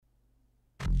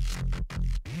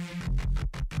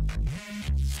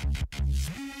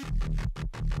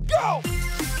Go!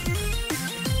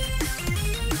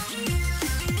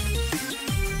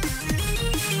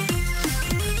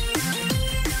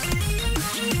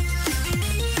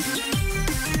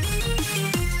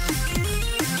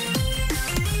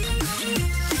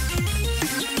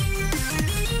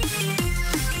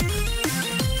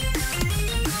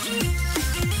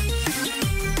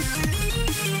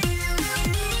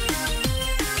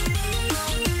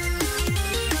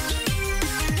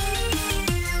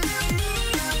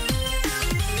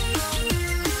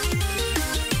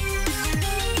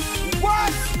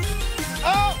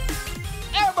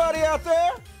 Out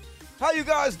there, how you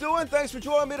guys doing? Thanks for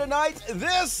joining me tonight.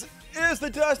 This is the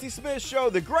Dusty Smith Show,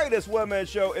 the greatest one-man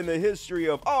show in the history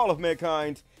of all of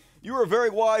mankind. You are very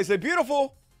wise and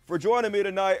beautiful for joining me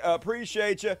tonight.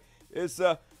 Appreciate you. It's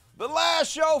the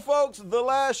last show, folks. The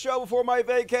last show before my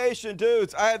vacation.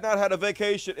 Dudes, I have not had a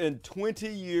vacation in 20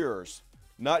 years.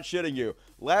 Not shitting you.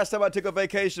 Last time I took a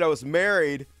vacation, I was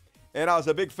married, and I was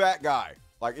a big fat guy.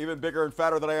 Like, even bigger and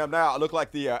fatter than I am now. I look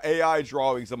like the AI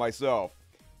drawings of myself.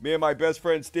 Me and my best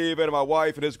friend Steven and my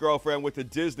wife and his girlfriend went to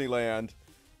Disneyland,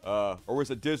 or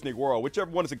was it Disney World? Whichever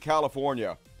one is in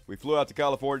California. We flew out to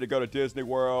California to go to Disney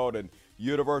World and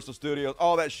Universal Studios,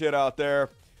 all that shit out there.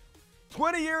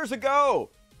 20 years ago.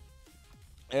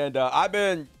 And I've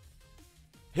been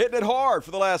hitting it hard for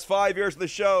the last 5 years of the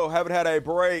show. Haven't had a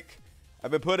break.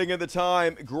 I've been putting in the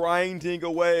time, grinding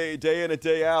away day in and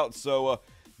day out. So,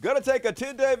 gonna take a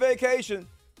 10-day vacation.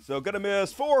 So, gonna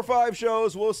miss 4 or 5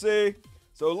 shows. We'll see.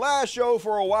 So last show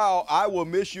for a while. I will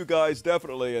miss you guys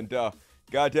definitely, and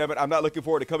God damn it, I'm not looking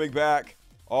forward to coming back.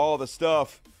 All the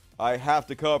stuff I have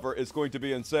to cover is going to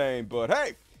be insane, but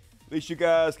hey, at least you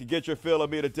guys can get your fill of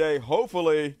me today,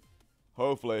 hopefully,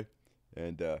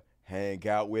 and hang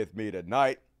out with me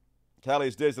tonight.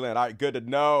 Cali's Disneyland, all right, good to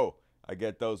know. I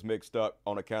get those mixed up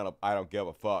on account of I don't give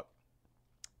a fuck.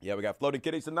 Yeah, we got Floating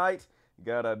Kitties tonight. We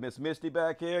got Miss Misty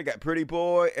back here, got Pretty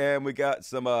Boy, and we got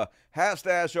some Half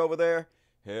Stash over there.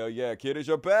 Hell yeah, kitties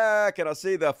are back, and I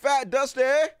see the Fat Dusty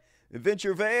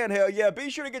Adventure Van. Hell yeah, be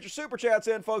sure to get your super chats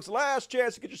in, folks. Last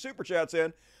chance to get your super chats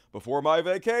in before my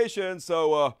vacation.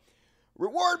 So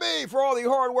reward me for all the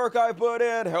hard work I put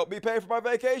in. Help me pay for my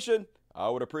vacation. I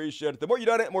would appreciate it. The more you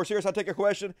done it, the more serious I take a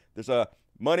question. There's a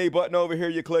money button over here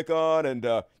you click on, and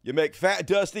you make Fat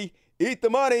Dusty eat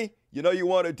the money. You know you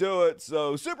want to do it.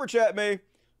 So super chat me,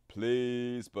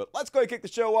 please. But let's go and kick the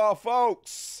show off,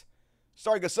 folks.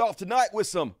 Starting us off tonight with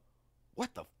some,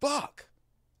 what the fuck?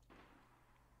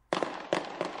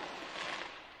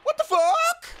 What the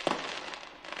fuck?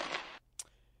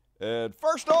 And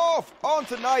first off, on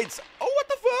tonight's, oh, what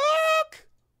the fuck?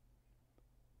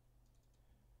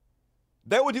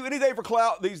 They would do anything for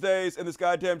clout these days in this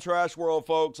goddamn trash world,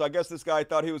 folks. I guess this guy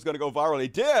thought he was going to go viral. He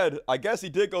did. I guess he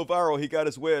did go viral. He got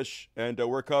his wish, and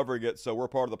we're covering it, so we're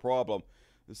part of the problem.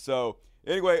 So,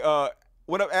 anyway,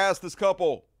 when I asked this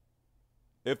couple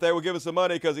if they would give us some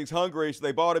money because he's hungry, so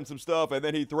they bought him some stuff, and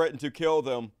then he threatened to kill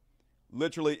them.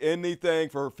 Literally anything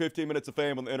for 15 minutes of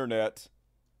fame on the internet.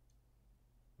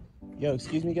 Yo,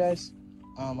 excuse me, guys.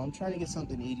 I'm trying to get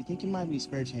something to eat. You think you might be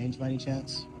spare change by any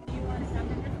chance? You want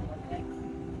something?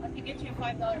 I can get you a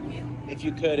 $5 meal. If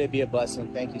you could, it'd be a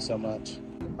blessing. Thank you so much.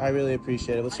 I really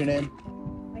appreciate it. What's your name?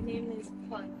 My name is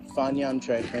Fun. Fanya, I'm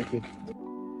Trey. Thank you.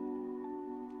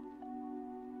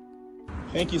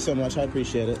 Thank you so much. I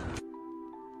appreciate it.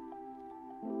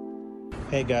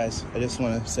 Hey guys, I just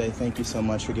want to say thank you so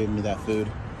much for giving me that food.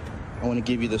 I want to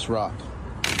give you this rock.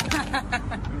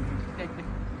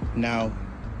 Now,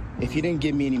 if you didn't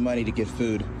give me any money to get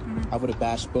food, I would have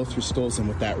bashed both your skulls in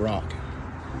with that rock.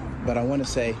 But I want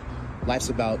to say, life's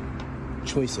about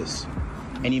choices.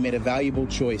 And you made a valuable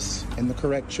choice, and the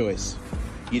correct choice.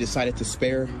 You decided to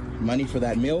spare money for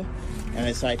that meal, and I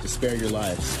decided to spare your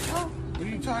lives. What are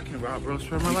you talking about, bro?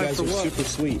 Spare my You life guys for are what? super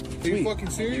sweet. Are you fucking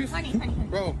serious? Honey.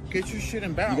 Bro, get your shit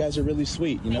in bounds. You guys are really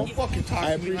sweet, you know? Don't fucking talk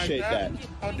I to me like appreciate that.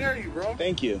 How dare you, bro?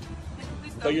 Thank you.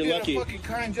 But you're did lucky. a fucking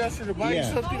kind gesture to buy you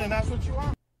Yeah. something, and that's what you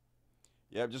want.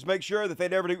 Yeah, just make sure that they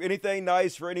never do anything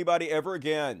nice for anybody ever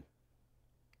again.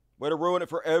 Way to ruin it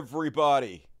for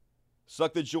everybody.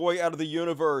 Suck the joy out of the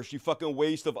universe, you fucking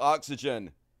waste of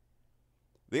oxygen.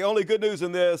 The only good news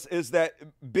in this is that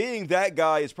being that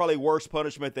guy is probably worse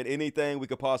punishment than anything we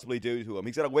could possibly do to him.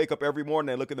 He's got to wake up every morning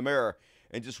and look in the mirror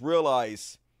and just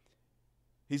realize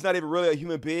he's not even really a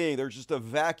human being. There's just a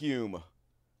vacuum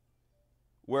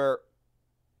where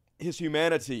his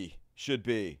humanity should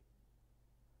be.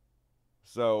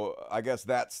 So I guess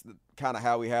that's kind of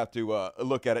how we have to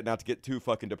look at it, not to get too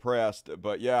fucking depressed.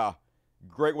 But yeah,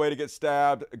 great way to get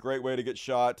stabbed, a great way to get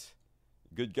shot.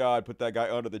 Good God, put that guy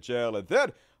under the jail. And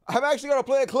then I'm actually going to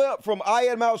play a clip from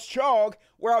Ian Mouse Chong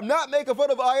where I'm not making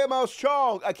fun of Ian Mouse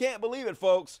Chong. I can't believe it,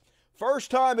 folks.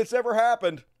 First time it's ever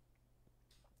happened.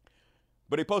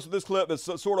 But he posted this clip that's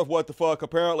sort of what the fuck.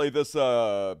 Apparently this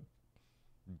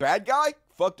bad guy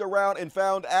fucked around and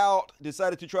found out,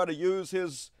 decided to try to use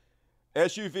his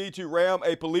SUV to ram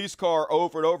a police car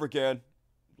over and over again.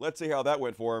 Let's see how that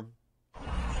went for him.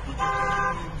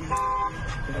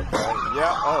 Okay.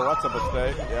 Yeah. Oh, that's a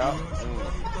mistake. Yeah.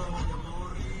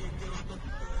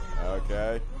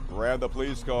 Okay. Ran the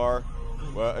police car.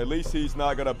 Well, at least he's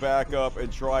not going to back up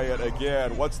and try it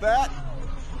again. What's that?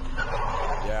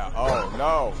 Yeah. Oh,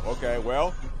 no. Okay.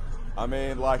 Well, I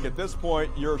mean, like at this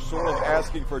point, you're sort of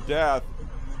asking for death.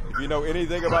 If you know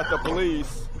anything about the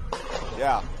police.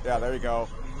 Yeah. Yeah. There you go.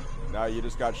 Now you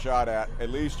just got shot at. At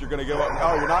least you're going to give up.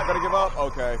 Oh, you're not going to give up?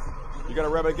 Okay. You going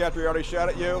to rev it again after he already shot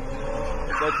at you?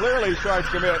 So clearly he's trying to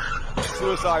commit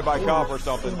suicide by cop or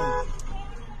something.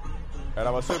 And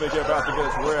I'm assuming he's about to get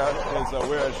his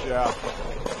wish. Yeah.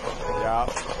 Yeah.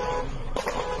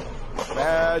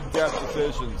 Bad death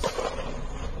decisions.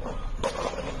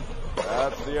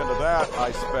 That's the end of that, I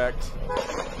expect.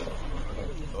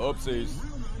 Oopsies.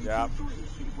 Yeah.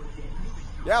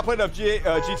 Yeah, I played enough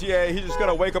GTA. He's just going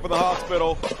to wake up in the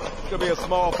hospital. It's going to be a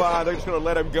small fine. They're just going to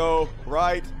let him go,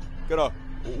 right? Going to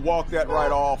walk that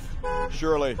right off,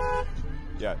 surely.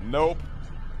 Yeah, nope.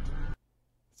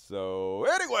 So,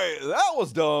 anyway, that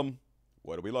was dumb.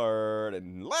 What did we learn?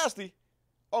 And lastly,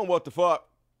 on what the fuck.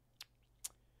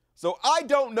 So, I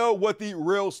don't know what the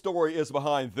real story is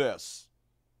behind this.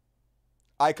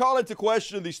 I call into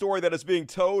question the story that is being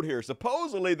told here.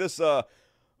 Supposedly, this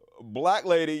black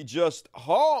lady just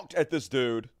honked at this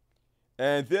dude,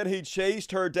 and then he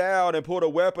chased her down and put a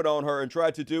weapon on her and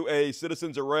tried to do a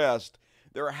citizen's arrest.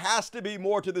 There has to be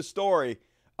more to this story.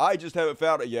 I just haven't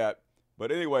found it yet.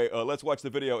 But anyway, let's watch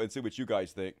the video and see what you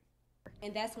guys think.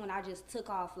 And that's when I just took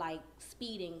off, like,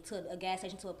 speeding to a gas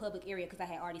station, to a public area, because I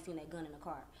had already seen that gun in the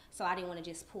car. So I didn't want to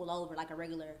just pull over like a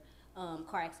regular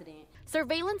car accident.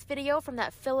 Surveillance video from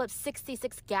that Phillips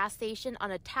 66 gas station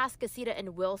on Atascocita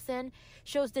and Wilson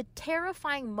shows the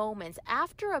terrifying moments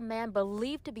after a man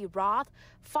believed to be Roth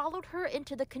followed her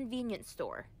into the convenience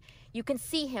store. You can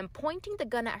see him pointing the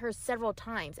gun at her several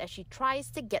times as she tries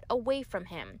to get away from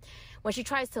him. When she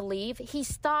tries to leave, he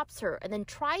stops her and then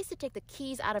tries to take the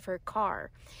keys out of her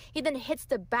car. He then hits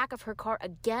the back of her car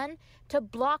again to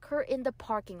block her in the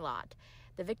parking lot.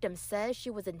 The victim says she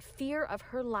was in fear of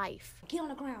her life. Get on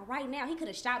the ground right now. He could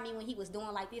have shot me when he was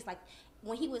doing like this. Like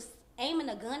when he was aiming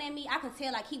a gun at me, I could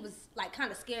tell like he was like kind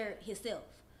of scared himself.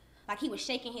 Like he was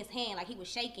shaking his hand, like he was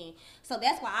shaking. So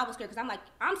that's why I was scared, because I'm like,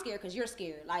 I'm scared because you're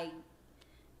scared. Like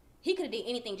he could have did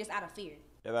anything just out of fear.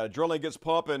 Yeah, that adrenaline gets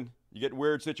pumping. You get in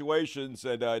weird situations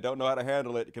and don't know how to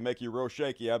handle it. It can make you real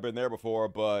shaky. I've been there before,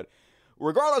 but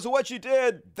regardless of what she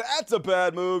did, that's a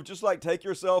bad move. Just like take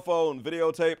your cell phone,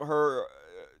 videotape her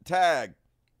tag,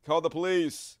 call the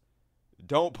police.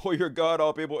 Don't pull your gun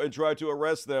on people and try to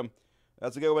arrest them.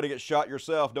 That's a good way to get shot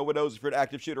yourself. No one knows if you're an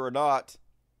active shooter or not.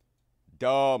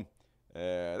 Dumb.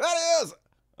 And that is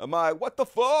my what the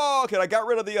fuck. And I got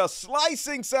rid of the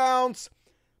slicing sounds.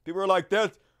 People are like,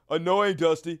 that's annoying,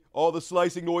 Dusty. All the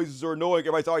slicing noises are annoying.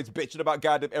 Everybody's always bitching about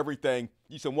goddamn everything.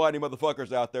 You some whiny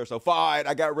motherfuckers out there. So fine,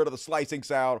 I got rid of the slicing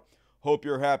sound. Hope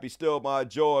you're happy. Still my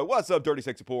joy. What's up, Dirty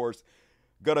Sexy Pores?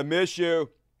 Gonna miss you.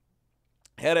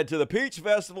 Headed to the Peach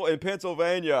Festival in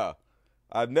Pennsylvania.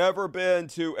 I've never been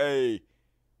to a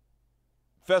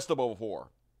festival before.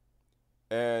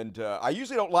 And I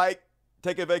usually don't like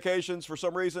taking vacations for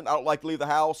some reason. I don't like to leave the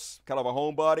house. Kind of a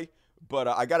homebody. But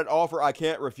I got an offer I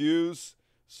can't refuse.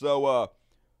 So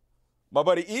my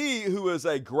buddy E, who is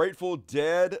a Grateful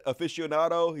Dead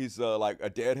aficionado, he's like a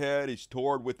Deadhead. He's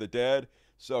toured with the Dead.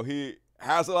 So he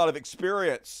has a lot of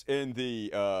experience in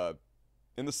the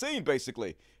scene,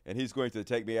 basically. And he's going to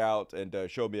take me out and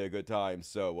show me a good time.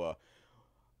 So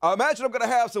I imagine I'm going to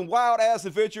have some wild-ass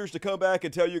adventures to come back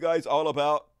and tell you guys all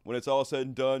about when it's all said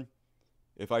and done,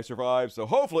 if I survive. So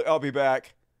hopefully I'll be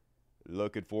back.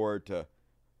 Looking forward to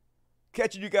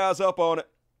catching you guys up on it.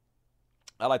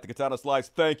 I like the katana slice.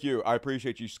 Thank you. I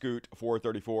appreciate you,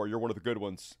 Scoot434. You're one of the good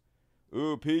ones.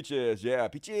 Ooh, peaches. Yeah,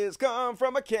 peaches come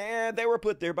from a can. They were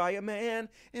put there by a man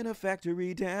in a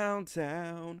factory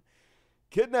downtown.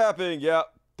 Kidnapping.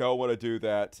 Yep. Don't want to do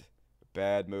that.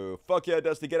 Bad move. Fuck yeah,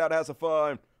 Dusty. Get out and have some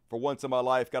fun. For once in my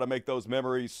life, got to make those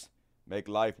memories. Make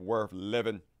life worth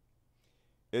living.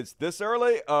 It's this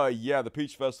early? Yeah, the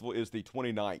Peach Festival is the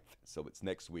 29th, so it's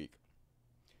next week.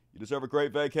 You deserve a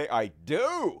great vacay. I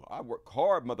do. I work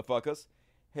hard, motherfuckers.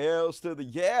 Hells to the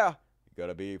yeah.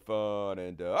 Gonna be fun.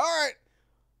 And all right,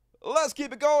 Let's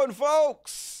keep it going,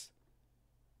 folks.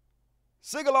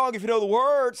 Sing along if you know the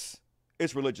words.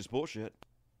 It's religious bullshit.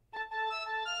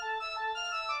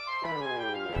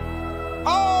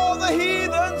 All the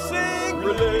heathen sing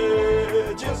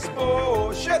religious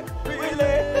bullshit.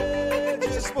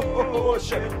 Religious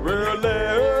bullshit. Religious.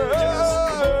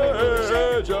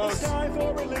 It's time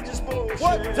for religious bullshit.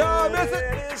 What time is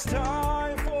it? It's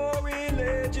time for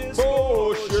religious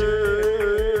Bullshit.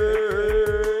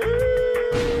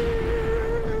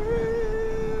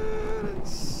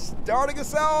 Starting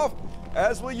us off,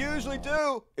 as we usually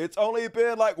do, it's only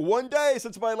been like one day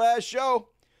since my last show.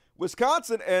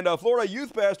 Wisconsin and Florida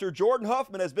youth pastor Jordan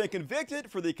Huffman has been convicted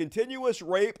for the continuous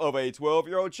rape of a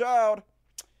 12-year-old child.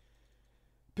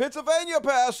 Pennsylvania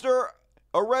pastor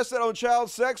arrested on child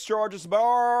sex charges.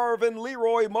 Marvin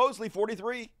Leroy Mosley,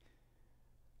 43,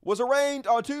 was arraigned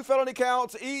on 2 felony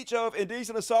counts, each of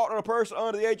indecent assault on a person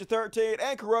under the age of 13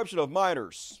 and corruption of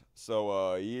minors.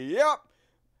 So, yep.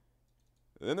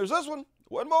 And then there's this one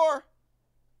more.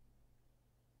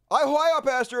 Awhile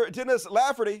pastor Dennis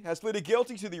Lafferty has pleaded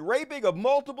guilty to the raping of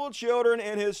multiple children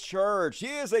in his church. He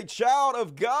is a child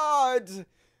of God.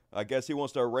 I guess he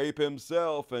wants to rape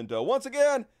himself. And once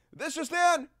again, this just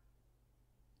in.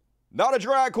 Not a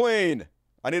drag queen.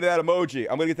 I need that emoji.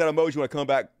 I'm going to get that emoji when I come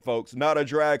back, folks. Not a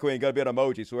drag queen. Got to be an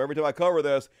emoji. So every time I cover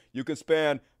this, you can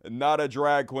spam not a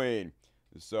drag queen.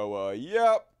 So,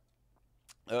 yep.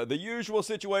 The usual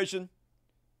situation.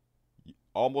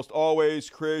 Almost always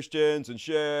Christians and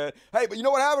shit. Hey, but you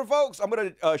know what happened, folks? I'm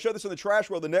going to show this in the trash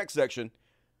world, the next section.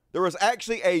 There was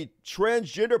actually a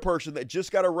transgender person that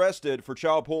just got arrested for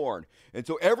child porn. And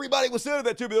so everybody was sending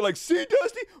that to me. They're like, see,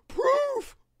 Dusty,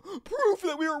 proof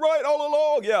that we were right all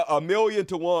along. Yeah, 1,000,000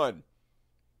 to 1.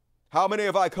 How many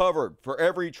have I covered for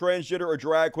every transgender or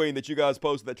drag queen that you guys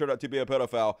posted that turned out to be a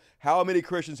pedophile? How many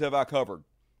Christians have I covered?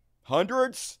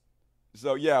 Hundreds?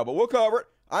 So, yeah, but we'll cover it.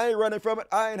 I ain't running from it.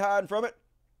 I ain't hiding from it.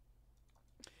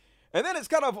 And then it's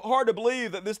kind of hard to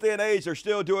believe that this day and age they're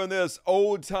still doing this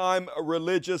old-time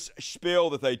religious spiel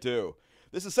that they do.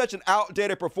 This is such an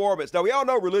outdated performance. Now, we all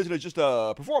know religion is just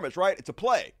a performance, right? It's a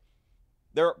play.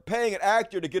 They're paying an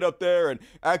actor to get up there and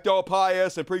act all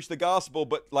pious and preach the gospel,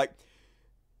 but, like,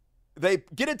 they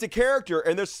get into character,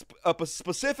 and there's a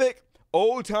specific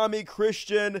old-timey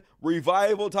Christian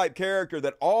revival-type character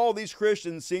that all these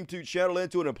Christians seem to channel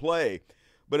into in a play.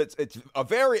 But it's a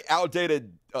very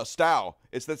outdated style.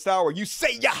 It's that style where you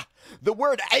say the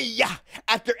word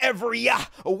after every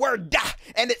word,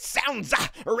 and it sounds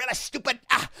really stupid,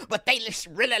 but they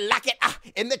really like it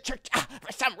in the church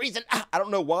for some reason. I don't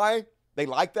know why they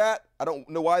like that. I don't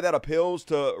know why that appeals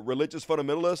to religious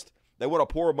fundamentalists. They want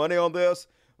to pour money on this.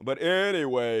 But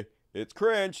anyway, it's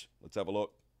cringe. Let's have a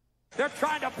look. They're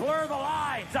trying to blur the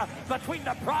lines between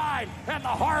the bride and the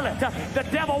harlot. The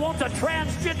devil wants a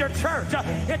transgender church.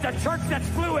 It's a church that's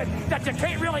fluid, that you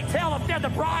can't really tell if they're the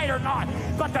bride or not.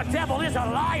 But the devil is a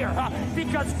liar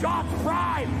because God's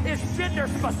bride is gender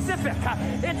specific.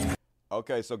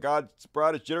 Okay, so God's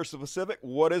bride is gender specific.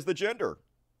 What is the gender?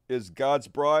 Is God's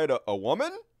bride a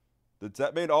woman? Does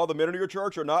that mean all the men in your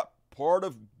church are not part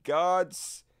of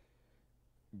God's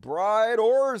bride,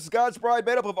 or is God's bride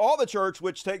made up of all the church,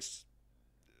 which takes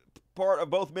part of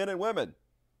both men and women,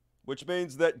 which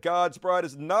means that God's bride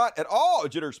is not at all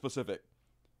gender specific?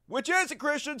 Which is it?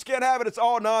 Christians can't have it. It's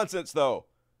all nonsense, though.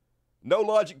 No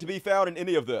logic to be found in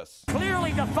any of this.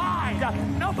 Clearly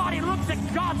defined. Nobody looks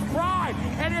at God's bride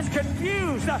and is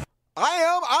confused.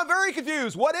 I'm very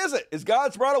confused. What is it? Is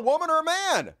God's bride a woman or a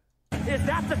man? Is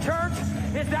that the church?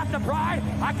 Is that the bride?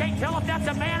 I can't tell if that's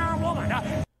a man or a woman.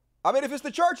 I mean, if it's the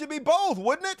church, it'd be both,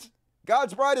 wouldn't it?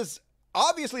 God's bride is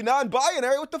obviously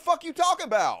non-binary. What the fuck you talking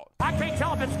about? I can't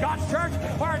tell if it's God's church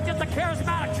or it's just a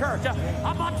charismatic church.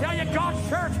 I'm going to tell you, God's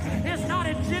church is not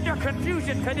in gender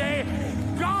confusion today.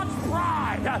 God's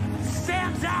bride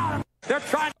stands out. They're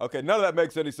trying. Okay, none of that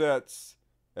makes any sense.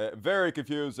 Very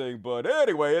confusing, but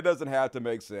anyway, it doesn't have to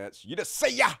make sense. You just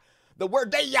say the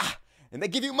word they and they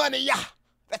give you money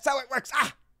That's how it works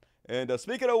And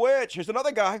speaking of which, here's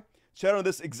another guy channeling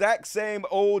this exact same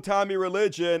old-timey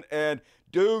religion, and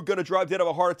dude gonna drop dead of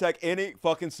a heart attack any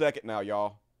fucking second now,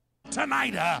 y'all.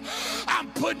 Tonight,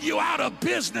 I'm putting you out of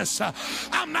business.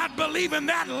 I'm not believing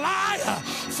that lie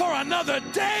for another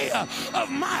day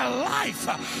of my life.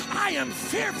 I am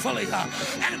fearfully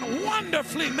and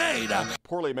wonderfully made.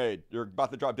 Poorly made. You're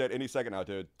about to drop dead any second now,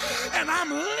 dude. And I'm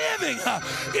living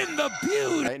in the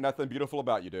beauty. Ain't nothing beautiful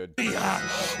about you, dude.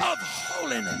 Of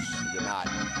holiness. You're not.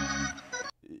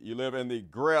 You live in the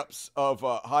grips of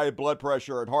high blood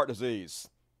pressure and heart disease.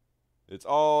 It's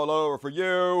all over for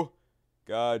you.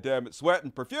 God damn it, sweating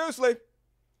profusely.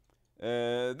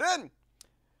 And then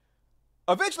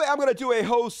eventually I'm going to do a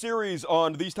whole series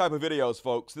on these type of videos,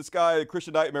 folks. This guy,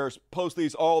 Christian Nightmares, posts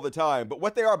these all the time. But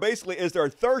what they are basically is they're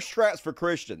thirst traps for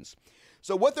Christians.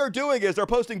 So what they're doing is they're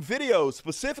posting videos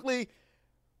specifically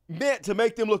meant to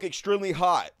make them look extremely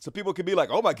hot. So people can be like,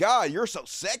 oh my God, you're so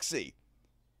sexy.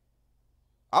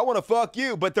 I want to fuck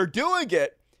you. But they're doing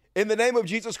it in the name of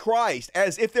Jesus Christ,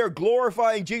 as if they're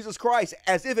glorifying Jesus Christ,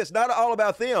 as if it's not all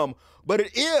about them, but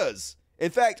it is, in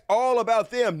fact, all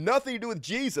about them, nothing to do with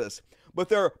Jesus. But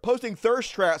they're posting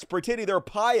thirst traps, pretending they're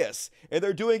pious, and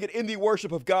they're doing it in the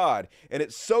worship of God. And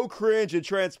it's so cringe and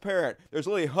transparent. There's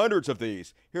literally hundreds of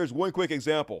these. Here's one quick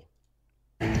example.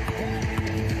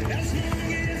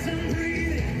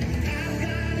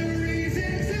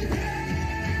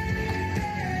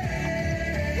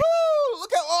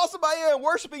 Awesome I am,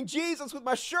 worshiping Jesus with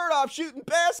my shirt off, shooting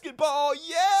basketball.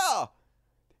 Yeah.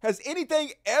 Has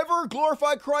anything ever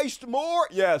glorified Christ more?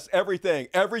 Yes, everything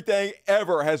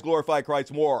ever has glorified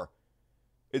Christ more.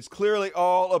 It's clearly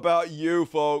all about you,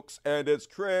 folks, and it's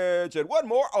cringe. And one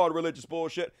more on religious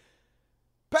bullshit.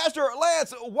 Pastor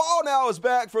Lance Wall now is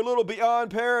back for a little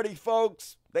Beyond Parody,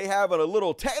 folks. They have a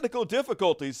little technical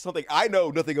difficulties, something I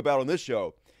know nothing about on this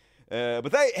show.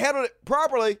 But they handled it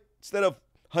properly instead of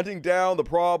hunting down the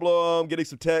problem, getting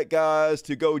some tech guys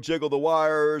to go jiggle the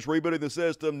wires, rebooting the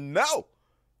system. No,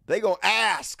 they gonna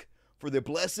ask for the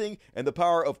blessing and the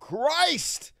power of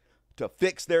Christ to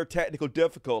fix their technical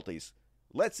difficulties.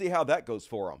 Let's see how that goes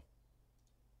for them.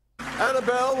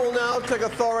 Annabelle will now take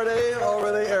authority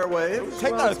over the airwaves.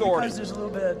 Take that authority. Because there's a little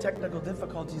bit of technical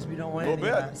difficulties, we don't want a little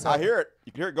any bit. of that. So. I hear it.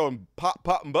 You can hear it going pop,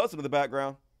 pop, and buzzing in the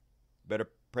background. Better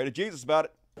pray to Jesus about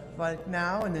it. But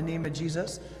now, in the name of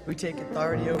Jesus, we take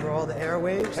authority over all the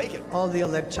airwaves, Take it. all the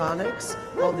electronics,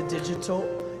 all the digital,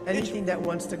 anything that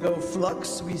wants to go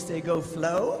flux, we say go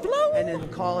flow, and then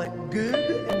call it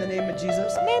good in the name of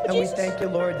Jesus. And we thank you,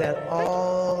 Lord, that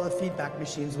all the feedback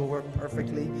machines will work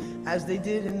perfectly as they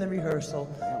did in the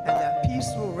rehearsal, and that peace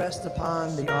will rest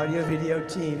upon the audio-video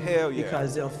team. Hell yeah.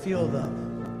 Because they'll feel the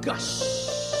gush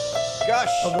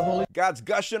Gush. of the Holy God's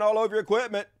gushing all over your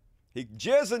equipment. He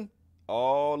jizzing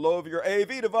all over your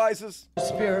AV devices.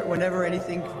 Spirit. Whenever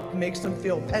anything makes them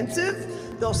feel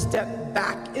pensive, they'll step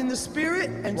back in the Spirit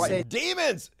and say,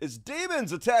 demons! It's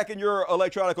demons attacking your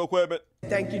electronic equipment.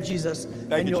 thank you, Jesus,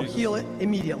 Thank and you, you'll Jesus. heal it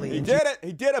immediately. He did it.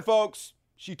 He did it, folks.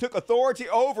 She took authority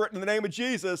over it in the name of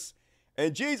Jesus,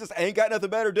 and Jesus ain't got nothing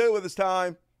better to do with his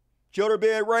time. Children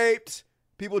being raped,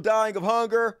 people dying of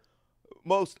hunger,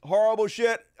 most horrible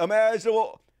shit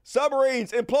imaginable.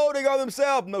 Submarines imploding on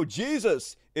themselves. No,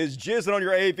 Jesus is jizzing on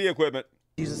your AV equipment.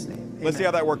 In Jesus' name. Let's see how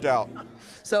that worked out.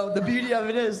 So the beauty of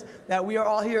it is that we are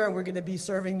all here and we're going to be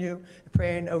serving you,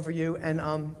 praying over you, and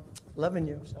loving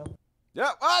you. So. Yeah,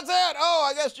 that's it. Oh,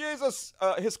 I guess Jesus,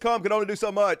 his cum can only do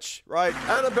so much, right?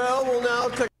 Annabelle will now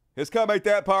take... His cum ain't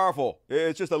that powerful.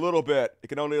 It's just a little bit. It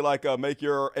can only make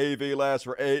your AV last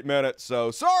for 8 minutes.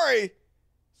 So sorry.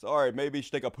 Maybe you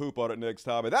should take a poop on it next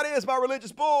time. And that is my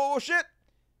religious bullshit.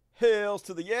 Hills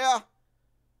to the yeah.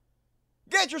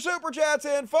 Get your super chats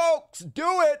in, folks.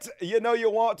 Do it. You know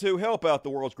you want to help out the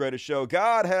world's greatest show.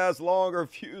 God has longer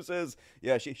fuses.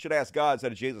 Yeah, she should ask God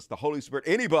instead of Jesus, the Holy Spirit,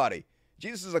 anybody.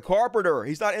 Jesus is a carpenter.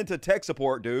 He's not into tech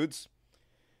support, dudes.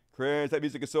 Cringe, that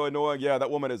music is so annoying. Yeah,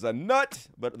 that woman is a nut,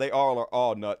 but they all are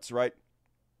all nuts, right?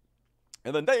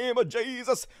 In the name of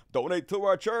Jesus, donate to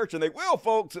our church, and they will,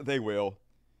 folks. They will.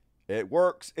 It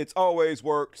works. It's always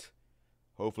worked.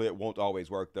 Hopefully it won't always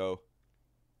work, though.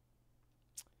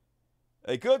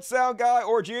 A good sound guy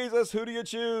or Jesus, who do you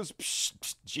choose? Psh,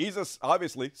 psh, Jesus,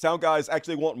 obviously. Sound guys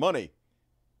actually want money.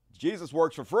 Jesus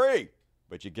works for free,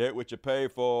 but you get what you pay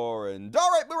for. And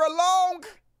all right, we're along.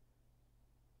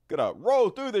 Gonna roll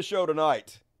through the show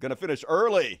tonight. Gonna finish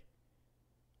early.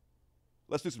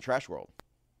 Let's do some Trash World.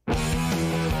 The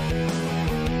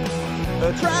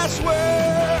Trash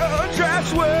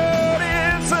World,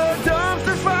 it's a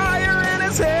dumpster fire and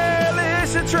it's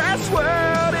hellish. A Trash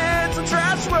World, it's a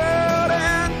Trash World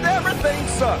and everything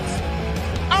sucks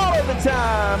all of the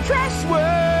time. Trash World.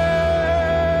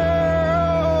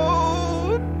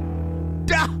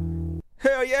 Duh.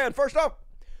 Hell yeah, and first up,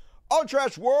 on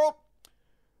Trash World,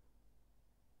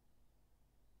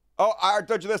 oh, I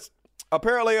told you this.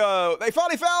 Apparently, they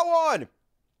finally found one.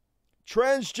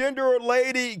 Transgender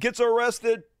lady gets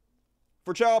arrested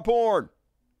for child porn.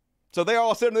 So they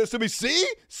all said this to me. See,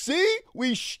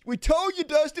 we told you,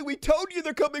 Dusty. We told you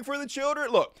they're coming for the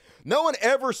children. Look, no one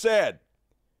ever said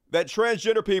that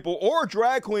transgender people or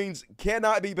drag queens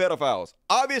cannot be pedophiles.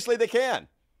 Obviously, they can.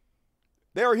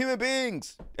 They are human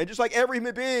beings, and just like every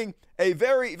human being, a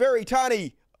very, very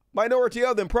tiny minority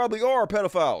of them probably are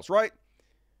pedophiles, right?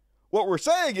 What we're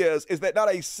saying is that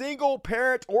not a single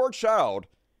parent or child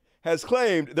has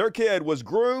claimed their kid was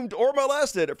groomed or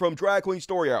molested from Drag Queen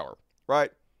Story Hour,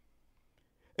 right?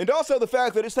 And also the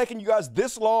fact that it's taken you guys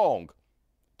this long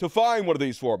to find one of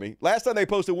these for me. Last time they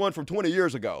posted one from 20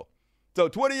 years ago. So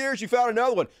 20 years, you found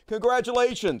another one.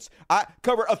 Congratulations. I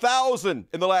covered 1,000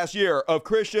 in the last year of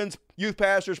Christians, youth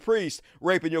pastors, priests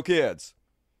raping your kids.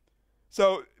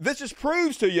 So this just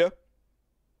proves to you,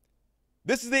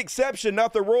 this is the exception,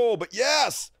 not the rule. But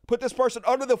yes, put this person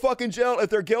under the fucking jail if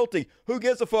they're guilty. Who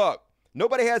gives a fuck?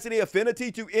 Nobody has any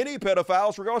affinity to any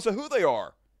pedophiles, regardless of who they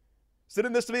are.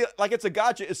 Sending this to me like it's a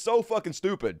gotcha is so fucking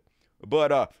stupid.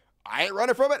 But I ain't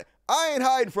running from it. I ain't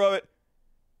hiding from it.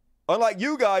 Unlike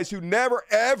you guys who never,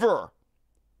 ever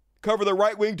cover the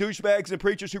right-wing douchebags and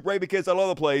preachers who rape kids all over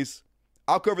the place,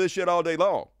 I'll cover this shit all day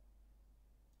long.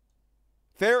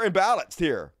 Fair and balanced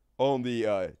here on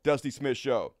the Dusty Smith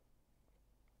Show.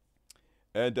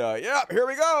 And, yeah, here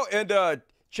we go. And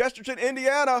Chesterton,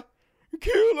 Indiana.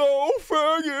 Kill all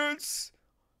faggots.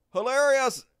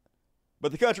 Hilarious.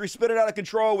 But the country's spinning out of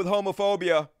control with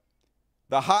homophobia.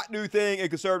 The hot new thing in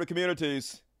conservative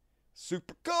communities.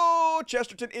 Super cool.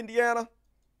 Chesterton, Indiana.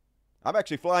 I'm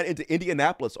actually flying into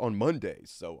Indianapolis on Monday,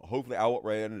 so hopefully I won't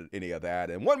run into any of that.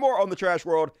 And one more on the trash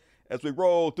world as we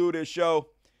roll through this show.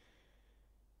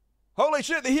 Holy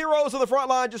shit, the heroes on the front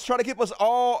line just trying to keep us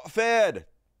all fed.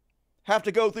 Have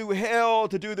to go through hell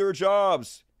to do their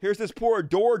jobs. Here's this poor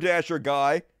DoorDasher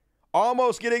guy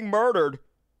almost getting murdered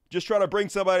just trying to bring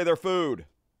somebody their food.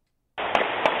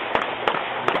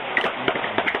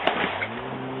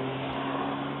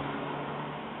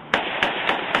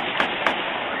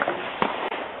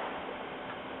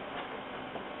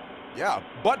 Yeah,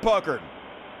 butt puckered.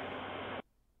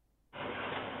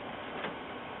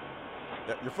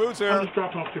 Yeah, your food's here. I'm just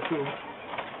dropping off your food.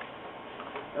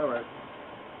 All right.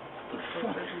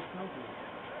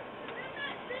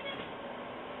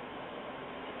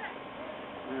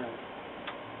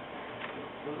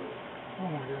 Oh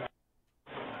my God.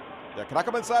 Yeah, can I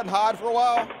come inside and hide for a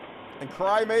while? And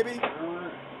cry maybe?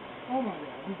 Oh my God.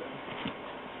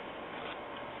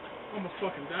 I'm almost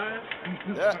fucking dying.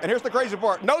 Yeah, and here's the crazy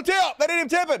part. No tip! They didn't even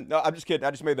tip him! No, I'm just kidding.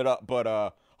 I just made that up.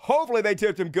 But hopefully they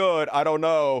tipped him good. I don't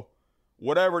know.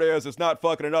 Whatever it is, it's not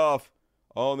fucking enough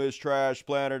on this trash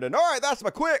planet. And all right, that's my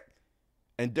quick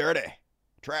and dirty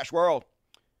trash world.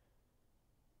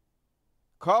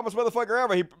 Calmest motherfucker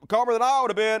ever. He calmer than I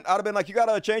would have been. I'd have been like, you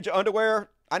gotta change your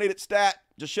underwear. I need it stat.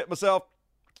 Just shit myself.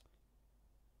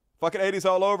 Fucking 80s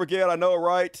all over again. I know,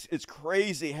 right? It's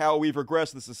crazy how we've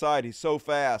regressed in society so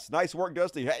fast. Nice work,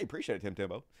 Dusty. Hey, appreciate it, Tim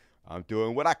Timbo. I'm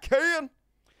doing what I can.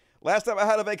 Last time I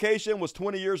had a vacation was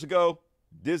 20 years ago.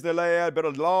 Disneyland. Been a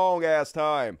long ass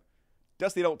time.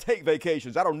 Dusty don't take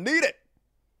vacations. I don't need it.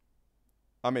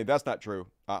 I mean, that's not true.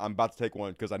 I'm about to take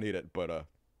one because I need it, but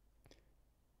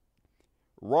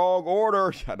wrong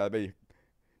order. That'd be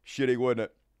shitty, wouldn't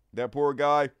it? That poor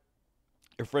guy.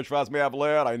 Your french fries may have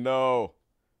lead. I know.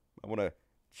 I want to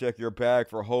check your bag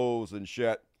for holes and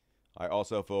shit. I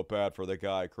also feel bad for the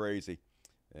guy. Crazy.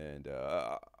 And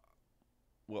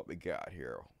what we got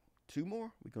here? 2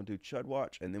 more? We're going to do Chud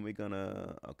Watch, and then we're going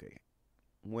to, okay,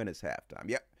 when is halftime?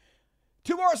 Yep.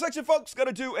 2 more section, folks. Going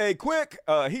to do a quick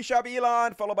He Shall Be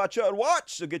Elon, followed by Chud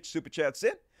Watch, so get your super chats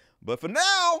in. But for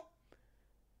now,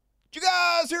 did you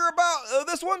guys hear about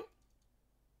this one?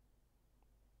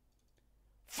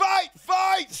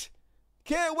 Fight!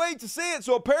 Can't wait to see it.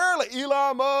 So apparently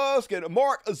Elon Musk and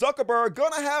Mark Zuckerberg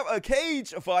gonna have a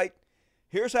cage fight.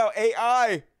 Here's how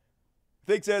AI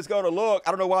thinks that it's gonna look.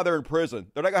 I don't know why they're in prison.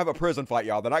 They're not gonna have a prison fight,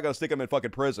 y'all. They're not gonna stick them in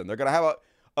fucking prison. They're gonna have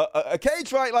a cage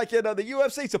fight like in the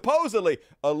UFC, supposedly,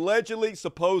 allegedly,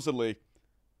 supposedly.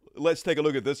 Let's take a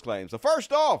look at this claim. So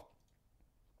first off,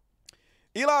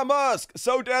 Elon Musk,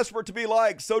 so desperate to be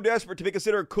liked, so desperate to be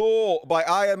considered cool by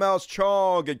I Am Mouse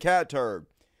Chong and Cat Turd,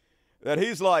 that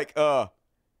he's like, I'm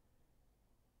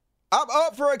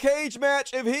up for a cage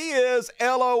match if he is,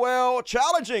 LOL,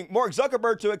 challenging Mark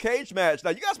Zuckerberg to a cage match.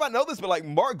 Now, you guys might know this, but like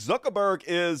Mark Zuckerberg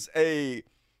is a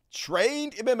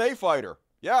trained MMA fighter.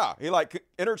 Yeah, he like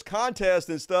enters contests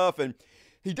and stuff, and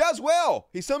he does well.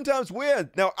 He sometimes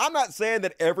wins. Now, I'm not saying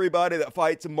that everybody that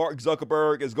fights Mark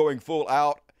Zuckerberg is going full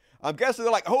out. I'm guessing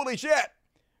they're like, holy shit,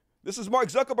 this is Mark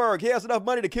Zuckerberg. He has enough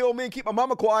money to kill me and keep my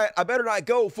mama quiet. I better not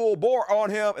go full bore on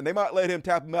him. And they might let him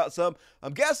tap him out some.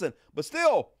 I'm guessing. But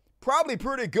still, probably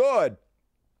pretty good.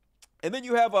 And then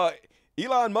you have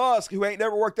Elon Musk, who ain't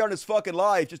never worked out in his fucking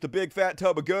life. Just a big fat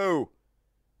tub of goo.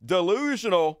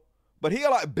 Delusional. but he a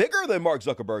lot bigger than Mark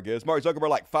Zuckerberg is. Mark Zuckerberg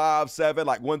like 5'7",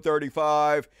 like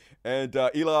 135, and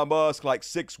Elon Musk like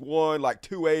 6'1", like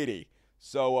 280.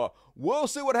 So we'll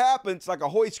see what happens. Like a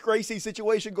Hoist Gracie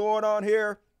situation going on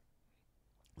here.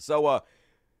 So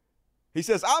he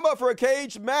says, I'm up for a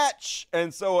cage match.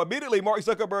 And so immediately Mark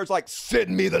Zuckerberg's like,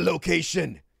 send me the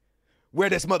location. Where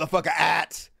this motherfucker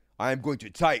at? I am going to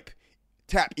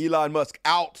tap Elon Musk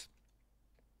out.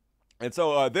 And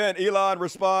so then Elon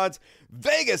responds,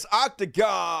 Vegas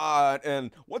Octagon.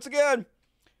 And once again,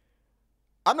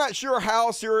 I'm not sure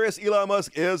how serious Elon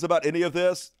Musk is about any of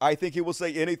this. I think he will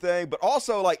say anything, but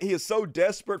also like he is so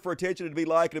desperate for attention to be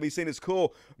liked and to be seen as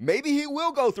cool. Maybe he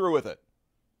will go through with it.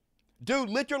 Dude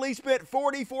literally spent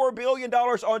 $44 billion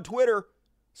on Twitter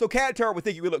so Cat Turd would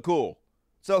think he would look cool.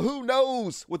 So who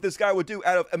knows what this guy would do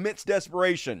out of immense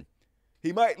desperation.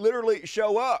 He might literally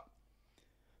show up.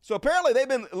 So apparently they've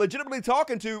been legitimately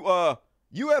talking to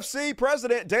UFC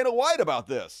president Dana White about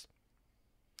this.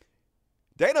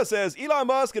 Dana says Elon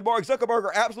Musk and Mark Zuckerberg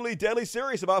are absolutely deadly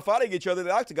serious about fighting each other in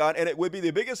the octagon, and it would be the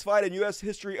biggest fight in U.S.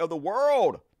 history of the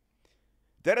world.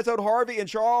 Dana told Harvey and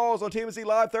Charles on TMZ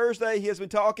Live Thursday he has been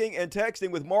talking and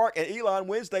texting with Mark and Elon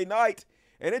Wednesday night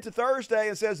and into Thursday,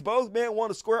 and says both men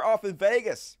want to square off in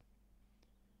Vegas.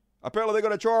 Apparently they're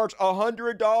going to charge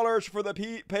 $100 for the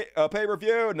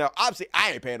pay-per-view. Now, obviously,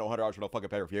 I ain't paying no $100 for no fucking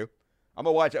pay-per-view. I'm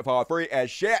going to watch it for free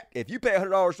as shit. If you pay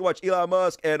 $100 to watch Elon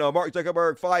Musk and Mark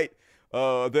Zuckerberg fight,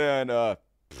 then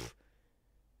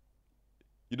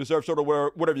you deserve sort of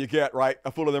whatever you get, right?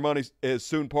 A fool of their money is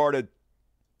soon parted.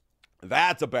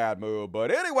 That's a bad move. But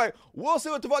anyway, we'll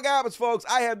see what the fuck happens, folks.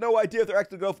 I have no idea if they're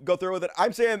actually going to go through with it.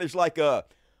 I'm saying there's like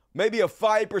maybe a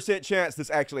 5% chance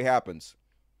this actually happens.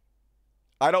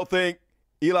 I don't think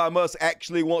Elon Musk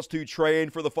actually wants to train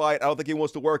for the fight. I don't think he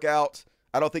wants to work out.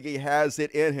 I don't think he has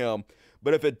it in him.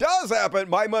 But if it does happen,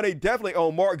 my money definitely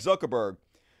on Mark Zuckerberg.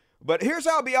 But here's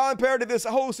how beyond parody this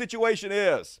whole situation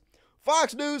is.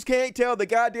 Fox News can't tell the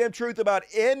goddamn truth about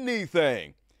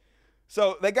anything.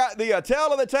 So they got the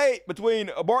tail of the tape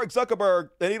between Mark Zuckerberg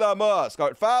and Elon Musk. All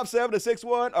right, 5'7" to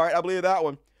 6'1". All right, I believe that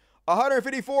one.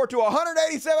 154 to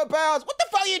 187 pounds. What the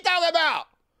fuck are you talking about?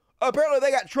 Apparently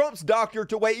they got Trump's doctor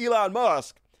to weigh Elon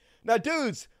Musk. Now,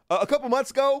 dudes, a couple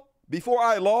months ago, before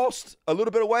I lost a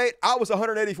little bit of weight, I was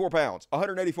 184 pounds.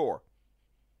 184.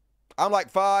 I'm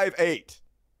like 5'8".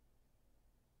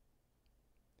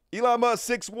 Elon Musk,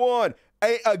 6'1".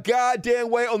 A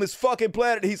goddamn weight on this fucking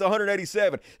planet, he's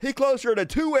 187. He closer to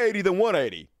 280 than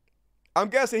 180. I'm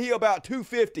guessing he about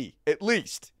 250 at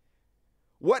least.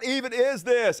 What even is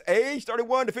this? Age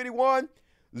 31 to 51.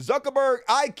 Zuckerberg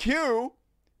IQ.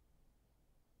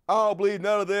 I don't believe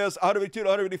none of this. 152 to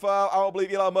 155. I don't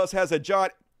believe Elon Musk has a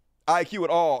giant IQ at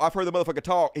all. I've heard the motherfucker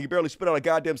talk. He can barely spit out a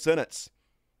goddamn sentence.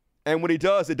 And when he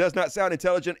does, it does not sound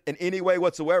intelligent in any way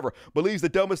whatsoever. Believes the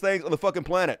dumbest things on the fucking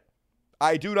planet.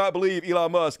 I do not believe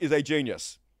Elon Musk is a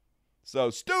genius.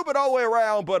 So stupid all the way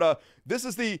around, but this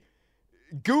is the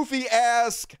goofy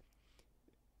ass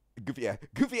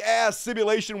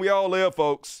simulation we all live,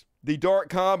 folks. The dark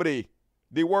comedy,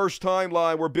 the worst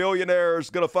timeline where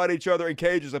billionaires gonna fight each other in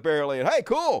cages apparently. And hey,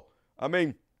 cool. I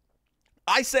mean,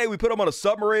 I say we put them on a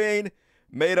submarine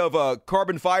made of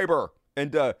carbon fiber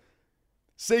and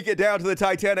sink it down to the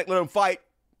Titanic, let them fight.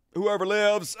 Whoever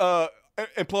lives,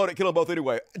 implode it, kill them both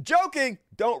anyway. Joking,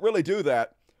 don't really do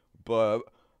that. But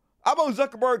I'm on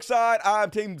Zuckerberg's side. I'm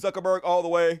Team Zuckerberg all the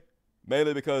way.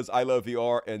 Mainly because I love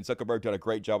VR and Zuckerberg done a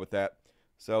great job with that.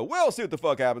 So we'll see what the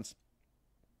fuck happens.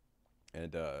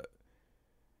 And guys,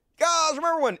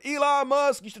 remember when Elon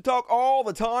Musk used to talk all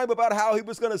the time about how he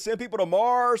was going to send people to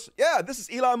Mars? Yeah, this is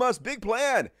Elon Musk's big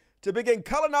plan to begin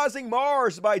colonizing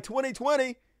Mars by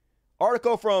 2020.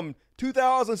 Article from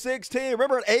 2016.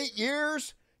 Remember in 8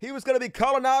 years? He was going to be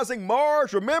colonizing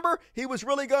Mars. Remember? He was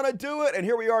really going to do it. And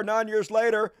here we are 9 years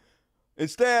later.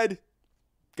 Instead,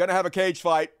 going to have a cage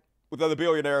fight with other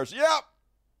billionaires. Yep.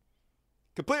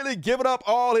 Completely giving up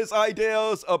all his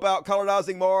ideas about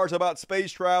colonizing Mars, about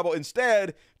space travel.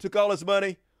 Instead, took all his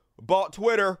money, bought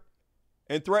Twitter,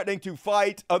 and threatening to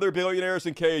fight other billionaires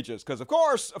in cages. Because, of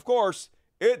course,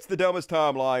 it's the dumbest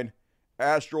timeline.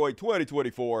 Asteroid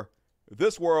 2024.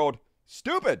 This world,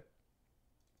 stupid.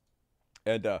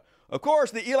 And, of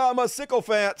course, the Elon Musk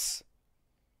sycophants,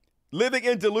 living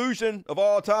in delusion of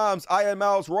all times, I Am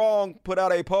Miles Wrong, put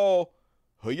out a poll.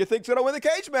 Who you think's going to win the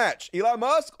cage match? Elon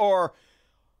Musk or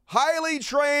highly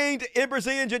trained in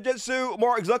Brazilian Jiu-Jitsu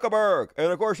Mark Zuckerberg?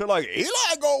 And, of course, they're like,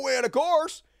 Elon going to win, of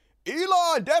course.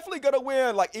 Elon definitely going to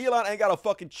win. Like, Elon ain't got a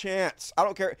fucking chance. I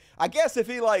don't care. I guess if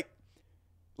he, like,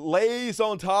 lays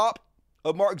on top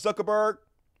of Mark Zuckerberg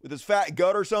with his fat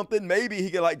gut or something, maybe he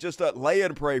can like just lay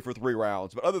and pray for 3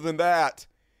 rounds. But other than that,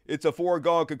 it's a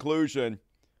foregone conclusion.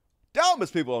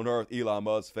 Dumbest people on earth, Elon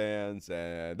Musk fans.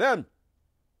 And then,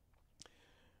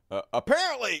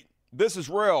 apparently, this is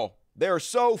real. They are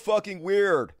so fucking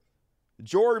weird.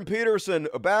 Jordan Peterson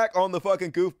back on the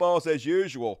fucking goofballs as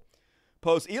usual.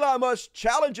 Posts Elon Musk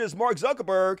challenges Mark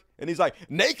Zuckerberg, and he's like,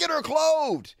 naked or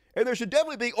clothed? And there should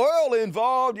definitely be oil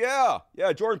involved. Yeah,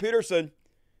 Jordan Peterson.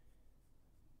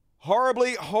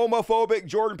 Horribly homophobic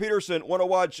Jordan Peterson. Want to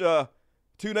watch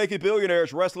 2 naked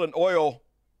billionaires wrestle in oil.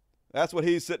 That's what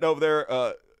he's sitting over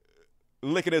there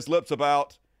licking his lips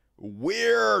about.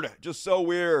 Weird. Just so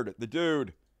weird. The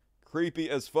dude. Creepy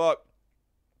as fuck.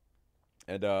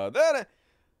 And then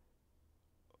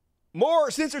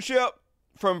more censorship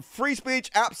from free speech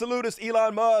absolutist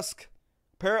Elon Musk.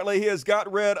 Apparently he has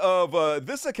got rid of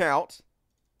this account.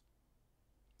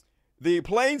 The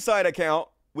Plainsight account,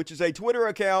 which is a Twitter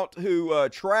account who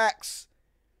tracks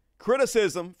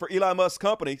criticism for Elon Musk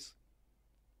companies.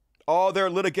 All their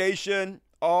litigation,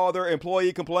 all their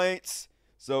employee complaints.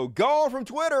 So gone from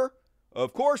Twitter.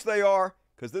 Of course they are,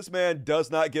 because this man does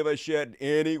not give a shit in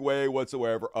any way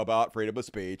whatsoever about freedom of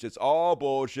speech. It's all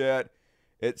bullshit.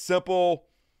 It's simple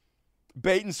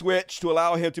bait and switch to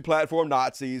allow him to platform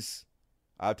Nazis.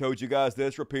 I've told you guys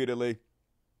this repeatedly.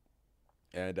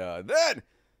 And then,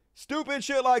 stupid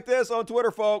shit like this on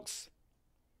Twitter, folks.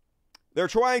 They're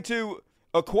trying to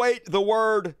equate the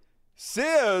word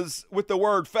cis with the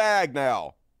word fag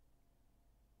now.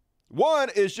 One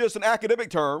is just an academic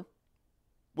term,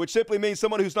 which simply means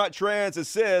someone who's not trans is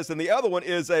cis, and the other one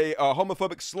is a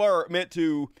homophobic slur meant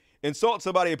to insult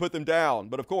somebody and put them down.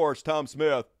 But of course, Tom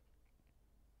Smith.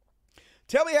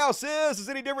 Tell me how cis is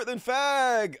any different than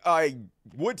fag. I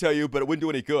would tell you, but it wouldn't do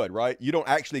any good, right? You don't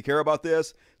actually care about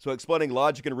this, so explaining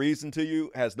logic and reason to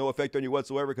you has no effect on you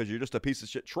whatsoever because you're just a piece of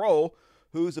shit troll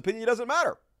whose opinion doesn't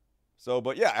matter. So,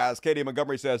 but yeah, as Katie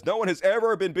Montgomery says, no one has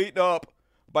ever been beaten up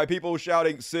by people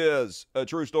shouting cis. A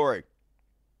true story.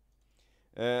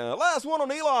 And last one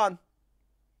on Elon.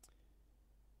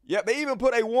 Yep, they even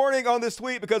put a warning on this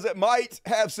tweet because it might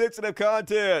have sensitive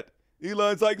content.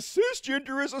 Elon's like,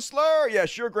 cisgender is a slur. Yeah,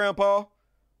 sure, Grandpa.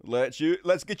 Let's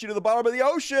get you to the bottom of the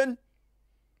ocean.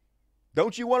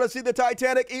 Don't you want to see the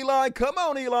Titanic, Elon? Come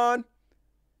on, Elon.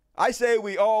 I say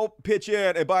we all pitch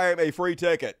in and buy him a free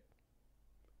ticket.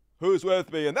 Who's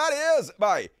with me? And that is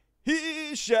my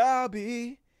He Shall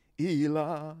Be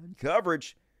Elon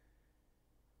coverage.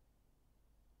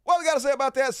 What we got to say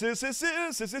about that? Cis.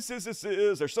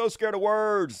 They're so scared of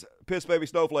words. Piss baby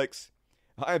snowflakes.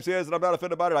 I am cis and I'm not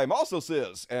offended by it. I'm also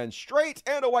cis and straight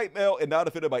and a white male and not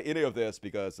offended by any of this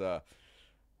because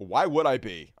why would I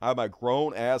be? I'm a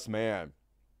grown-ass man.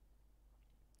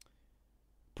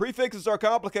 Prefixes are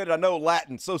complicated. I know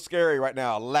Latin. So scary right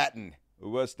now. Latin.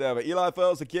 Whatever. Elon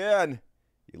fails again.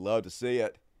 You love to see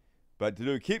it. But the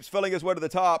dude keeps filling his way to the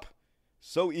top.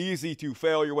 So easy to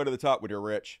fail your way to the top when you're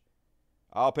rich.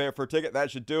 I'll pay for a ticket. That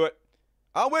should do it.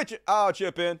 I'm with you. I'll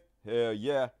chip in. Hell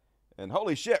yeah. And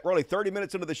holy shit, we're only 30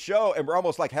 minutes into the show, and we're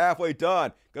almost like halfway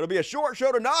done. Gonna be a short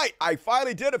show tonight. I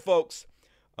finally did it, folks.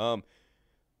 Last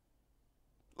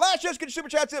chance to get your super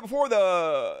chats in before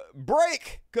the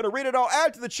break. Gonna read it all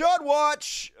after the Chud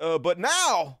Watch. But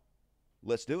now,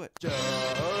 let's do it. Chud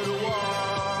Watch.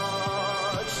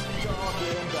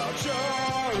 Talking about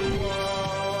Chud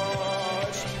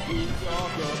Watch. We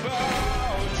talk about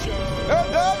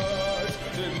Chud Watch.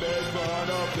 And make fun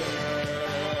of them.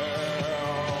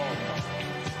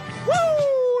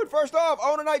 Woo! And first off,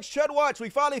 on tonight's Chud Watch, we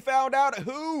finally found out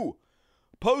who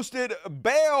posted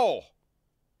bail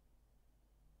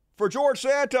for George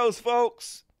Santos,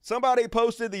 folks. Somebody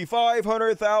posted the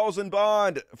 $500,000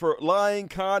 bond for lying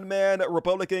con man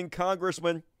Republican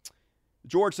Congressman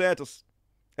George Santos.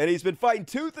 And he's been fighting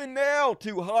tooth and nail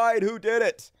to hide who did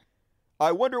it.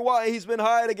 I wonder why he's been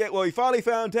hiding it. Well, he finally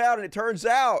found out, and it turns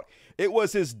out it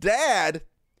was his dad,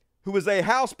 who was a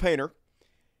house painter,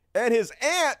 and his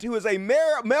aunt, who is a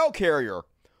mail carrier,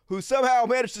 who somehow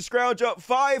managed to scrounge up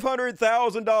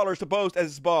 $500,000 to post as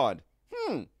his bond.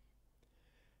 I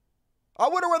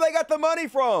wonder where they got the money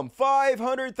from.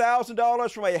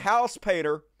 $500,000 from a house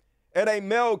painter and a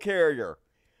mail carrier.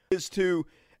 Is to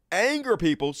anger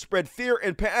people, spread fear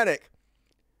and panic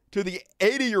to the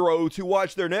 80-year-olds who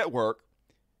watch their network.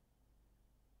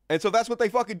 And so that's what they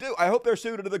fucking do. I hope they're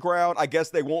sued to the ground. I guess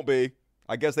they won't be.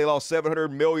 I guess they lost $700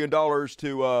 million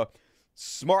to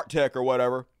Smart Tech or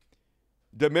whatever.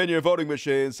 Dominion voting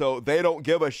machines, so they don't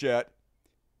give a shit.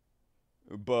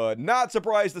 But not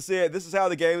surprised to see it. This is how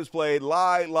the game is played.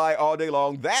 Lie all day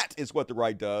long. That is what the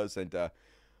right does. And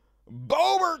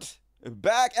Bobert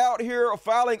back out here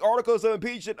filing articles of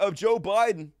impeachment of Joe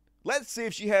Biden. Let's see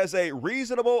if she has a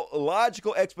reasonable,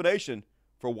 logical explanation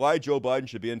for why Joe Biden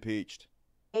should be impeached.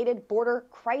 Border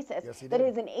crisis that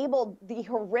has enabled the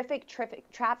horrific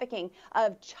trafficking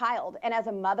of child. And as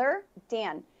a mother,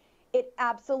 Dan, it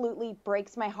absolutely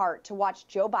breaks my heart to watch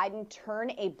Joe Biden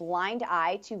turn a blind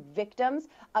eye to victims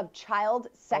of child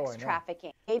sex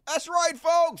trafficking. That's right,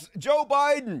 folks. Joe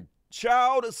Biden,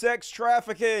 child sex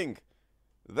trafficking.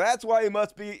 That's why he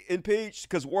must be impeached,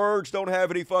 because words don't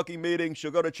have any fucking meaning.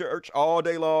 She'll go to church all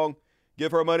day long,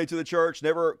 give her money to the church,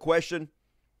 never question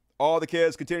all the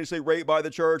kids continuously raped by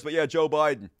the church. But yeah, Joe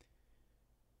Biden,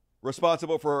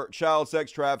 responsible for child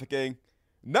sex trafficking.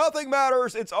 Nothing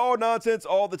matters. It's all nonsense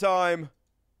all the time.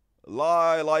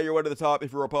 Lie your way to the top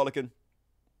if you're a Republican.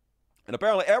 And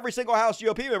apparently every single House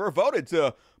GOP member voted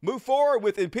to move forward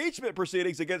with impeachment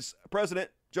proceedings against President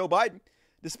Joe Biden,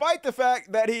 despite the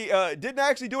fact that he didn't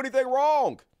actually do anything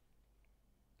wrong.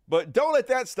 But don't let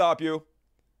that stop you.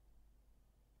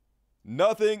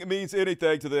 Nothing means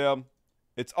anything to them.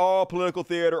 It's all political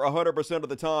theater 100% of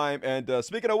the time. And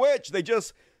speaking of which, they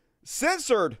just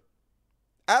censored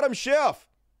Adam Schiff,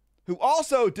 who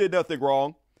also did nothing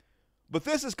wrong. But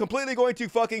this is completely going to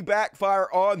fucking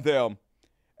backfire on them.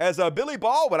 As Billy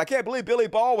Baldwin, I can't believe Billy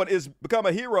Baldwin is become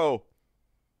a hero.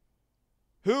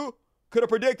 Who could have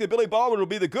predicted Billy Baldwin would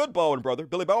be the good Baldwin brother?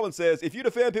 Billy Baldwin says, if you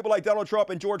defend people like Donald Trump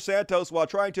and George Santos while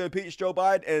trying to impeach Joe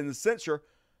Biden and censure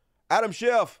Adam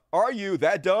Schiff, are you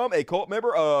that dumb? A cult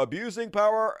member abusing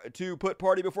power to put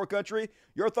party before country?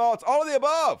 Your thoughts? All of the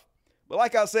above. But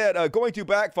like I said, going to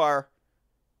backfire.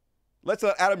 Let's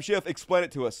let Adam Schiff explain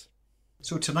it to us.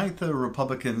 So tonight the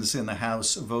Republicans in the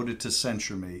House voted to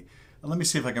censure me. Let me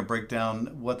see if I can break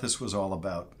down what this was all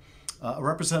about. A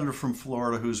representative from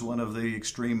Florida, who's one of the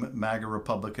extreme MAGA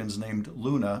Republicans named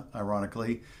Luna,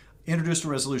 ironically, introduced a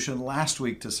resolution last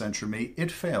week to censure me. It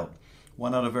failed.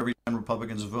 1 out of every 10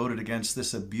 Republicans voted against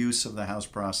this abuse of the House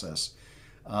process.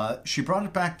 She brought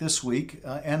it back this week,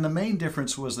 and the main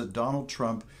difference was that Donald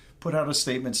Trump put out a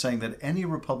statement saying that any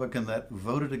Republican that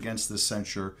voted against this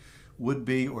censure would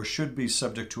be or should be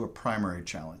subject to a primary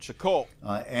challenge. The cult.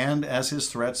 And as his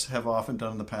threats have often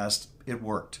done in the past, it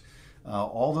worked.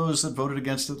 All those that voted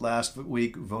against it last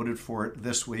week voted for it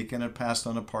this week, and it passed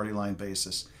on a party line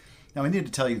basis. Now, I need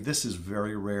to tell you, this is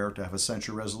very rare to have a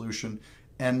censure resolution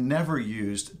and never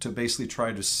used to basically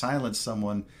try to silence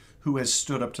someone who has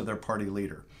stood up to their party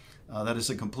leader. That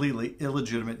is a completely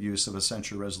illegitimate use of a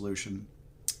censure resolution.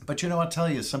 But you know, I'll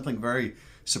tell you, something very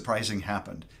surprising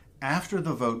happened. After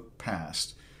the vote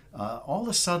passed, all of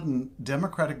a sudden,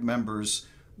 Democratic members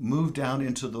moved down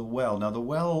into the well. Now, the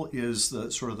well is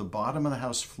the sort of the bottom of the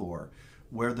House floor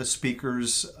where the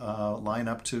speakers line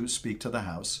up to speak to the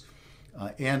House.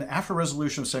 And after a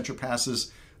resolution of censure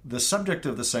passes, the subject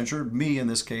of the censure, me in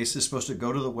this case, is supposed to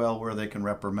go to the well where they can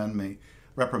reprimand me.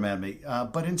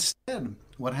 But instead,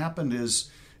 what happened is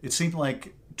it seemed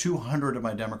like 200 of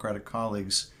my Democratic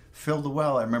colleagues filled the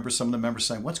well. I remember some of the members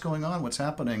saying, "What's going on? What's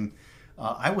happening?"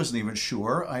 I wasn't even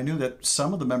sure. I knew that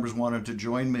some of the members wanted to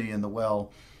join me in the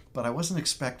well, but I wasn't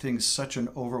expecting such an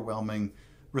overwhelming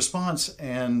response.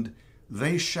 And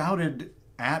they shouted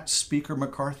at Speaker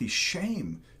McCarthy,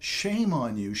 "Shame, shame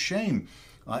on you, shame."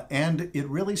 And it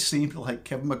really seemed like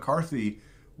Kevin McCarthy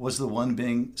was the one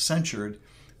being censured.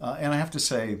 And I have to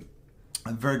say,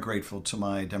 I'm very grateful to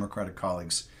my Democratic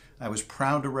colleagues. I was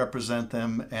proud to represent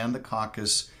them and the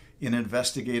caucus in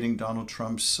investigating Donald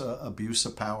Trump's abuse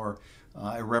of power.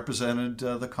 I represented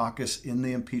the caucus in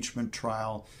the impeachment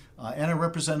trial, and I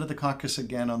represented the caucus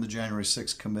again on the January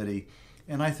 6th committee.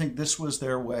 And I think this was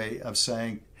their way of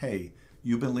saying, hey,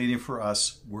 you've been leading for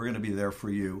us, we're going to be there for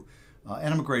you.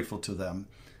 And I'm grateful to them.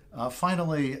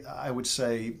 Finally, I would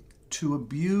say to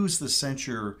abuse the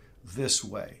censure this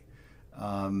way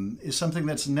is something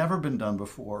that's never been done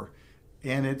before.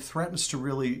 And it threatens to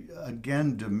really,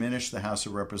 again, diminish the House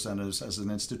of Representatives as an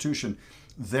institution.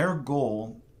 Their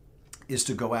goal is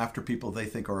to go after people they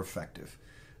think are effective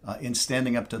in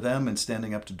standing up to them and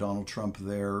standing up to Donald Trump,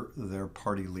 their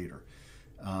party leader.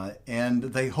 And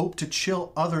they hope to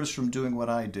chill others from doing what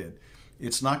I did.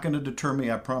 It's not going to deter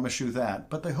me, I promise you that,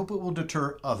 but they hope it will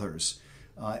deter others.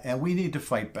 And we need to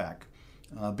fight back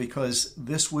because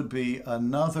this would be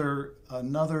another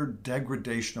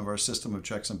degradation of our system of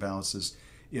checks and balances.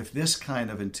 If this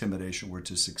kind of intimidation were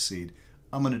to succeed,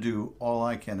 I'm going to do all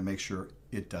I can to make sure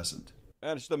it doesn't.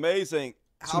 And it's amazing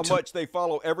how much they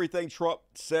follow everything Trump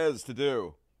says to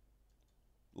do.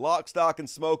 Lock, stock, and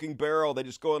smoking barrel. They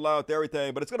just go in line with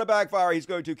everything. But it's going to backfire. He's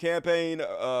going to campaign,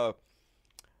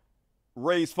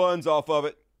 raise funds off of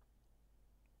it.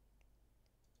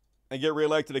 and get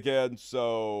reelected again.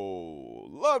 So,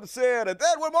 love to see it. And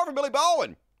then one more from Billy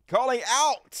Baldwin, calling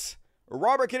out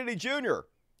Robert Kennedy Jr.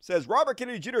 Says, Robert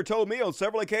Kennedy Jr. told me on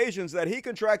several occasions that he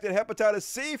contracted hepatitis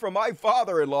C from my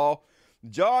father-in-law,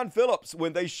 John Phillips,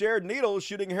 when they shared needles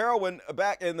shooting heroin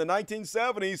back in the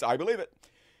 1970s. I believe it.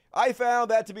 I found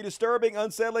that to be disturbing,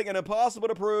 unsettling, and impossible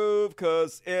to prove,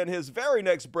 because in his very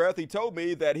next breath, he told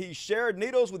me that he shared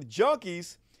needles with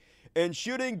junkies and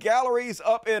shooting galleries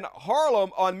up in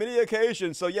Harlem on many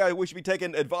occasions. So, yeah, we should be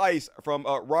taking advice from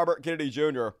Robert Kennedy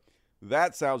Jr.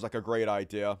 That sounds like a great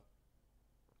idea.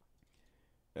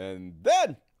 And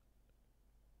then,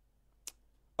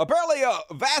 apparently,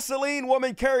 Vaseline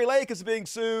woman Carrie Lake is being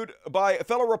sued by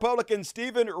fellow Republican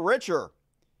Stephen Richer.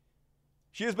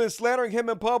 She has been slandering him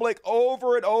in public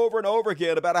over and over and over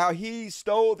again about how he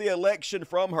stole the election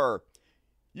from her.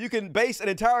 You can base an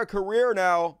entire career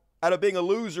now out of being a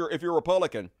loser if you're a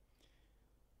Republican.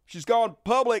 She's gone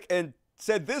public and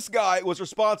said this guy was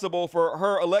responsible for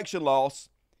her election loss.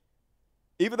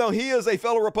 Even though he is a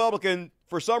fellow Republican,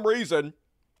 for some reason,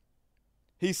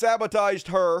 he sabotaged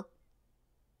her,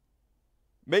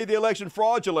 made the election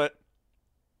fraudulent,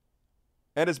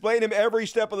 and has blamed him every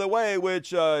step of the way,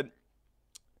 which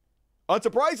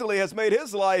unsurprisingly has made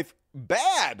his life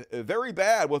bad, very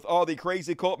bad, with all the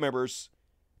crazy cult members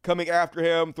coming after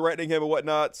him, threatening him and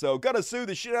whatnot. So gonna sue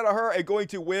the shit out of her and going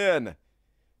to win.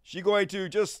 She's going to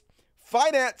just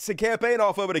finance a campaign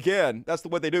off of it again. That's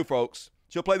what they do, folks.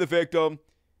 She'll play the victim,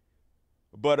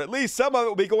 but at least some of it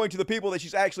will be going to the people that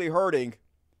she's actually hurting.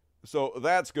 So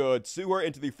that's good. Sue her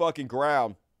into the fucking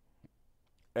ground.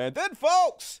 And then,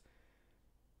 folks,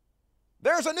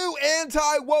 there's a new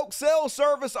anti-woke cell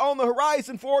service on the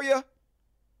horizon for you.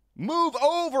 Move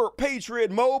over, Patriot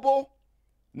Mobile.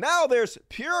 Now there's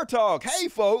Pure Talk. Hey,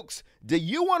 folks, do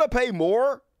you want to pay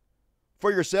more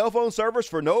for your cell phone service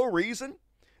for no reason?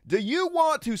 Do you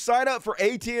want to sign up for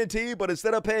AT&T, but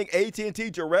instead of paying AT&T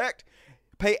direct,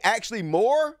 pay actually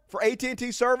more for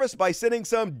AT&T service by sending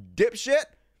some dipshit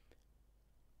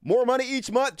more money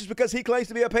each month just because he claims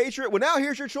to be a patriot? Well, now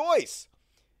here's your choice.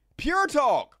 Pure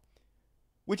Talk,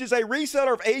 which is a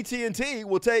reseller of AT&T,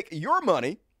 will take your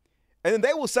money, and then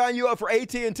they will sign you up for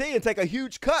AT&T and take a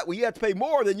huge cut where you have to pay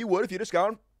more than you would if you just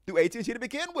gone through AT&T to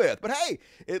begin with. But hey,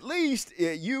 at least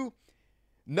you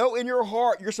know in your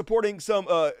heart you're supporting some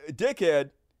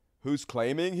dickhead who's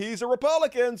claiming he's a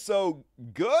Republican. So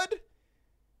good.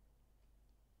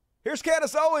 Here's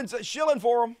Candace Owens shilling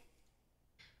for him.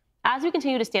 As we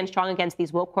continue to stand strong against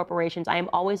these woke corporations, I am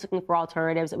always looking for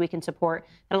alternatives that we can support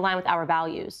that align with our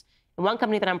values. And one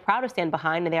company that I'm proud to stand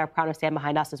behind, and they are proud to stand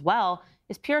behind us as well,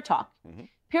 is Pure Talk. Mm-hmm.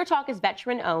 Pure Talk is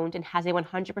veteran-owned and has a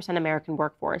 100% American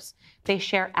workforce. They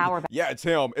share our... Yeah, it's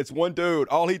him. It's one dude.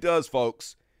 All he does,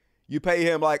 folks, you pay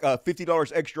him like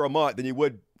 $50 extra a month than you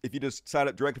would if you just sign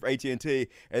up directly for AT&T,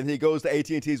 and then he goes to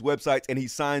AT&T's websites and he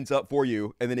signs up for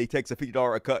you, and then he takes a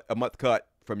 $50 a month cut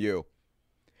from you.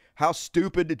 How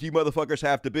stupid did you motherfuckers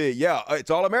have to be? Yeah, it's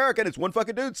all American. It's one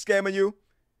fucking dude scamming you,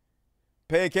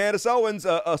 paying Candace Owens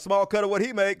a small cut of what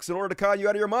he makes in order to con you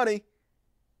out of your money.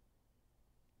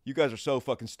 You guys are so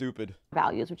fucking stupid.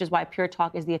 Values, which is why Pure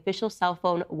Talk is the official cell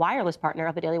phone wireless partner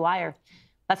of the Daily Wire.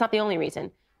 That's not the only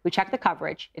reason. We check the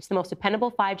coverage. It's the most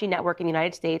dependable 5G network in the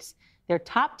United States. They're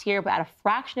top tier, but at a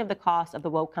fraction of the cost of the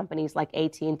woke companies like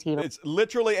AT&T. It's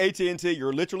literally AT&T.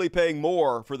 You're literally paying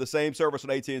more for the same service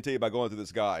on AT&T by going through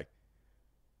this guy.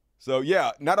 So,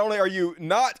 yeah, not only are you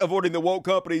not avoiding the woke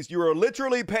companies, you are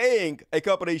literally paying a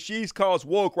company she calls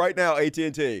woke right now,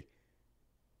 AT&T.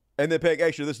 And then paying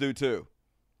extra to this dude, too.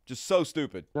 Just so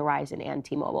stupid. Verizon and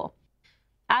T-Mobile.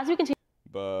 As we continue...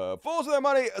 But fools with their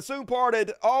money soon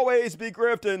parted, always be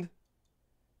grifting.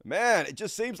 Man, it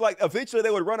just seems like eventually they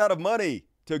would run out of money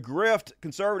to grift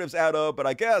conservatives out of, but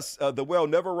I guess the well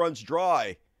never runs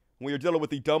dry when you're dealing with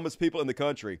the dumbest people in the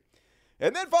country.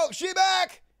 And then, folks, she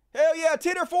back! Hell yeah,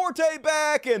 Tina Forte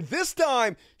back, and this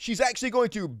time she's actually going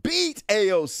to beat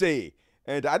AOC.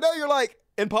 And I know you're like,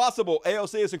 impossible.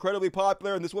 AOC is incredibly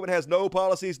popular, and this woman has no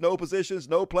policies, no positions,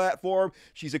 no platform.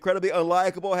 She's incredibly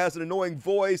unlikable, has an annoying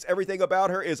voice. Everything about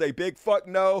her is a big fuck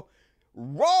no.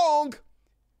 Wrong!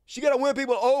 She got to win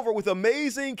people over with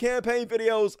amazing campaign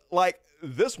videos like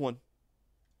this one.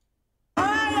 All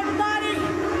right, everybody.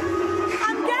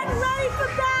 I'm getting ready for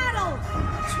battle.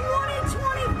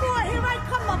 2024. Here I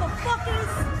come,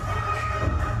 motherfuckers.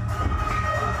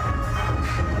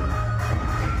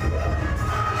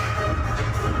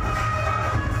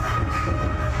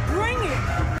 Bring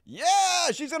it.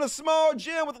 Yeah, she's in a small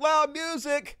gym with loud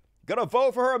music. Gonna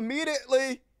vote for her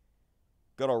immediately.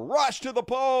 Gonna rush to the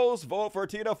polls, vote for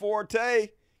Tina Forte.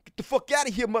 Get the fuck out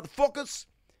of here, motherfuckers.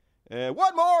 And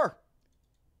one more.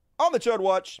 On the Chud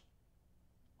Watch,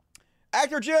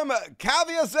 actor Jim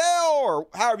Caviezel, or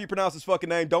however you pronounce his fucking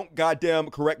name, don't goddamn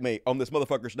correct me on this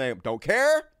motherfucker's name. Don't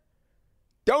care.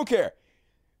 Don't care.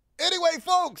 Anyway,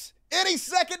 folks, any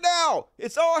second now.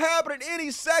 It's all happening any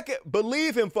second.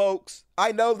 Believe him, folks.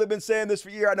 I know they've been saying this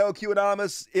for years. I know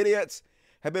QAnonymous idiots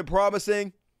have been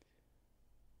promising,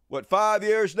 5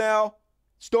 years now?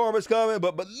 Storm is coming.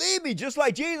 But believe me, just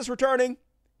like Jesus returning,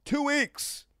 2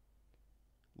 weeks.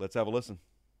 Let's have a listen.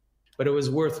 But it was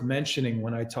worth mentioning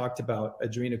when I talked about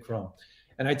adrenochrome.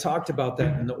 And I talked about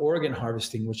that in the organ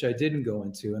harvesting, which I didn't go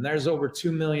into. And there's over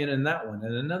 2 million in that one,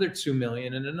 and another 2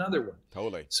 million in another one.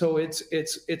 Totally. So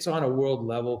it's on a world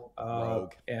level.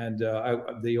 And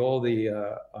the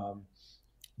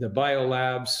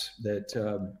biolabs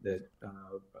that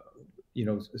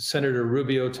Senator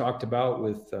Rubio talked about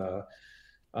with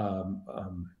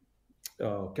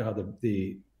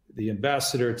the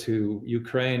ambassador to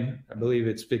Ukraine, I believe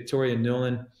it's Victoria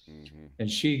Nuland, and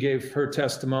she gave her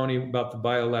testimony about the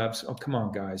biolabs. Oh, come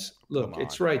on, guys. Look,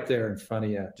 it's right there in front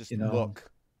of you. Just look.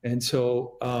 And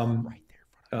so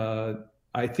I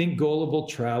think Gullibles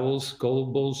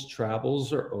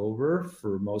travels are over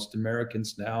for most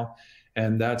Americans now.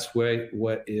 And that's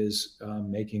what is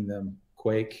making them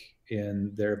quake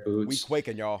in their boots. We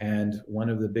quaking, y'all. And one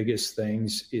of the biggest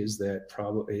things is that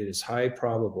it is high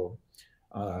probable,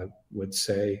 would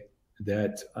say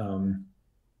that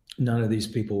none of these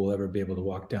people will ever be able to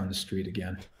walk down the street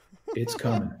again. It's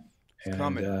coming.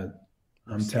 I'm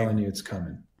telling you, it's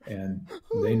coming. And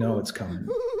they know it's coming.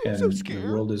 And so the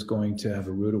world is going to have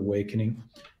a rude awakening.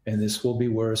 And this will be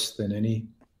worse than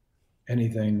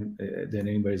anything that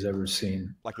anybody's ever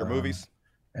seen. Like your movies.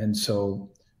 And so,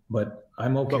 but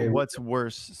I'm okay. But what's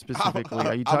worse specifically?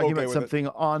 Are you talking about something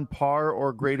on par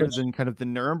or greater than kind of the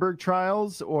Nuremberg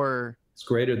trials, or? It's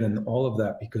greater than all of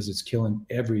that because it's killing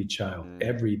every child,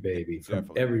 every baby from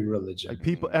every religion.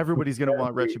 Like everybody's going to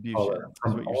want retribution.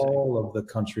 From all of the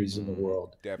countries in the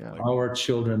world. Definitely. Our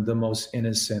children, the most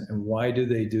innocent. And why do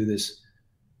they do this?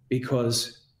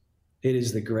 Because it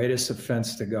is the greatest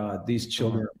offense to God. These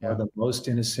children are the most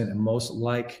innocent and most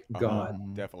like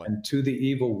God. Definitely. And to the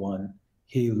evil one,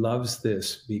 he loves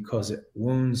this because it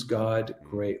wounds God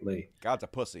greatly. God's a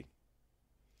pussy.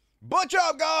 Butch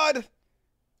up, God!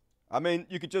 I mean,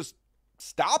 you could just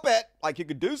stop it. Like, you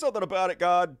could do something about it,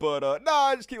 God. But,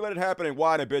 no, just keep letting it happen and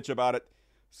whine and bitch about it.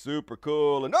 Super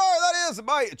cool. And, that is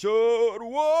my Chud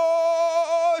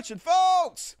Watch. And,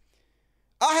 folks,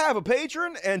 I have a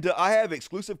patron, and I have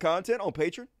exclusive content on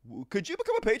Patreon. Could you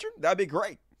become a patron? That'd be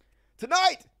great.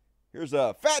 Tonight, here's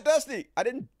Fat Dusty.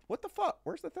 What the fuck?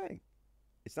 Where's the thing?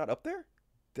 It's not up there?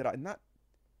 I don't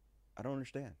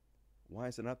understand. Why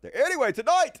is it up there? Anyway,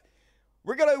 tonight,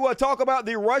 we're going to talk about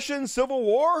the Russian Civil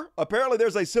War. Apparently,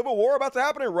 there's a civil war about to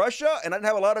happen in Russia, and I didn't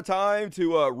have a lot of time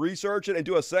to research it and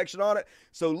do a section on it.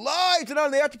 So live tonight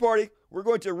in the after party, we're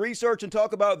going to research and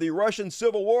talk about the Russian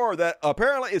Civil War that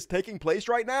apparently is taking place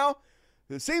right now.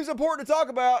 It seems important to talk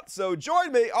about, so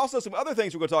join me. Also, some other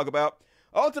things we're going to talk about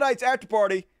on tonight's after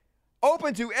party.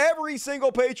 Open to every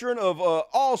single patron of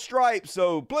all stripes,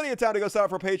 so plenty of time to go sign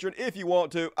up for a patron if you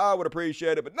want to. I would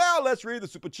appreciate it. But now let's read the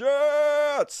super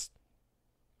chats.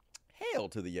 Hail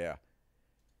to the yeah.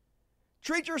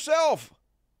 Treat yourself.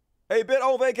 Hey, bit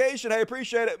on vacation. Hey,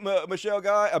 appreciate it, Mitchell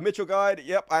Guide.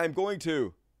 Yep, I am going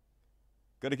to.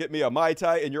 Gonna get me a Mai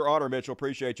Tai in your honor, Mitchell.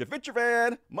 Appreciate you. Venture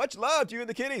Van, much love to you and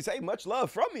the kiddies. Hey, much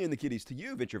love from me and the kiddies to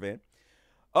you, Venture Van.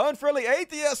 Unfriendly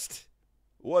Atheist.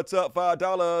 What's up,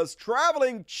 $5?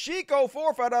 Traveling Chico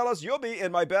for $5. You'll be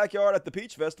in my backyard at the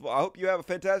Peach Festival. I hope you have a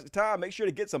fantastic time. Make sure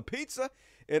to get some pizza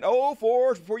in Old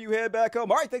Forge before you head back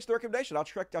home. All right, thanks for the recommendation. I'll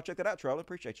check that out, Traveling.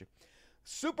 Appreciate you.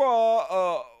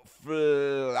 Super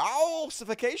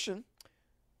Falsification.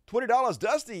 $20,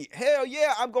 Dusty. Hell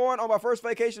yeah, I'm going on my first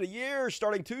vacation of years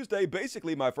starting Tuesday.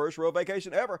 Basically, my first real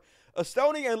vacation ever.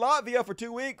 Estonia and Latvia for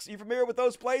 2 weeks. You familiar with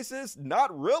those places?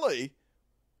 Not really,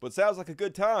 but sounds like a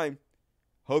good time.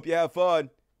 Hope you have fun.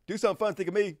 Do something fun, think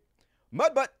of me.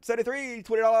 Mudbutt73,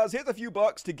 $20. Here's a few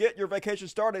bucks to get your vacation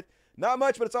started. Not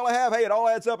much, but it's all I have. Hey, it all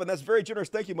adds up, and that's very generous.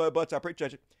 Thank you, Mudbutts. I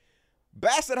appreciate you.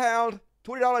 Basset Hound,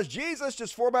 $20. Jesus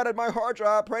just formatted my hard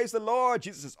drive. Praise the Lord.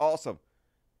 Jesus is awesome.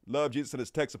 Love Jesus and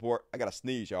his tech support. I got to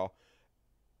sneeze, y'all.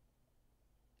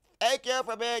 Thank you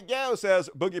for being you, says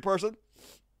Boogie Person.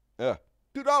 $2.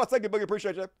 Thank you, Boogie.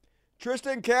 Appreciate you.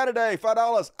 Tristan Canada,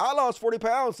 $5. I lost 40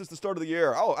 pounds since the start of the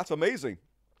year. Oh, that's amazing.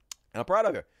 And I'm proud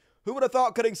of you. Who would have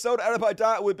thought cutting soda out of my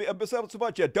diet would be so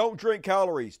much? Yeah, don't drink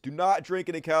calories. Do not drink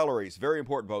any calories. Very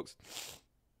important, folks.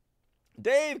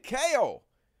 Dave Kale,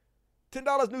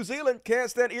 $10 New Zealand. Can't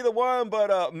stand either one, but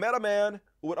Metaman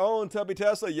would own Tubby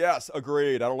Tesla? Yes,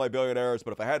 agreed. I don't like billionaires,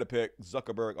 but if I had to pick,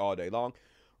 Zuckerberg all day long.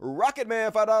 Rocket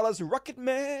Man, $5. Rocket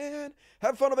Man,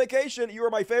 have fun on vacation. You are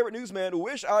my favorite newsman.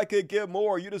 Wish I could give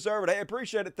more. You deserve it. Hey,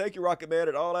 appreciate it. Thank you, Rocket Man.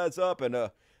 It all adds up,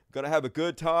 and gonna have a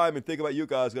good time and think about you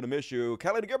guys. Gonna miss you.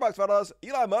 Kelly the Gearbox, $5.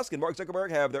 Elon Musk and Mark Zuckerberg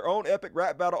have their own epic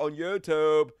rap battle on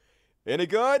YouTube. Any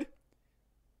good?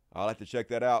 I'll have to check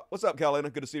that out. What's up, Kelly?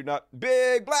 Good to see you tonight.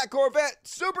 Big Black Corvette,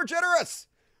 super generous.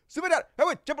 Super generous. Hey,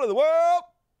 wait, jump into the world.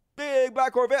 Big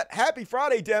Black Corvette. Happy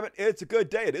Friday, damn it. It's a good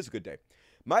day. It is a good day.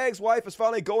 My ex-wife is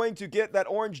finally going to get that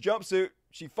orange jumpsuit.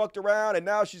 She fucked around, and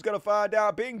now she's going to find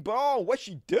out. Bing bong, what'd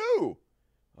she do?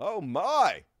 Oh,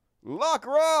 my. Lock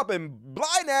her up. And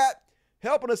Blind Nat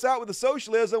helping us out with the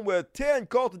socialism with 10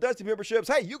 Cult of Dusty memberships.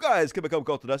 Hey, you guys can become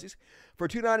Cult of Dusties for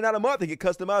 $2.99 a month and get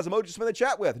customized emojis from the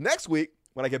chat with. Next week,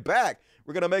 when I get back,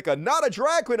 we're going to make a not a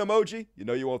drag queen emoji. You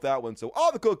know you want that one. So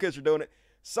all the cool kids are doing it.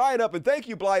 Sign up, and thank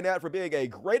you, Blind Nat, for being a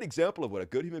great example of what a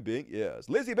good human being is.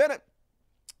 Lizzie Bennett.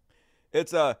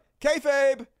 It's a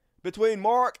kayfabe between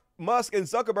Mark, Musk, and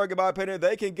Zuckerberg, in my opinion.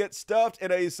 They can get stuffed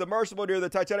in a submersible near the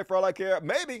Titanic for all I care.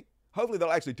 Maybe. Hopefully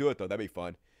they'll actually do it, though. That'd be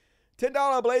fun.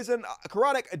 $10 Blazing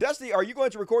Chronic. Dusty, are you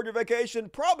going to record your vacation?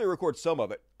 Probably record some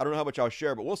of it. I don't know how much I'll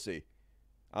share, but we'll see.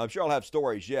 I'm sure I'll have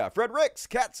stories, yeah. Fred Ricks,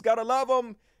 cats gotta love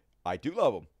them. I do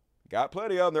love them. Got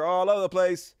plenty of them. They're all over the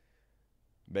place.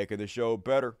 Making the show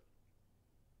better.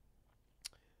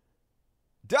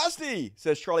 Dusty,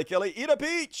 says Charlie Kelly, eat a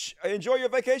peach. Enjoy your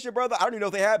vacation, brother. I don't even know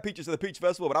if they have peaches at the Peach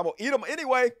Festival, but I'm going to eat them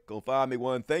anyway. Go find me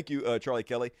one. Thank you, Charlie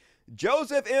Kelly.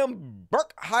 Joseph M.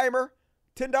 Burkheimer,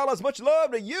 $10. Much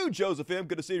love to you, Joseph M.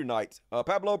 Good to see you tonight.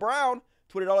 Pablo Brown,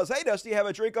 $20. Hey, Dusty, have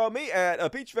a drink on me at a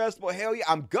Peach Festival. Hell yeah,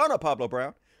 I'm gonna, Pablo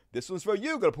Brown. This one's for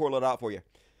you. Gonna pour a little out for you.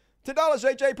 $10,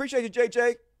 JJ. Appreciate you,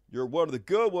 JJ. You're one of the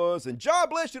good ones. And John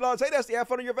Bliss, $2. Hey, Dusty, have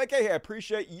fun on your vacation. Hey, I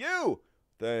appreciate you.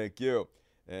 Thank you.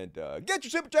 And get your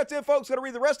super chats in, folks. Gonna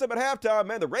read the rest of them at halftime.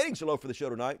 Man, the ratings are low for the show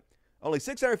tonight. Only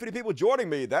 650 people joining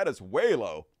me. That is way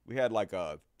low. We had like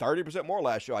 30% more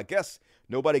last show. I guess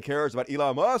nobody cares about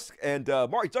Elon Musk and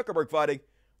Mark Zuckerberg fighting.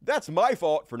 That's my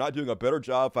fault for not doing a better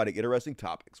job finding interesting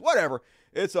topics. Whatever.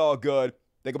 It's all good.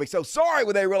 They're going to be so sorry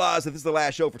when they realize that this is the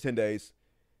last show for 10 days.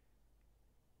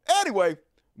 Anyway,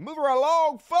 moving right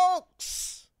along,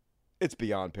 folks. It's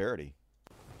Beyond Parody.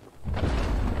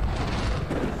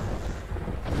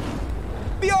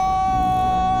 Beyond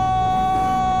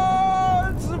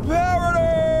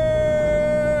Parody!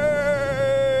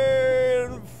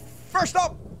 First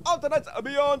up on tonight's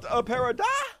Beyond Parody.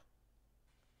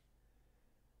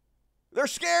 They're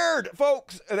scared,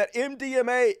 folks, that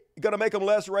MDMA going to make them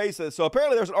less racist. So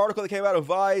apparently there's an article that came out of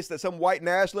Vice that some white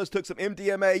nationalist took some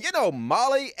MDMA. You know,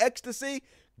 Molly, ecstasy,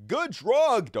 good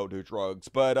drug. Don't do drugs.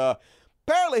 But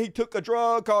apparently he took a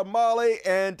drug called Molly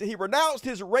and he renounced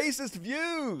his racist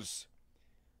views.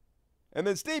 And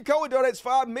then Steve Cohen donates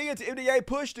 $5 million to MDMA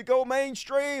push to go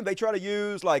mainstream. They try to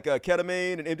use like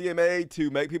ketamine and MDMA to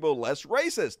make people less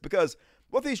racist. Because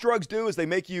what these drugs do is they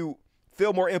make you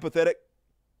feel more empathetic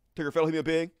to your fellow human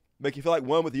being, make you feel like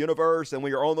one with the universe, and when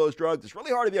you're on those drugs, it's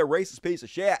really hard to be a racist piece of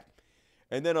shit.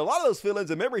 And then a lot of those feelings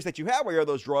and memories that you have while you're on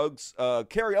those drugs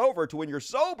carry over to when you're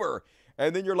sober,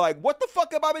 and then you're like, what the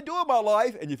fuck have I been doing in my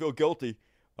life? And you feel guilty,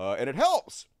 and it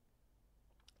helps.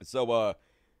 So,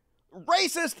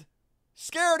 racist,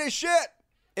 scared as shit,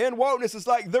 and wokeness is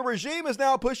like, the regime is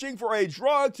now pushing for a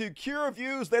drug to cure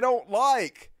views they don't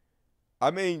like.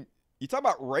 I mean, you talk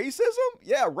about racism?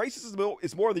 Yeah, racism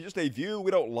is more than just a view we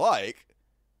don't like,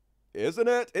 isn't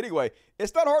it? Anyway,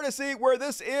 it's not hard to see where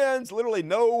this ends. Literally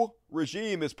no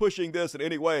regime is pushing this in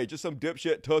any way. Just some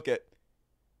dipshit took it,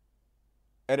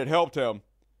 and it helped him.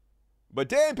 But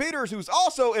Dan Peters, who's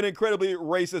also an incredibly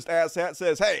racist asshat,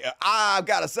 says, hey, I've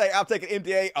got to say, I've taken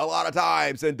MDA a lot of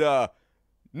times, and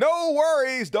no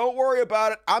worries. Don't worry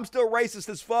about it. I'm still racist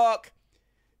as fuck.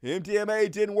 MDMA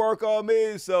didn't work on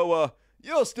me, so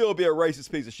you'll still be a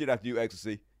racist piece of shit after you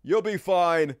ecstasy. You'll be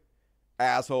fine,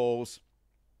 assholes.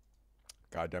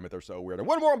 God damn it, they're so weird. And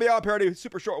one more on Beyond Parody,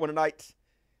 super short one tonight.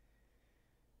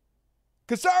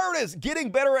 Conservatives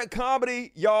getting better at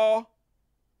comedy, y'all.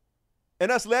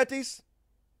 And us lefties,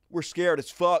 we're scared as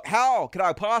fuck. How can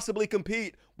I possibly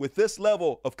compete with this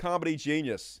level of comedy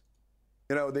genius?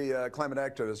 You know, the climate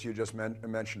activist you just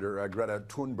mentioned her, Greta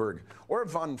Thunberg, or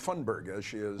Von Funberg, as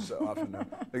she is often known,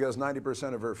 because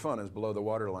 90% of her fun is below the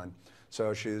waterline.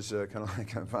 So she's kind of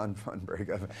like a Von Funberg.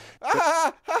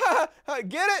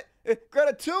 Get it?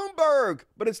 Greta Thunberg.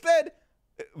 But instead,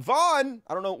 Von,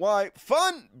 I don't know why,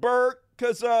 Funberg,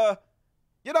 because,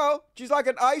 you know, she's like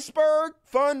an iceberg,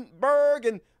 Funberg,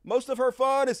 and most of her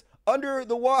fun is under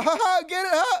the water. Get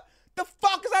it? The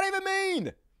fuck does that even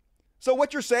mean? So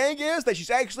what you're saying is that she's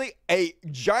actually a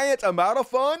giant amount of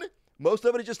fun? Most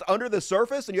of it is just under the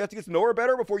surface, and you have to get to know her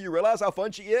better before you realize how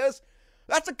fun she is?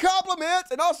 That's a compliment,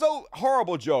 and also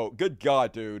horrible joke. Good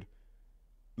God, dude.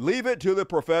 Leave it to the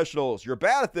professionals. You're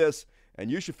bad at this, and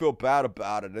you should feel bad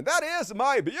about it. And that is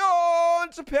my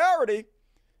Beyond to Parody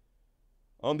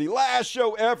on the last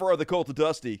show ever of the Cult of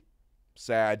Dusty.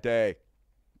 Sad day.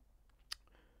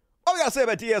 What we got to say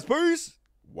about DSPs?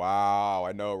 Wow,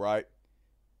 I know, right?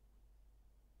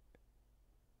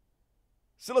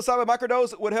 Psilocybin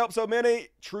microdose would help so many.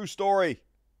 True story.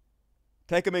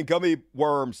 Take them in gummy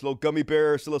worms, little gummy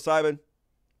bear psilocybin.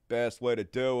 Best way to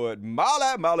do it.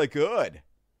 Molly good.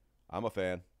 I'm a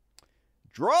fan.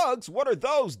 Drugs? What are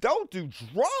those? Don't do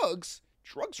drugs.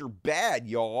 Drugs are bad,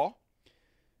 y'all.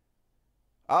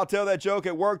 I'll tell that joke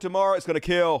at work tomorrow. It's going to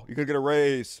kill. You're going to get a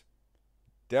raise.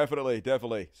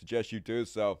 Definitely. Suggest you do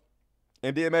so.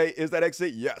 MDMA, is that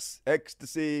ecstasy? Yes.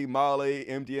 Ecstasy, Molly,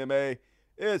 MDMA.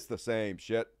 It's the same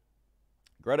shit.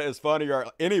 Greta is funnier.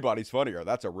 Anybody's funnier.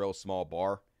 That's a real small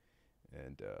bar.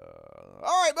 And,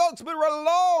 all right, folks, been running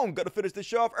along. Got to finish this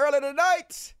show off early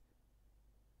tonight.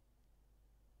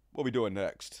 What are we doing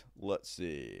next? Let's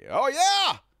see. Oh,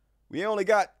 yeah. We only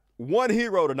got one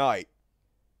hero tonight.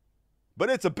 But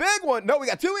it's a big one. No, we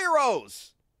got two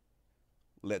heroes.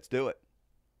 Let's do it.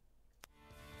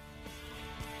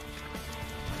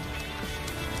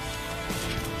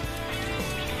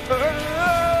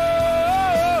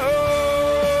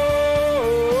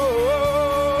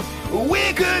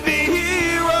 We could be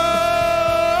heroes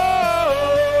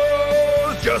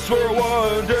just for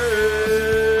one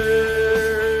day.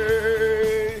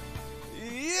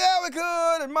 Yeah, we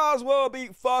could, and might as well be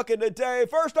fucking today.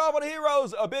 First off on the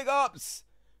heroes, big ups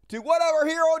to whatever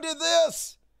hero did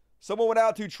this. Someone went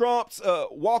out to Trump's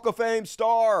Walk of Fame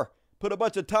star, put a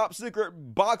bunch of top secret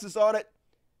boxes on it,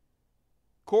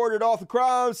 corded off the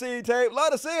crime scene tape.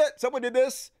 Let us see it. Someone did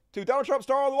this to Donald Trump's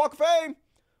star on the Walk of Fame.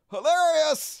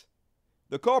 Hilarious.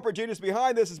 The culprit genius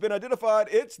behind this has been identified.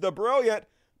 It's the brilliant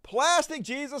Plastic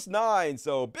Jesus 9.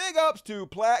 So big ups to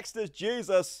Plastic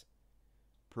Jesus.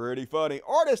 Pretty funny.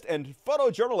 Artist and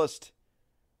photojournalist.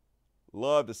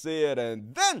 Love to see it.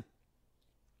 And then,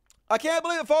 I can't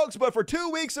believe it, folks, but for 2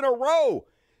 weeks in a row,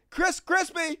 Chris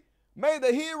Crispy made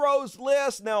the heroes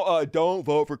list. Now, don't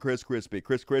vote for Chris Crispy.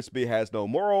 Chris Crispy has no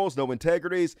morals, no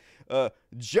integrities.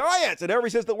 Giants in every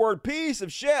sense of the word, piece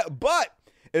of shit. But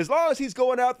as long as he's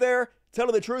going out there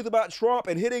telling the truth about Trump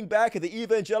and hitting back at the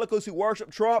evangelicals who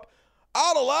worship Trump,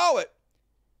 I'll allow it.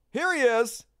 Here he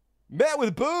is, met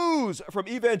with boos from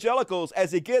evangelicals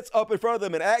as he gets up in front of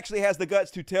them and actually has the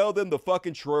guts to tell them the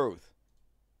fucking truth.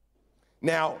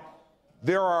 Now,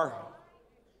 there are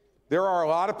a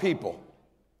lot of people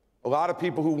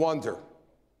who wonder,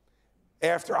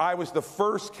 after I was the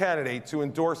first candidate to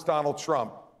endorse Donald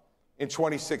Trump in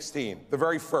 2016, the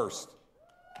very first,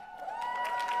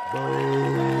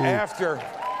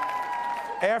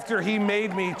 after he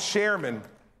made me chairman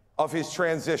of his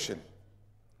transition,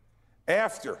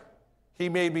 after he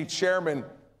made me chairman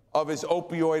of his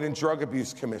opioid and drug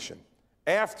abuse commission,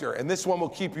 after, and this one will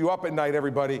keep you up at night,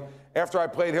 everybody, after I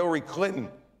played Hillary Clinton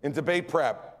in debate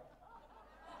prep.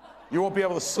 You won't be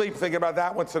able to sleep thinking about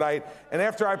that one tonight. And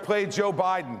after I played Joe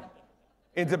Biden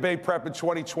in debate prep in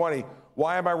 2020,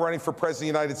 why am I running for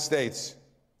president of the United States?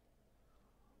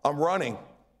 I'm running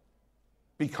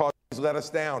because he's let us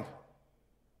down.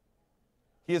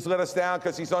 He has let us down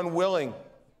because he's unwilling.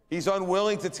 He's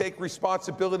unwilling to take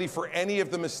responsibility for any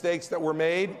of the mistakes that were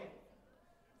made,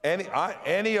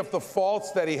 any of the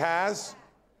faults that he has,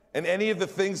 and any of the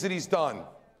things that he's done.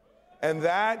 And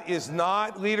that is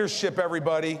not leadership,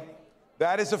 everybody.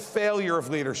 That is a failure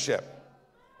of leadership.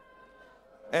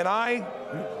 And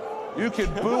you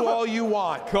can boo all you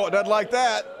want. Doesn't like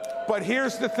that. But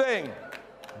here's the thing.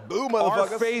 Boo,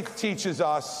 motherfuckers. Our faith teaches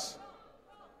us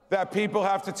that people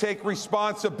have to take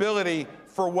responsibility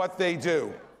for what they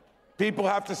do. People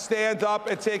have to stand up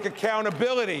and take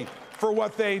accountability for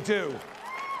what they do.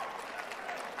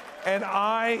 And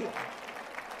I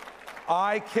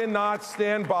cannot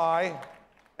stand by,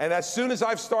 and as soon as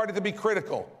I've started to be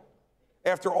critical,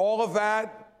 after all of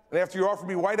that, and after you offered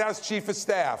me White House Chief of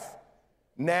Staff,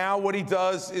 now what he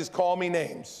does is call me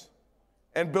names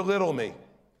and belittle me.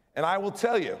 And I will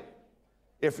tell you,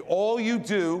 if all you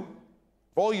do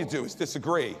is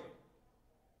disagree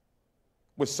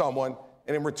with someone,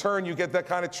 and in return you get that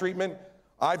kind of treatment,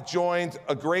 I've joined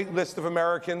a great list of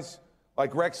Americans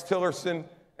like Rex Tillerson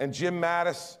and Jim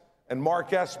Mattis and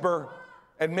Mark Esper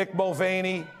and Mick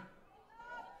Mulvaney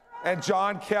and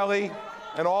John Kelly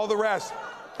and all the rest.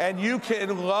 And you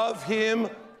can love him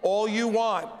all you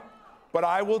want, but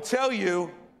I will tell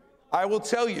you, I will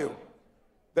tell you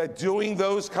that doing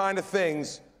those kind of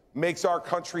things makes our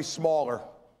country smaller.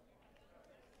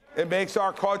 It makes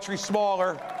our country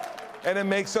smaller, and it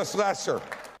makes us lesser.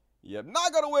 You're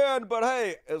not going to win, but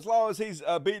hey, as long as he's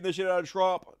beating the shit out of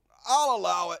Trump, I'll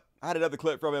allow it. I had another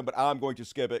clip from him, but I'm going to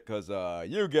skip it because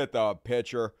you get the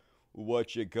picture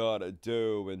what you gotta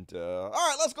do. And all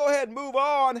right, let's go ahead and move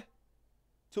on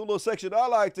to a little section I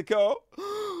like to call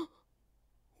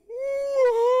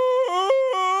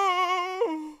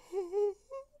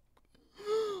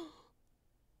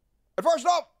and first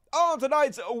up on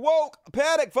tonight's woke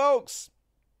panic, folks,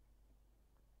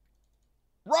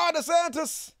 Ron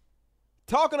DeSantis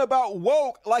talking about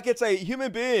woke like it's a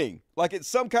human being, like it's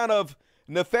some kind of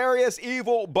nefarious,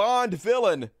 evil Bond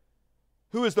villain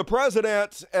who is the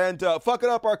president and fucking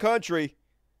up our country.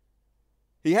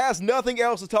 He has nothing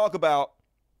else to talk about.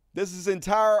 This is his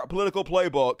entire political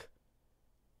playbook.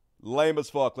 Lame as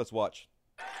fuck. Let's watch.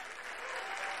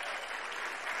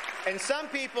 And some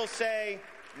people say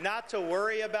not to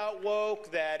worry about woke,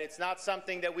 that it's not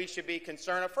something that we should be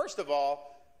concerned of. First of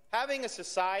all, having a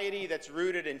society that's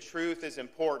rooted in truth is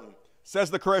important.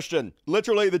 Says the Christian.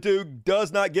 Literally, the dude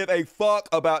does not give a fuck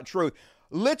about truth.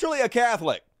 Literally a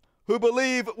Catholic who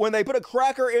believe when they put a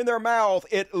cracker in their mouth,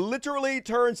 it literally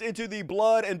turns into the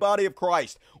blood and body of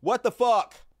Christ. What the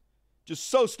fuck? Just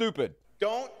so stupid.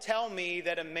 Don't tell me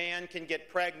that a man can get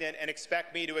pregnant and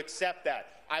expect me to accept that.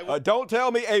 Don't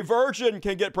tell me a virgin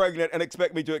can get pregnant and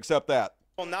expect me to accept that.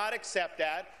 Will not accept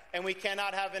that, and we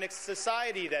cannot have a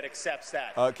society that accepts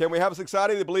that. Can we have a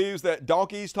society that believes that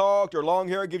donkeys talked or long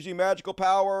hair gives you magical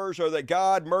powers or that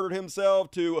God murdered himself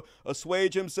to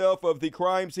assuage himself of the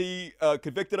crimes he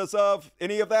convicted us of?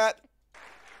 Any of that?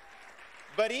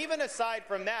 But even aside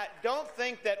from that, don't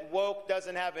think that woke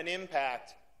doesn't have an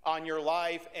impact on your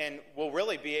life and will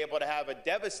really be able to have a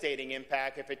devastating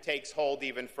impact if it takes hold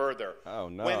even further. Oh,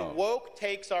 no. When woke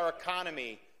takes our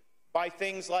economy by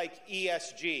things like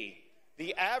ESG,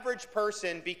 the average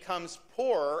person becomes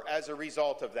poorer as a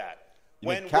result of that.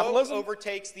 When woke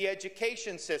overtakes the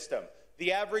education system,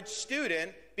 the average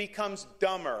student becomes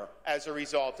dumber as a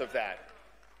result of that.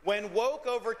 When woke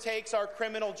overtakes our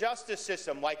criminal justice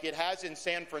system, like it has in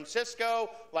San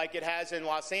Francisco, like it has in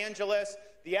Los Angeles,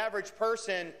 the average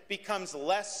person becomes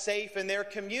less safe in their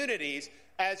communities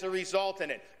as a result in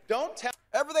it. Don't tell.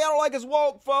 Everything I don't like is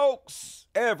woke, folks.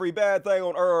 Every bad thing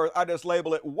on earth, I just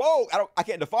label it woke. I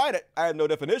can't define it. I have no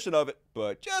definition of it.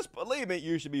 But just believe me,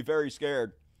 you should be very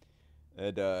scared.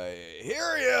 And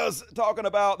here he is talking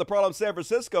about the problem San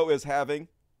Francisco is having.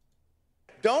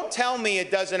 Don't tell me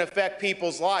it doesn't affect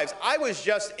people's lives. I was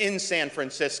just in San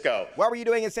Francisco. What were you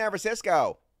doing in San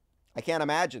Francisco? I can't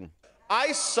imagine.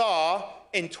 I saw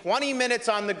in 20 minutes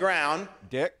on the ground,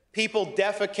 people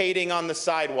defecating on the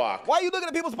sidewalk. Why are you looking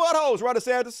at people's buttholes, Ron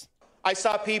DeSantis? I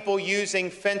saw people using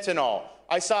fentanyl.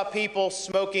 I saw people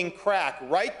smoking crack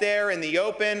right there in the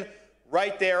open,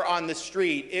 right there on the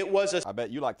street. It was a... I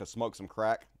bet you like to smoke some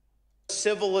crack.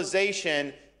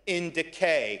 Civilization in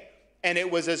decay. And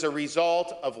it was as a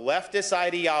result of leftist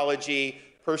ideology,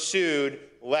 pursued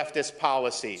leftist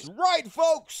policies. Right,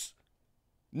 folks.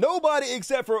 Nobody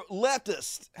except for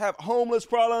leftists have homeless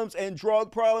problems and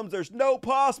drug problems. There's no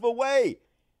possible way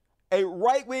a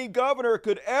right-wing governor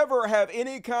could ever have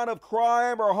any kind of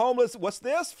crime or homeless. What's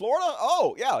this? Florida?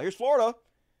 Oh, yeah, here's Florida.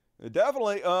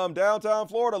 Definitely downtown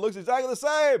Florida. Looks exactly the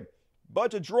same.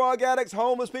 Bunch of drug addicts,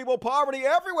 homeless people, poverty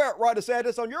everywhere. Ron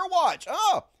DeSantis on your watch.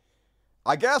 Oh,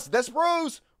 I guess this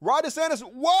proves Ron DeSantis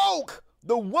woke.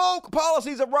 The woke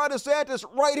policies of Ron DeSantis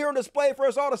right here on display for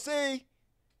us all to see.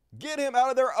 Get him out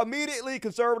of there immediately,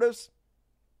 conservatives.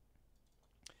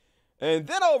 And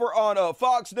then over on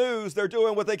Fox News, they're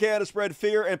doing what they can to spread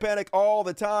fear and panic all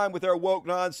the time with their woke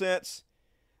nonsense.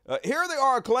 Here they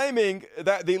are claiming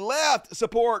that the left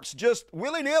supports just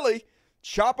willy-nilly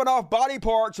chopping off body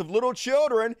parts of little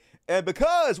children. And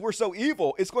because we're so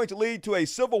evil, it's going to lead to a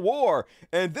civil war.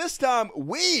 And this time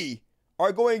we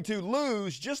are going to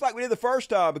lose just like we did the first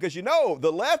time. Because, you know,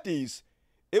 the lefties,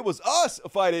 it was us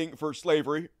fighting for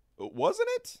slavery, wasn't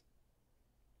it?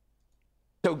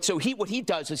 So what he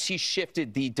does is he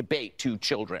shifted the debate to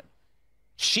children.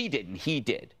 She didn't, he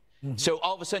did. Mm-hmm. So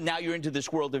all of a sudden now you're into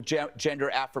this world of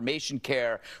gender affirmation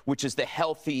care, which is the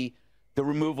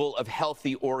removal of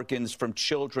healthy organs from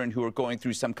children who are going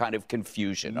through some kind of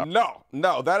confusion.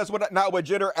 No, that is not what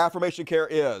gender affirmation care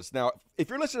is. Now, if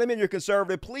you're listening to me and you're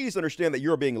conservative, please understand that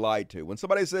you're being lied to. When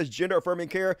somebody says gender affirming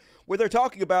care, what they're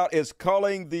talking about is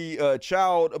calling the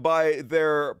child by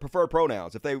their preferred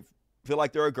pronouns. If they feel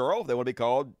like they're a girl, if they want to be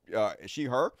called she,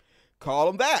 her, call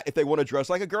them that. If they want to dress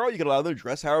like a girl, you can allow them to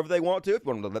dress however they want to. If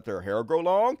you want to let their hair grow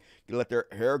long, you can let their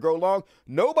hair grow long.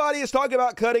 Nobody is talking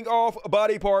about cutting off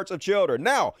body parts of children.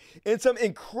 Now, in some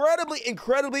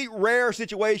incredibly rare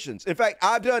situations, in fact,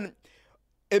 I've done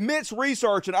immense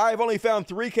research and I've only found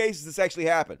 3 cases this actually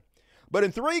happened. But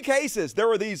in 3 cases, there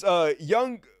were these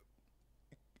young,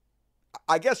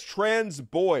 I guess, trans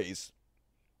boys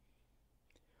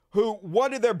who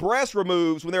wanted their breasts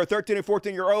removed when they were 13 and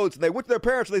 14-year-olds, and they went to their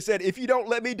parents and they said, if you don't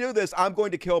let me do this, I'm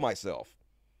going to kill myself.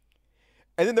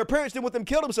 And then their parents didn't want them to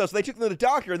kill themselves, so they took them to the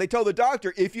doctor, and they told the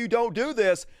doctor, if you don't do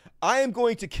this, I am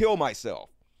going to kill myself.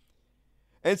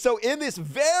 And so in this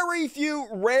very few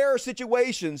rare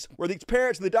situations where these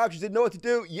parents and the doctors didn't know what to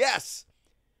do, yes,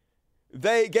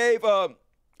 they gave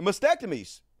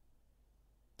mastectomies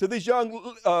to these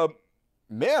young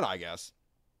men, I guess.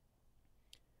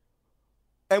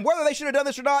 And whether they should have done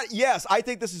this or not, yes, I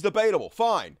think this is debatable.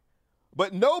 Fine.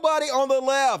 But nobody on the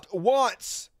left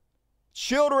wants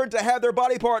children to have their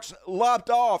body parts lopped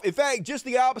off. In fact, just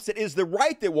the opposite is the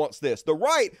right that wants this. The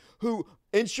right who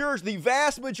ensures the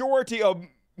vast majority of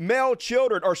male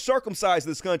children are circumcised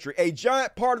in this country. A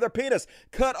giant part of their penis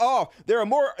cut off. There are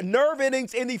more nerve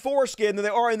endings in the foreskin than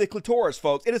there are in the clitoris,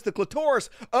 folks. It is the clitoris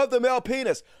of the male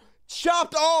penis.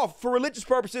 Chopped off for religious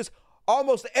purposes.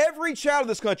 Almost every child in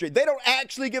this country, they don't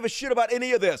actually give a shit about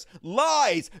any of this.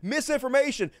 Lies,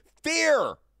 misinformation,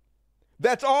 fear.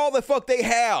 That's all the fuck they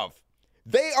have.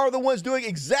 They are the ones doing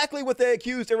exactly what they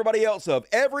accused everybody else of.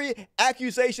 Every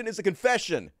accusation is a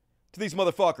confession to these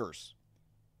motherfuckers.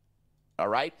 All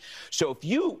right? So if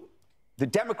you, the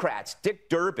Democrats, Dick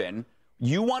Durbin,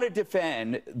 you want to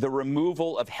defend the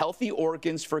removal of healthy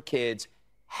organs for kids,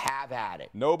 have at it.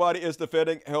 Nobody is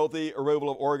defending healthy removal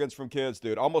of organs from kids,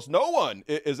 dude. Almost no one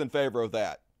is in favor of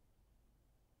that.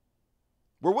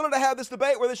 We're willing to have this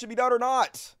debate whether this should be done or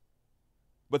not.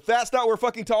 But that's not what we're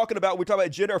fucking talking about. We're talking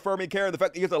about gender affirming care, and the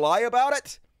fact that you have to lie about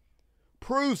it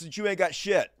proves that you ain't got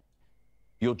shit.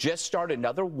 You'll just start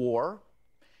another war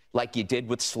like you did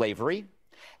with slavery,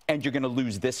 and you're going to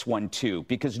lose this one too,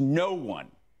 because no one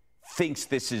thinks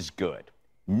this is good.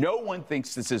 No one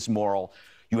thinks this is moral.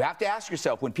 You have to ask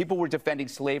yourself, when people were defending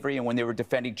slavery and when they were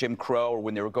defending Jim Crow or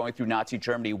when they were going through Nazi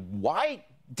Germany, why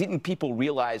didn't people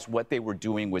realize what they were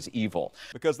doing was evil?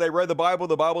 Because they read the Bible.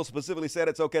 The Bible specifically said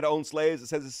it's okay to own slaves. It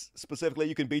says specifically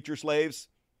you can beat your slaves.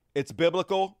 It's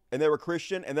biblical, and they were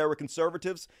Christian, and they were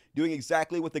conservatives doing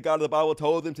exactly what the God of the Bible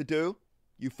told them to do.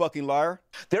 You fucking liar.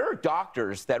 There are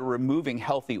doctors that are removing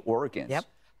healthy organs. Yep.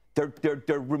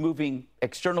 They're removing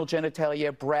external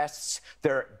genitalia, breasts.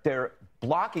 They're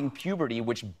blocking puberty,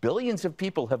 which billions of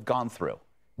people have gone through.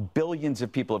 Billions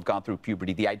of people have gone through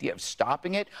puberty. The idea of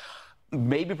stopping it,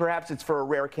 maybe perhaps it's for a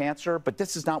rare cancer, but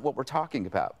this is not what we're talking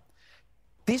about.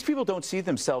 These people don't see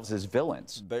themselves as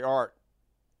villains. They aren't.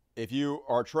 If you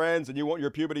are trans and you want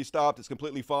your puberty stopped, it's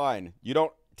completely fine. You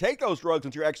don't take those drugs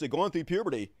until you're actually going through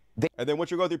puberty. And then once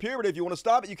you go through puberty, if you want to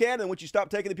stop it, you can. And once you stop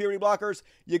taking the puberty blockers,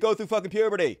 you go through fucking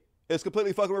puberty. It's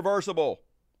completely fucking reversible.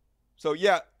 So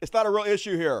yeah, it's not a real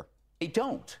issue here. They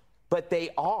don't, but they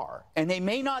are. And they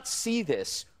may not see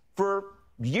this for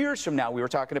years from now. We were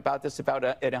talking about this about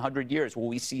in 100 years. Will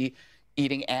we see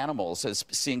eating animals as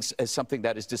something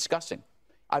that is disgusting?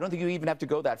 I don't think you even have to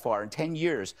go that far. In 10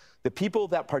 years, the people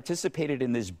that participated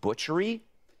in this butchery,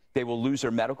 they will lose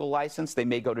their medical license. They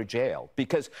may go to jail.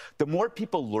 Because the more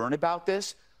people learn about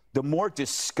this, the more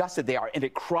disgusted they are. And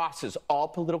it crosses all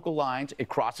political lines. It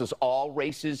crosses all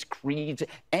races, creeds,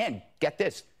 and get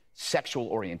this, sexual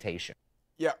orientation.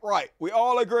 Yeah, right. We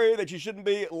all agree that you shouldn't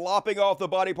be lopping off the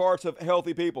body parts of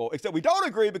healthy people. Except we don't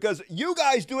agree because you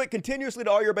guys do it continuously to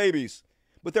all your babies.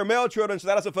 But they're male children, so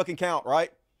that doesn't fucking count,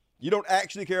 right? You don't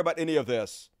actually care about any of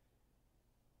this.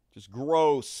 Just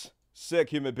gross, sick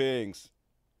human beings.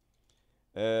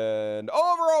 And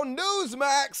over on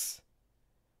Newsmax,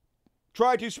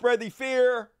 try to spread the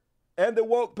fear and the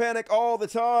woke panic all the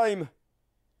time.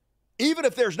 Even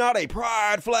if there's not a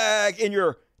pride flag in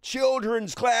your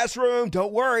children's classroom,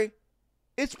 don't worry.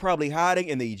 It's probably hiding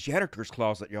in the janitor's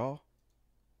closet, y'all.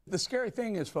 The scary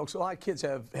thing is, folks, a lot of kids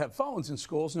have phones in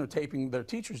schools and they're taping their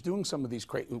teachers doing some of these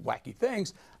crazy, wacky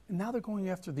things. And now they're going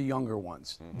after the younger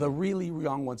ones, the really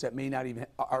young ones that may not even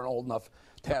aren't old enough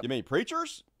to have. You mean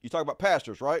preachers? You talk about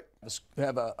pastors, right?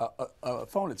 Have a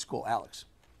phone at school, Alex.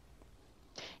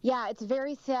 Yeah, it's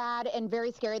very sad and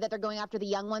very scary that they're going after the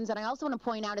young ones. And I also want to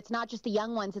point out it's not just the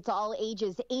young ones, it's all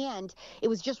ages. And it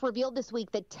was just revealed this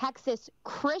week that Texas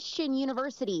Christian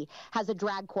University has a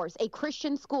drag course, a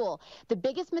Christian school. The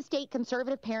biggest mistake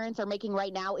conservative parents are making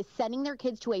right now is sending their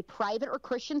kids to a private or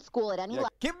Christian school at any level.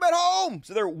 Keep them at home.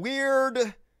 So they're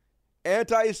weird,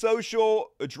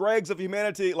 antisocial dregs of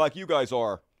humanity like you guys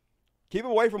are. Keep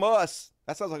them away from us.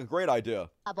 That sounds like a great idea.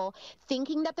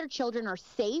 Thinking that their children are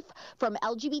safe from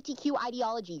LGBTQ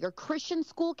ideology. Your Christian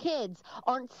school kids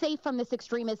aren't safe from this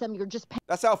extremism. You're just...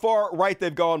 That's how far right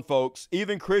they've gone, folks.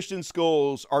 Even Christian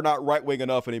schools are not right-wing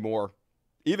enough anymore.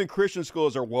 Even Christian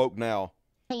schools are woke now.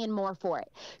 Paying more for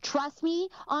it. Trust me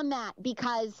on that,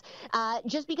 because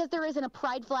just because there isn't a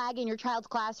pride flag in your child's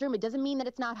classroom, it doesn't mean that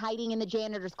it's not hiding in the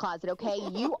janitor's closet, okay?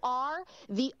 You are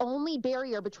the only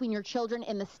barrier between your children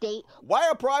and the state. Why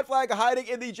a pride flag hiding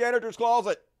in the janitor's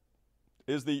closet?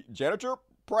 Is the janitor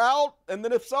proud? And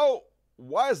then if so,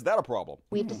 why is that a problem?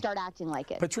 We have to start acting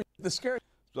like it. Patricia, the scary...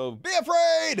 So be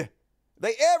afraid!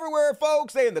 They everywhere,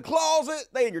 folks. They in the closet.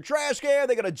 They in your trash can.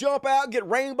 They're going to jump out and get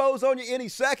rainbows on you any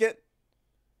second.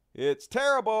 It's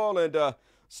terrible. And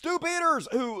Stu Peters,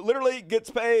 who literally gets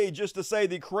paid just to say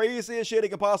the craziest shit he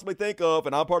can possibly think of,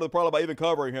 and I'm part of the problem by even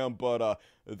covering him, but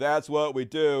that's what we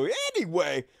do.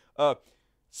 Anyway,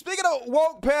 speaking of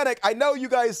woke panic, I know you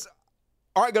guys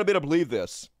aren't going to be able to believe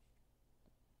this.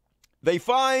 They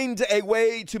find a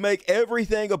way to make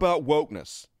everything about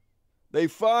wokeness. They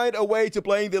find a way to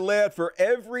blame the left for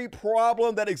every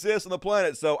problem that exists on the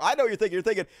planet. So I know you're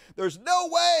thinking, there's no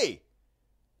way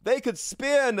they could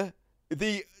spin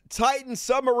the Titan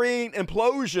submarine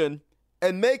implosion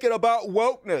and make it about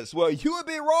wokeness. Well, you would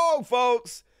be wrong,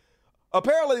 folks.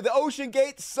 Apparently, the Ocean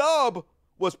Gate sub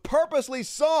was purposely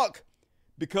sunk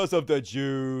because of the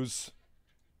Jews.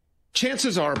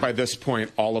 Chances are, by this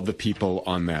point, all of the people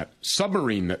on that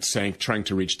submarine that sank trying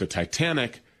to reach the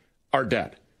Titanic are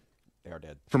dead. They are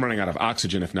dead. From running out of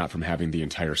oxygen, if not from having the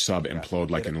entire sub implode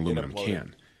like an aluminum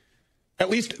can. At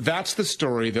least that's the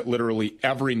story that literally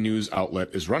every news outlet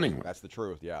is running with. That's the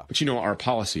truth, yeah. But you know our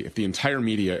policy. If the entire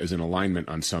media is in alignment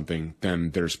on something, then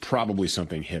there's probably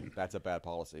something hidden. That's a bad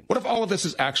policy. What if all of this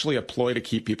is actually a ploy to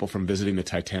keep people from visiting the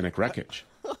Titanic wreckage?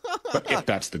 But if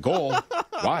that's the goal,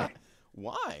 why?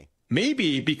 Why?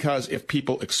 Maybe because if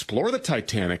people explore the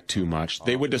Titanic too much,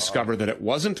 they would discover that it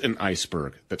wasn't an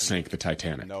iceberg that sank the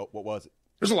Titanic. No, what was it?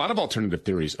 There's a lot of alternative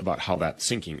theories about how that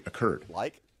sinking occurred.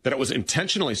 Like? That it was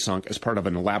intentionally sunk as part of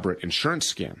an elaborate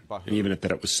insurance scam, and even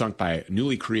that it was sunk by a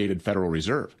newly created Federal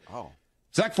Reserve. Oh.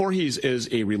 Zach Voorhees is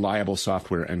a reliable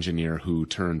software engineer who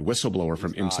turned whistleblower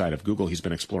from inside of Google. He's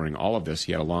been exploring all of this.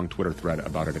 He had a long Twitter thread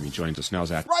about it, and he joins us now,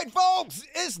 Zach. Right, folks,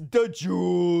 it's the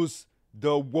Jews,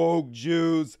 the woke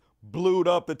Jews, blew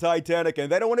up the Titanic,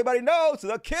 and they don't want anybody to know, so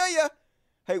they'll kill you.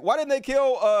 Hey, why didn't they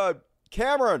kill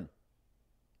Cameron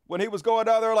when he was going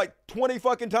down there like 20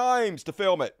 fucking times to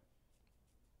film it?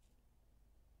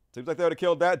 Seems like they would have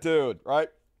killed that dude, right?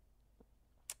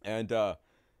 And all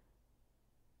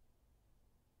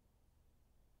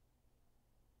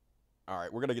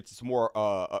right, we're gonna get to some more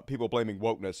people blaming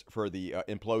wokeness for the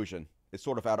implosion. It's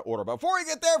sort of out of order, but before we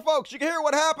get there, folks, you can hear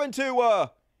what happened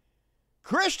to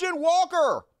Christian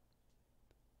Walker.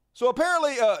 So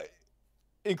apparently,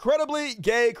 incredibly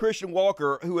gay Christian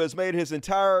Walker, who has made his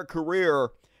entire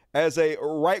career as a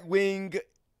right-wing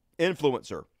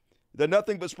influencer, done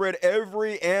nothing but spread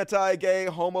every anti-gay,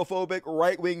 homophobic,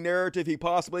 right-wing narrative he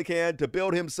possibly can to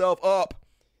build himself up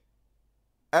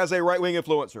as a right-wing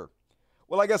influencer.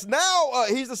 Well, I guess now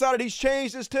he's decided he's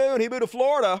changed his tune. He moved to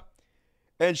Florida,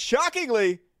 and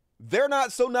shockingly, they're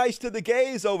not so nice to the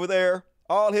gays over there.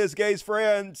 All his gay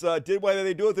friends did what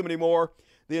they do with him anymore.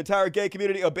 The entire gay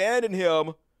community abandoned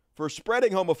him for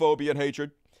spreading homophobia and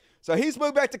hatred. So he's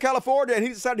moved back to California, and he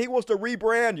decided he wants to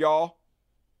rebrand, y'all.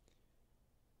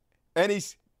 And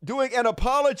he's doing an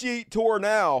apology tour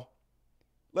now.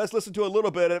 Let's listen to a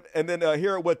little bit of, and then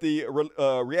hear what the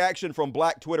reaction from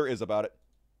Black Twitter is about it.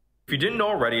 If you didn't know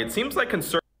already, it seems like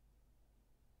conservative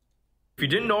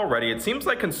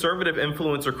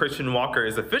influencer Christian Walker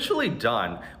is officially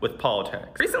done with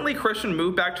politics. Recently, Christian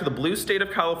moved back to the blue state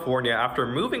of California after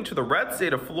moving to the red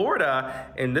state of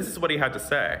Florida, and this is what he had to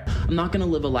say. I'm not going to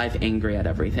live a life angry at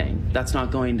everything. That's not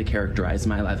going to characterize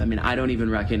my life. I mean, I don't even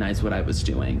recognize what I was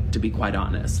doing, to be quite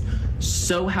honest.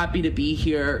 So happy to be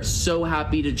here, so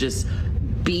happy to just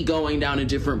be going down a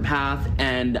different path,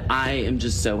 and I am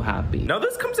just so happy. Now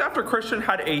this comes after Christian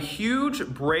had a huge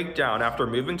breakdown after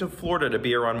moving to Florida to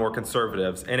be around more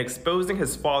conservatives and exposing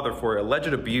his father for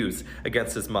alleged abuse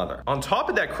against his mother. On top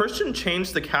of that, Christian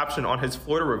changed the caption on his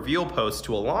Florida reveal post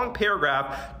to a long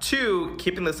paragraph to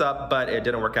keeping this up, but it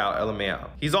didn't work out, LMAO.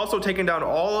 He's also taken down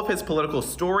all of his political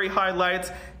story highlights,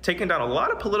 taken down a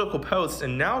lot of political posts,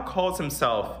 and now calls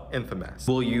himself infamous.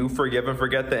 Will you forgive and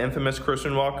forget the infamous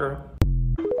Christian Walker?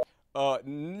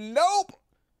 Nope.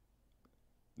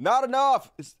 Not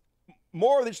enough. It's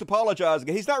more than just apologizing.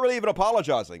 He's not really even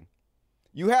apologizing.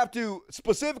 You have to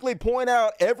specifically point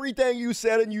out everything you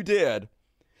said and you did.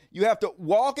 You have to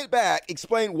walk it back,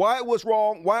 explain why it was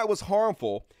wrong, why it was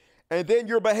harmful, and then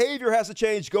your behavior has to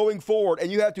change going forward,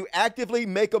 and you have to actively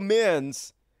make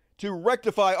amends to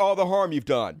rectify all the harm you've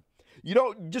done. You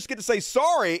don't just get to say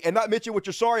sorry and not mention what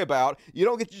you're sorry about. You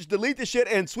don't get to just delete the shit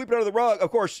and sweep it under the rug. Of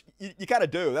course, you kind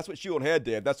of do. That's what Shoe on Head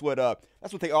did. That's what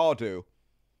they all do,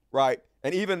 right?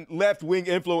 And even left-wing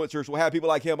influencers will have people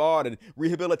like him on and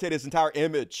rehabilitate his entire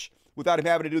image without him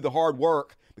having to do the hard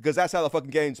work, because that's how the fucking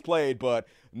game's played. But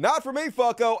not for me,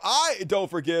 fucko. I don't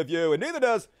forgive you, and neither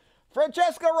does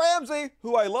Francesca Ramsey,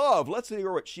 who I love. Let's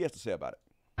hear what she has to say about it.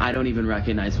 I don't even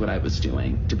recognize what I was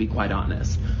doing, to be quite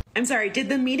honest. I'm sorry, did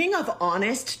the meaning of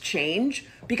honest change?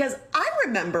 Because I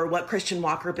remember what Christian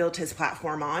Walker built his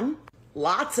platform on.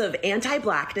 Lots of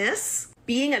anti-blackness,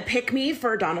 being a pick-me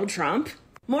for Donald Trump,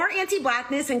 more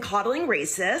anti-blackness and coddling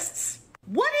racists.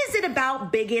 What is it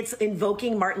about bigots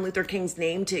invoking Martin Luther King's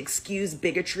name to excuse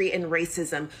bigotry and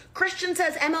racism? Christian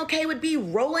says MLK would be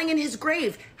rolling in his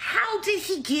grave. How did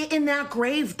he get in that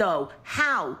grave, though?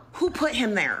 How? Who put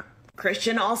him there?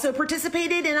 Christian also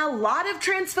participated in a lot of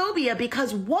transphobia,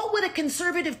 because what would a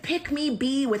conservative pick-me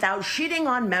be without shitting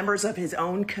on members of his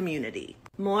own community?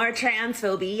 More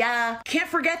transphobia. Can't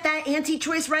forget that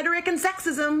anti-choice rhetoric and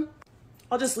sexism.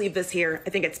 I'll just leave this here.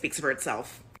 I think it speaks for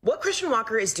itself. What Christian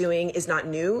Walker is doing is not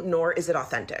new, nor is it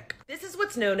authentic. This is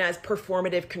what's known as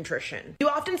performative contrition. You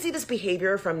often see this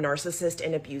behavior from narcissists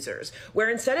and abusers,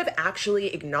 where instead of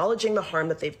actually acknowledging the harm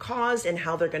that they've caused and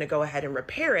how they're going to go ahead and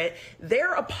repair it,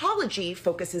 their apology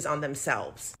focuses on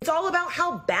themselves. It's all about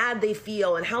how bad they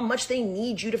feel and how much they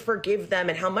need you to forgive them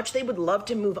and how much they would love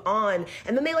to move on.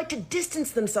 And then they like to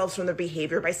distance themselves from their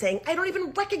behavior by saying, I don't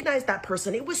even recognize that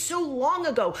person. It was so long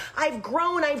ago. I've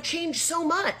grown. I've changed so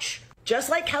much.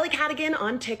 Just like Kelly Cadigan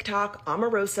on TikTok,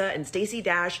 Omarosa, and Stacey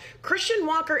Dash, Christian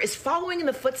Walker is following in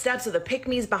the footsteps of the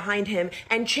pick-me's behind him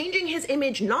and changing his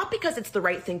image not because it's the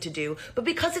right thing to do, but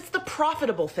because it's the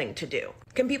profitable thing to do.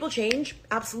 Can people change?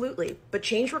 Absolutely. But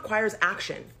change requires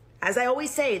action. As I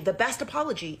always say, the best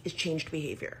apology is changed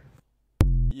behavior.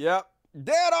 Yep.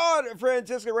 Dead on,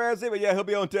 Francesca Ramsey. But yeah, he'll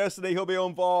be on Destiny. He'll be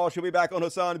on Vol. She'll be back on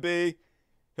Hassan B.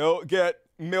 He'll get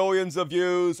millions of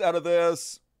views out of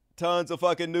this. Tons of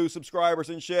fucking new subscribers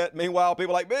and shit. Meanwhile,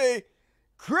 people like me,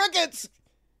 crickets,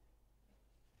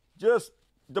 just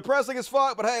depressing as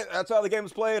fuck. But hey, that's how the game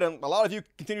is played, and a lot of you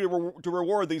continue to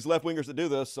reward these left wingers that do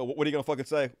this. So what are you gonna fucking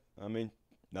say? I mean,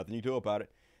 nothing you do about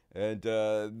it. And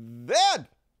then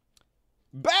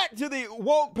back to the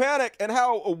woke panic and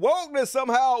how wokeness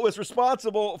somehow was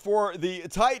responsible for the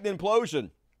Titan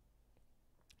implosion.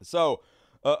 So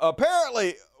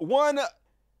apparently, one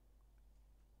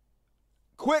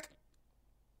quick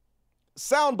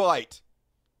soundbite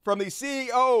from the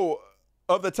CEO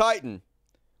of the Titan,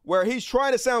 where he's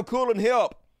trying to sound cool and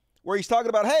hip, where he's talking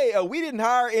about, hey, we didn't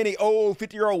hire any old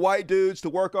 50-year-old white dudes to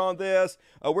work on this.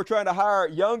 We're trying to hire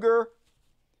younger,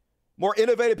 more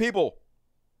innovative people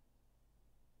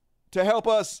to help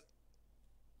us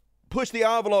push the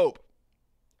envelope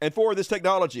and forward this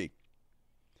technology.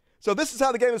 So this is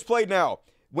how the game is played now.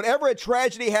 Whenever a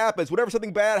tragedy happens, whenever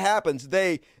something bad happens,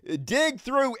 they dig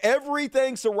through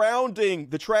everything surrounding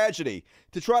the tragedy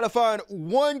to try to find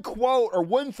one quote or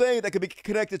one thing that could be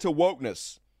connected to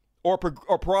wokeness or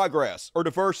progress or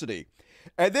diversity.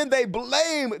 And then they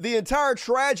blame the entire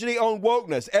tragedy on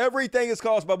wokeness. Everything is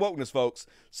caused by wokeness, folks.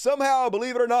 Somehow,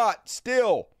 believe it or not,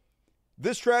 still,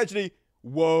 this tragedy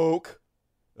woke.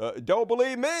 Don't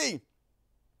believe me.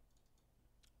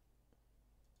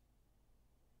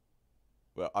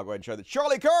 Well, I'll go ahead and show that.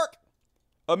 Charlie Kirk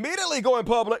immediately going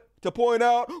public to point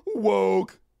out,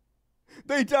 woke.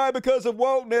 They died because of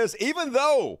wokeness, even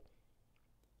though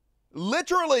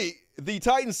literally the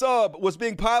Titan sub was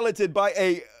being piloted by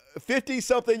a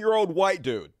 50-something-year-old white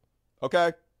dude,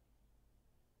 okay?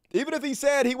 Even if he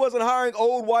said he wasn't hiring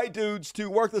old white dudes to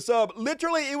work the sub,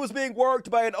 literally it was being worked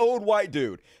by an old white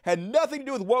dude. Had nothing to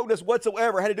do with wokeness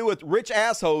whatsoever. Had to do with rich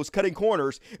assholes cutting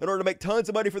corners in order to make tons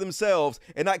of money for themselves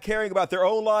and not caring about their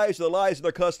own lives or the lives of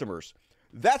their customers.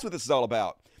 That's what this is all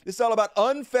about. This is all about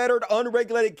unfettered,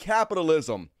 unregulated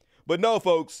capitalism. But no,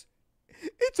 folks,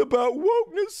 it's about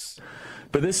wokeness.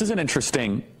 But this is an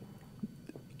interesting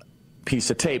piece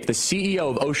of tape. The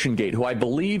CEO of OceanGate, who I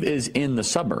believe is in the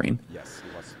submarine. Yes,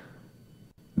 he was.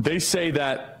 They say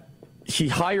that he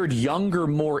hired younger,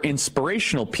 more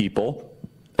inspirational people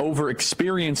over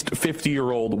experienced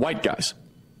 50-year-old white guys.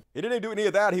 He didn't do any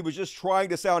of that. He was just trying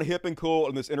to sound hip and cool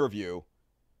in this interview.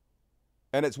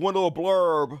 And it's one little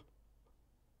blurb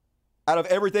out of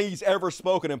everything he's ever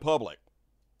spoken in public.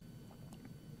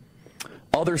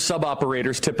 other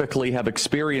sub-operators typically have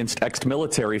experienced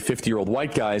ex-military 50-year-old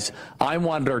white guys. I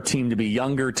wanted our team to be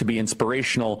younger, to be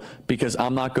inspirational, because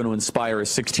I'm not going to inspire a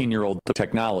 16-year-old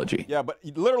technology. Yeah, but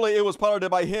literally it was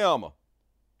piloted by him,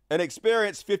 an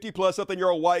experienced 50-plus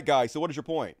something-year-old white guy. So what is your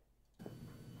point?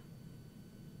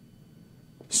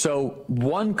 So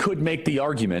one could make the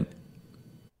argument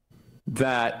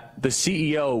that the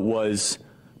CEO was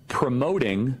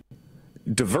promoting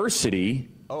diversity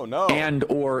and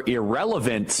or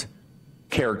irrelevant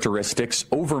characteristics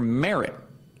over merit.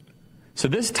 So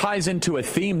this ties into a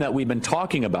theme that we've been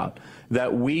talking about,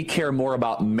 that we care more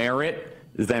about merit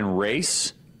than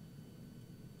race.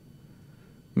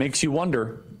 Makes you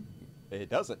wonder. It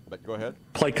doesn't, but go ahead.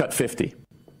 Play cut 50.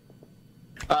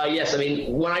 Yes, I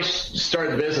mean, when I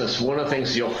started the business, one of the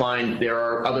things you'll find, there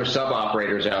are other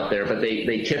sub-operators out there, but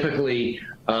they typically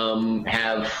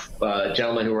have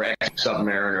gentlemen who are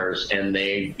ex-submariners, and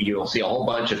you'll see a whole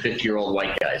bunch of 50-year-old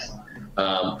white guys.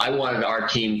 I wanted our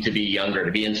team to be younger,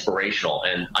 to be inspirational,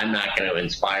 and I'm not going to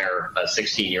inspire a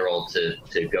 16-year-old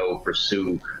to go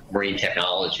pursue marine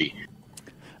technology.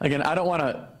 Again, I don't want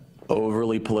to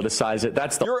overly politicize it.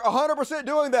 You're 100%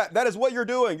 doing that. That is what you're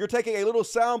doing. You're taking a little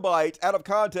soundbite out of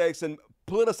context and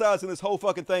politicizing this whole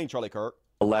fucking thing, Charlie Kirk.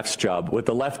 The left's job. What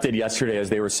the left did yesterday is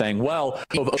they were saying, well,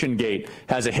 OceanGate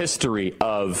has a history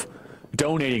of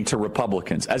donating to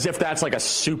Republicans, as if that's like a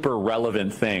super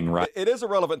relevant thing, right? It is a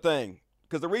relevant thing,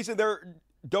 because the reason they're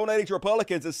donating to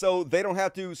Republicans is so they don't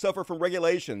have to suffer from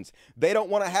regulations. They don't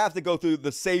want to have to go through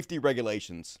the safety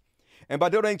regulations. And by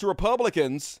donating to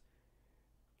Republicans,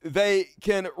 they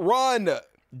can run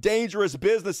dangerous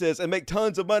businesses and make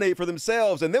tons of money for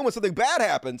themselves. And then when something bad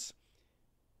happens,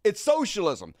 it's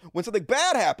socialism. When something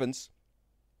bad happens,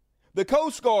 the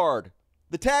Coast Guard,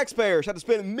 the taxpayers have to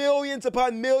spend millions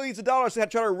upon millions of dollars to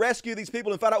try to rescue these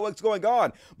people and find out what's going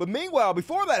on. But meanwhile,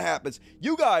 before that happens,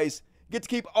 you guys get to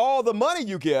keep all the money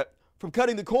you get from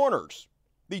cutting the corners.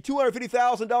 The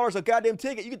 $250,000 a goddamn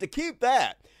ticket, you get to keep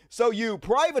that. So you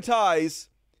privatize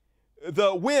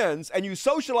the wins and you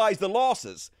socialize the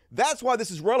losses. That's why this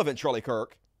is relevant, Charlie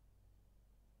Kirk.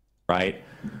 Right.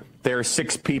 There are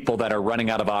 6 people that are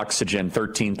running out of oxygen,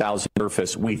 13,000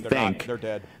 surface, we think. They're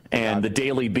dead. And the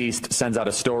Daily Beast sends out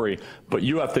a story, but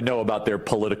you have to know about their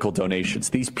political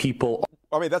donations. These people,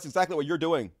 I mean, that's exactly what you're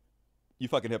doing, you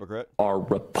fucking hypocrite, are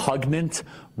repugnant,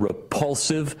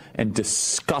 repulsive, and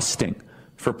disgusting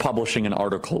for publishing an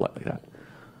article like that.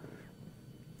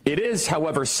 It is,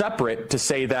 however, separate to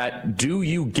say that, do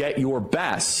you get your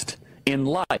best in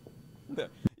life?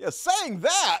 Yeah, saying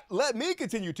that, let me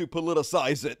continue to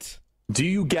politicize it. Do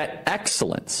you get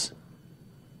excellence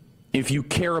if you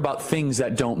care about things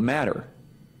that don't matter?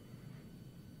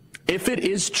 If it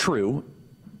is true,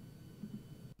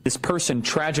 this person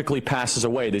tragically passes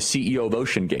away, the CEO of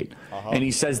OceanGate, and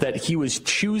he says that he was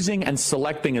choosing and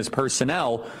selecting his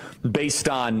personnel based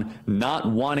on not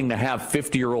wanting to have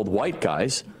 50-year-old white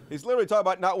guys. He's literally talking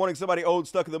about not wanting somebody old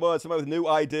stuck in the mud, somebody with new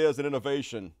ideas and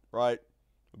innovation, right?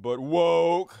 But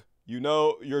woke, you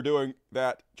know you're doing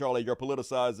that, Charlie. You're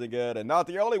politicizing it, and not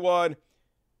the only one.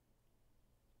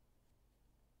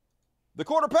 The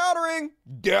quarter powdering,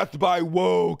 death by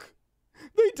woke.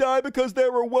 They died because they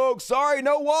were woke. Sorry,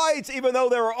 no whites, even though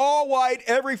they were all white,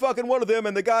 every fucking one of them,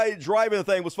 and the guy driving the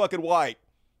thing was fucking white.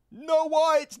 No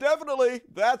whites, definitely.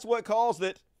 That's what caused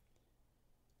it.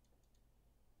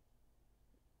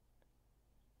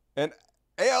 And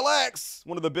ALX,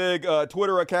 one of the big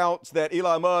Twitter accounts that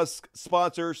Elon Musk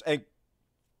sponsors and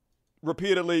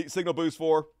repeatedly signal boosts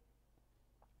for,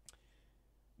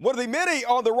 one of the many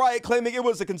on the right claiming it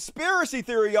was a conspiracy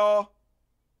theory, y'all.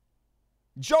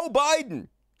 Joe Biden,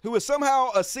 who is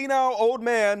somehow a senile old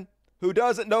man who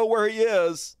doesn't know where he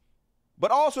is,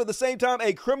 but also at the same time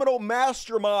a criminal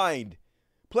mastermind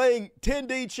playing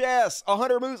 10D chess,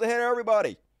 100 moves ahead of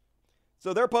everybody.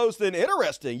 So they're posting,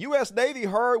 interesting, U.S. Navy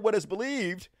heard what is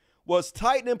believed was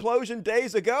Titan implosion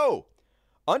days ago.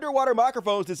 Underwater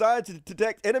microphones designed to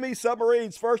detect enemy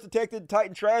submarines first detected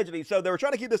Titan tragedy. So they were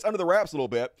trying to keep this under the wraps a little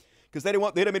bit because they didn't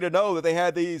want the enemy to know that they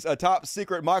had these top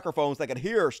secret microphones that could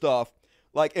hear stuff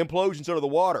like implosions under the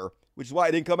water, which is why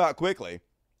it didn't come out quickly.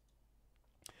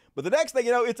 But the next thing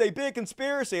you know, it's a big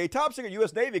conspiracy. A top secret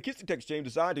U.S. Navy acoustic tech team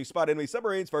designed to spot enemy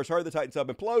submarines first heard the Titan sub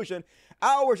implosion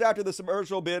hours after the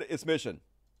submersible bid its mission.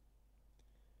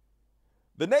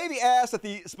 The Navy asked that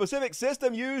the specific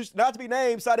system used not to be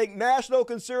named, citing national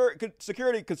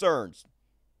security concerns.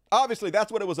 Obviously,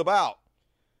 that's what it was about.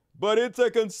 But it's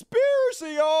a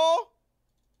conspiracy, y'all.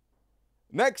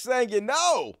 Next thing you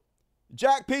know,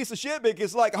 Jack piece of shit Mick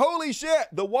is like, holy shit,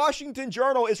 the Washington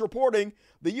Journal is reporting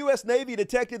the U.S. Navy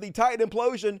detected the Titan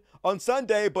implosion on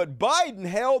Sunday, but Biden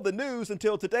held the news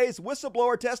until today's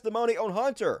whistleblower testimony on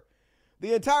Hunter.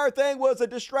 The entire thing was a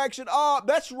distraction.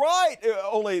 That's right.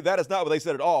 Only that is not what they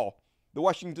said at all. The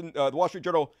Wall Street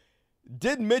Journal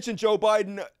didn't mention Joe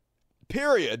Biden,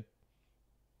 period.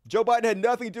 Joe Biden had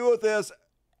nothing to do with this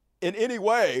in any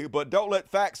way, but don't let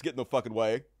facts get in the fucking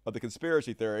way of the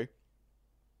conspiracy theory.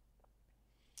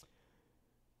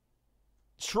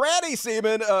 Tranny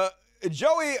seaman,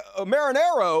 Joey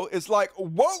Marinero is like,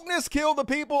 wokeness killed the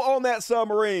people on that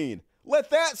submarine. Let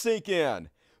that sink in.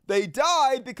 They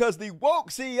died because the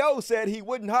woke CEO said he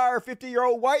wouldn't hire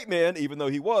 50-year-old white men, even though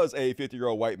he was a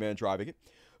 50-year-old white man driving it,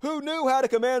 who knew how to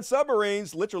command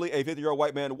submarines. Literally, a 50-year-old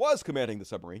white man was commanding the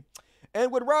submarine,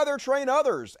 and would rather train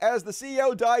others. As the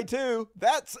CEO died too,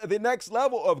 that's the next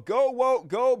level of go woke,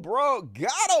 go broke.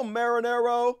 Got him,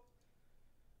 Marinero.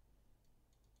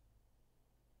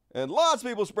 And lots of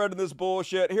people spreading this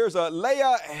bullshit. Here's a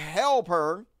Leia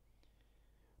Halpern.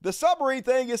 The submarine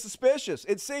thing is suspicious.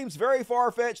 It seems very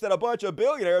far-fetched that a bunch of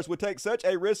billionaires would take such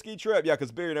a risky trip. Yeah,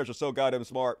 because billionaires are so goddamn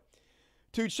smart.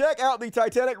 To check out the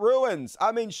Titanic ruins.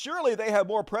 I mean, surely they have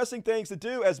more pressing things to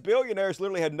do, as billionaires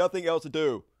literally had nothing else to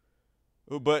do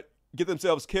but get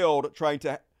themselves killed trying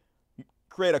to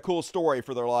create a cool story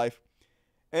for their life.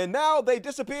 And now they've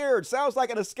disappeared. Sounds like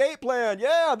an escape plan.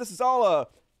 Yeah, this is all a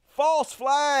false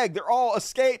flag. They're all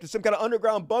escaped to some kind of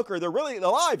underground bunker. They're really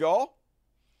alive, y'all.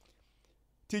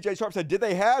 TJ Sharp said, did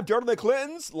they have dirt on the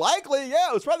Clintons? Likely, yeah.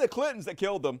 It was probably the Clintons that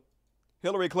killed them.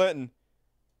 Hillary Clinton,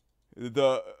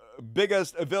 the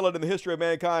biggest villain in the history of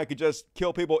mankind, could just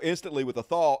kill people instantly with a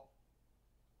thought.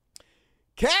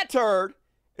 Cat Turd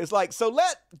is like, so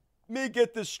let me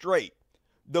get this straight.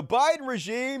 The Biden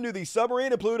regime knew the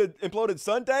submarine imploded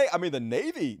Sunday. I mean, the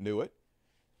Navy knew it.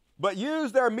 But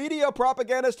used their media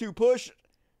propagandists to push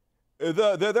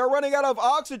they're running out of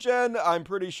oxygen. I'm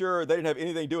pretty sure they didn't have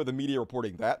anything to do with the media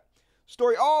reporting that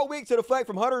story all week to deflect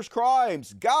from Hunter's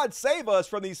crimes. God save us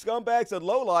from these scumbags and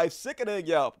lowlife sickening.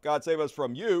 Yep. God save us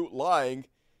from you lying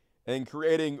and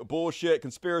creating bullshit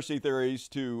conspiracy theories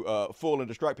to fool and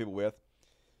distract people with.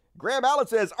 Graham Allen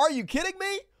says, are you kidding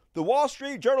me? The Wall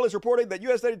Street Journal is reporting that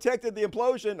U.S. detected the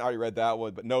implosion. I already read that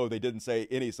one, but no, they didn't say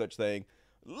any such thing.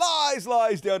 Lies,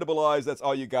 lies, damnable lies. That's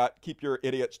all you got. Keep your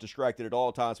idiots distracted at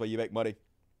all times while you make money.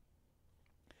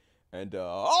 And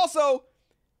also,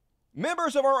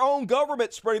 members of our own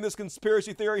government spreading this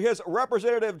conspiracy theory. His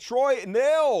Representative Troy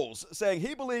Nehls saying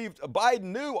he believed Biden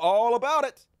knew all about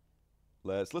it.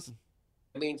 Let's listen.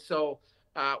 I mean, so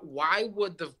why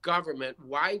would the government,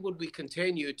 why would we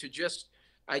continue to just,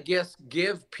 I guess,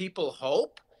 give people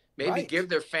hope? Maybe give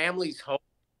their families hope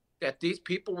that these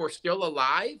people were still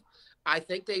alive? I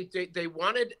think they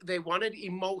wanted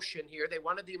emotion here. They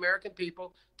wanted the American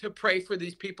people to pray for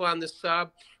these people on the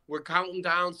sub. We're counting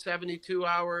down 72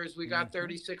 hours. We got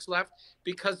 36 left,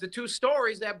 because the two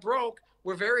stories that broke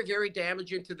were very, very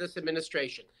damaging to this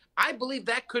administration. I believe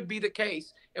that could be the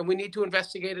case, and we need to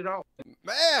investigate it all.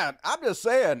 Man, I'm just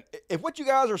saying, if what you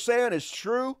guys are saying is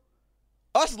true,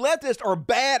 us leftists are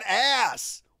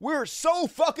badass. We're so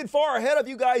fucking far ahead of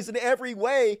you guys in every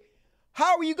way.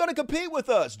 How are you going to compete with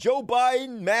us? Joe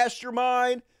Biden,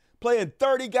 mastermind, playing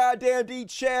 30 goddamn D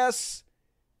chess,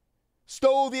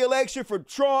 stole the election from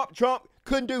Trump. Trump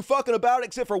couldn't do fucking about it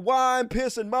except for whine,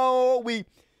 piss, and moan. We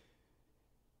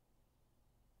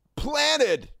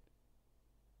planted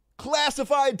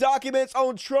classified documents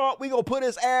on Trump. We gonna put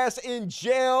his ass in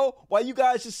jail while you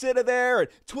guys just sit there and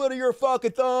twiddle your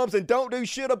fucking thumbs and don't do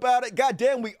shit about it.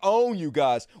 Goddamn, we own you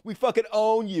guys. We fucking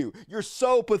own you. You're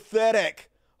so pathetic.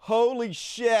 Holy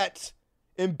shit.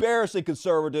 Embarrassing,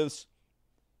 conservatives.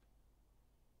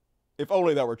 If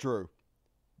only that were true.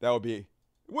 That would be, it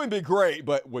wouldn't be great,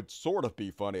 but would sort of be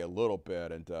funny a little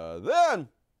bit. And then,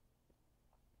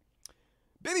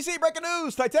 BBC breaking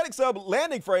news, Titanic sub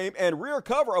landing frame and rear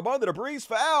cover among the debris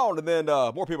found. And then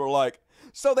more people are like,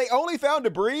 so they only found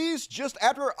debris just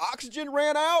after oxygen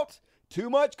ran out? Too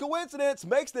much coincidence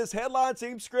makes this headline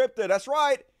seem scripted. That's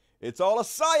right. It's all a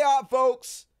psyop,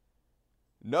 folks.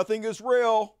 Nothing is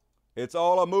real. It's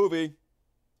all a movie.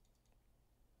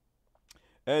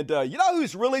 And you know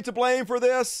who's really to blame for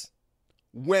this?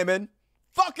 Women.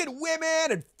 Fucking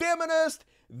women and feminists.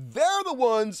 They're the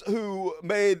ones who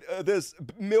made this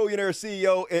millionaire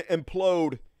CEO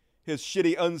implode his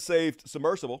shitty, unsafe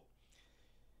submersible.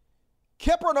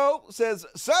 Kiprano says,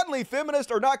 suddenly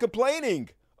feminists are not complaining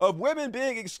of women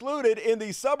being excluded in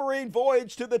the submarine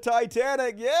voyage to the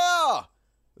Titanic. Yeah.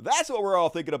 That's what we're all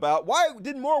thinking about. Why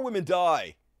didn't more women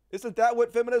die? Isn't that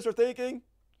what feminists are thinking?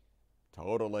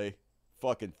 Totally.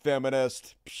 Fucking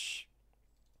feminist. Psh.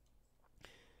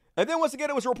 And then once again,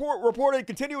 it was reported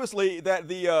continuously that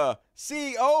the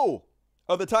CEO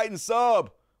of the Titan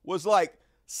sub was like,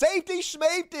 safety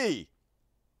schmafety.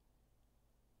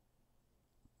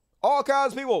 All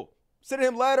kinds of people sending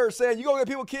him letters saying, you gonna get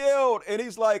people killed. And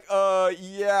he's like,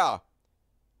 yeah.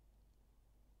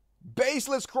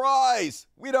 Baseless cries.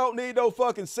 We don't need no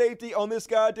fucking safety on this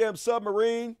goddamn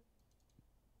submarine.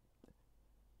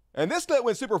 And this clip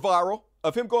went super viral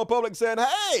of him going public and saying,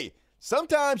 hey,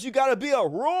 sometimes you gotta be a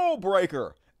rule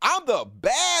breaker. I'm the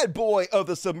bad boy of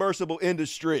the submersible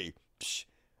industry. Psh,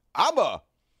 I'm a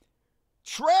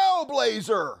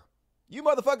trailblazer. You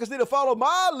motherfuckers need to follow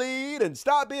my lead and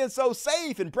stop being so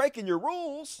safe and breaking your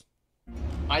rules.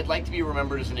 I'd like to be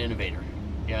remembered as an innovator.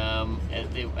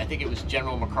 I think it was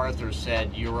General MacArthur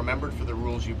said, you're remembered for the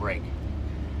rules you break.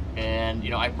 And,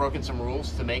 I've broken some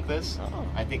rules to make this. Oh.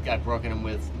 I think I've broken them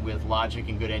with logic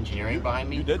and good engineering behind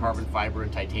me. Carbon fiber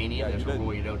and titanium. There's a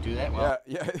rule you don't do that. Well,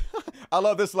 yeah. I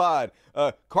love this line.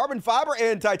 Carbon fiber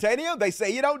and titanium, they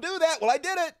say you don't do that. Well, I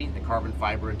did it. The carbon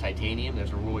fiber and titanium,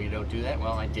 there's a rule you don't do that.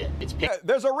 Well, I did.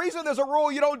 There's a reason there's a rule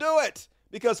you don't do it.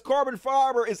 Because carbon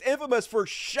fiber is infamous for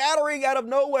shattering out of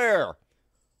nowhere.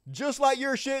 Just like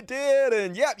your shit did.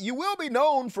 And yeah, you will be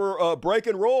known for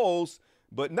breaking rules,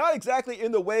 but not exactly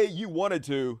in the way you wanted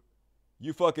to.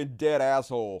 You fucking dead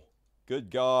asshole. Good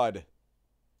God.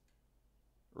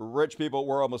 Rich people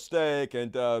were a mistake.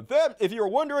 And then, if you were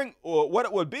wondering what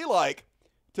it would be like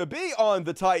to be on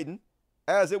the Titan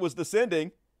as it was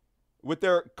descending with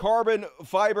their carbon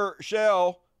fiber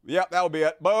shell, yep, that'll be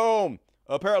it. Boom.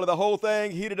 Apparently the whole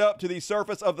thing heated up to the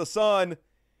surface of the sun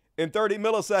in 30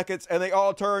 milliseconds, and they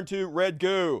all turned to red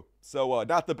goo. So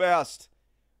not the best.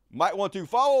 Might want to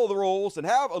follow the rules and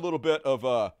have a little bit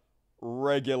of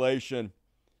regulation.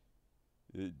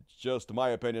 Just my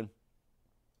opinion.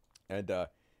 And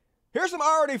here's some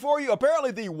irony for you.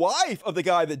 Apparently the wife of the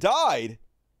guy that died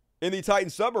in the Titan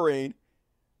submarine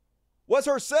was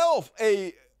herself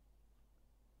a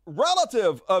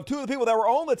relative of two of the people that were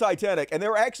on the Titanic, and they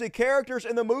were actually characters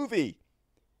in the movie.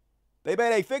 They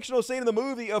made a fictional scene in the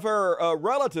movie of her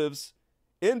relatives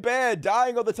in bed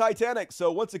dying on the Titanic.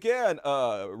 So once again,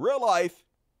 real life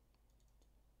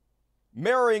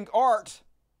marrying art.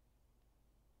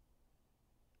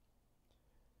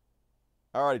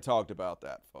 I already talked about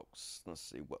that, folks. Let's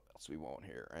see what else we want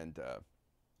here. And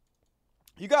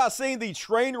you guys seen the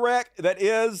train wreck that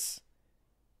is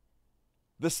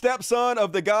the stepson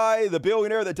of the guy, the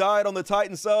billionaire that died on the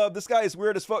Titan sub? This guy is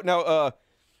weird as fuck. Now,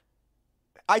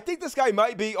 I think this guy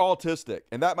might be autistic,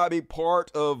 and that might be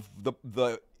part of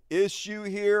the issue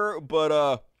here,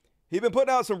 but he's been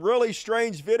putting out some really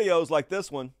strange videos like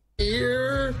this one.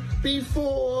 Here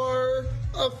before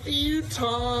a few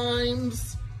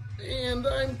times, and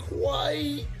I'm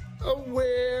quite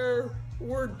aware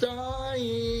we're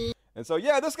dying. And so,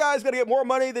 yeah, this guy's going to get more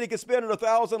money than he can spend in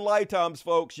 1,000 lifetimes,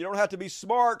 folks. You don't have to be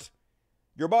smart.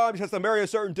 Your mom just has to marry a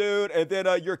certain dude, and then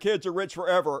your kids are rich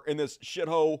forever in this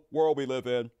shithole world we live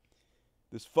in.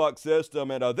 This fuck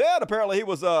system. And then apparently he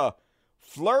was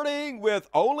flirting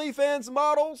with OnlyFans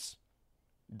models.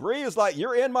 Bree is like,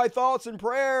 you're in my thoughts and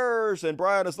prayers. And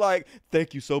Brian is like,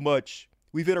 thank you so much.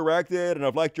 We've interacted, and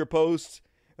I've liked your posts.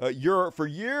 For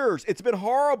years, it's been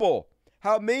horrible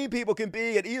how mean people can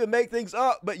be and even make things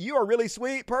up. But you are a really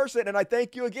sweet person, and I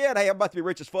thank you again. Hey, I'm about to be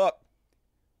rich as fuck.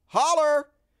 Holler!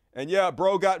 And yeah,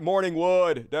 bro got morning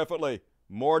wood. Definitely.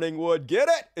 Morning wood. Get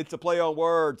it? It's a play on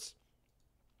words.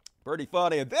 Pretty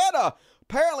funny. And then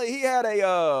apparently he had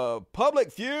a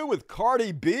public feud with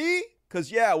Cardi B.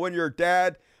 Because, yeah, when your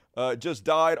dad just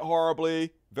died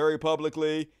horribly, very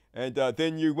publicly, and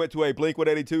then you went to a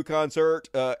Blink-182 concert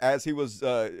as he was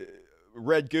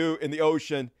red goo in the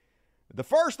ocean, the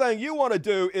first thing you want to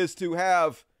do is to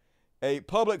have a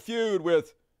public feud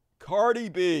with Cardi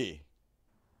B.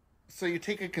 So you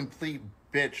take a complete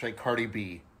bitch like Cardi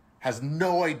B, has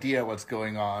no idea what's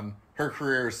going on. Her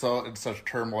career is in such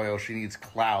turmoil, she needs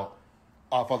clout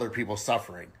off other people's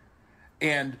suffering.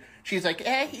 And she's like,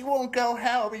 he won't go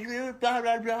help, blah,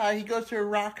 blah, blah. He goes to a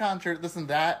rock concert, this and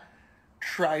that.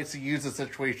 Tries to use the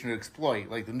situation to exploit,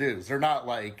 like the news. They're not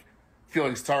like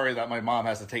feeling sorry that my mom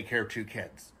has to take care of 2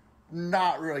 kids.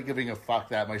 Not really giving a fuck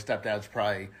that my stepdad's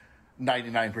probably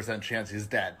 99% chance he's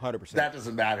dead. 100%. That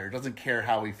doesn't matter. Doesn't care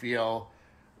how we feel.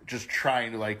 Just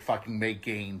trying to like fucking make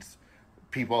gains.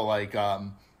 People like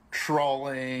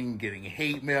trolling, getting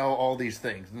hate mail, all these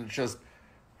things. And it's just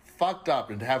fucked up.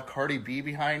 And to have Cardi B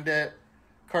behind it,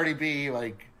 Cardi B,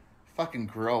 like, fucking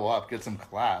grow up, get some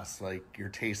class. Like, you're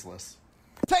tasteless.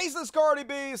 Tasteless Cardi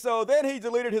B. So then he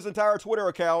deleted his entire Twitter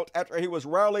account after he was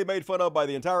roundly made fun of by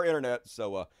the entire internet.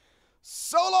 So,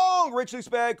 so long, Richly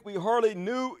Spec. We hardly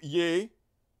knew ye.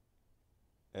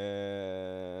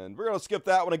 And we're going to skip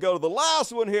that one and go to the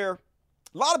last one here.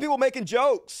 A lot of people making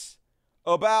jokes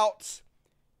about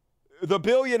the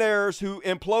billionaires who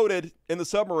imploded in the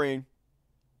submarine.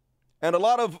 And a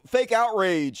lot of fake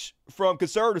outrage from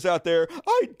conservatives out there.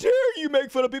 I dare you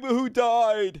make fun of people who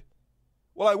died.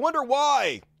 Well, I wonder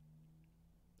why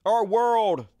our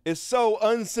world is so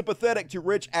unsympathetic to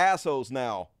rich assholes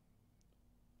now.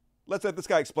 Let's let this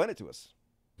guy explain it to us.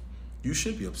 You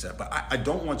should be upset, but I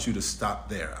don't want you to stop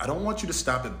there. I don't want you to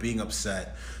stop at being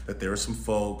upset that there are some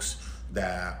folks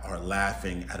that are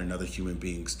laughing at another human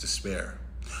being's despair.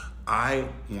 I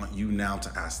want you now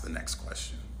to ask the next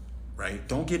question, right?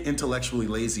 Don't get intellectually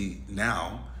lazy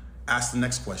now. Ask the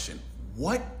next question.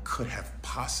 What could have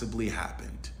possibly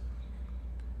happened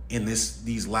in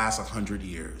these last 100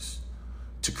 years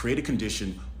to create a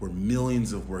condition where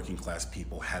millions of working class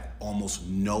people have almost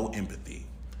no empathy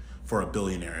for a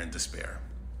billionaire in despair?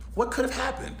 What could have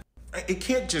happened? It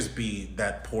can't just be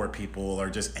that poor people are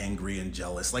just angry and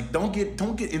jealous. Like, don't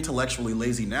get intellectually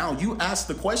lazy now. You ask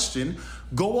the question,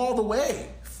 go all the way,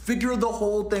 figure the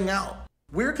whole thing out.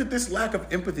 Where could this lack of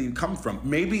empathy come from?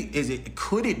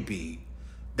 Could it be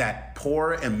that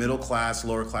poor and middle class,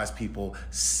 lower class people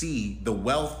see the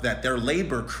wealth that their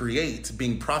labor creates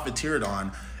being profiteered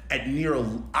on at near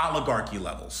oligarchy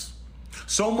levels?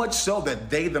 So much so that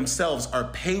they themselves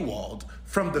are paywalled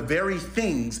from the very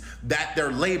things that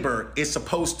their labor is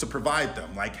supposed to provide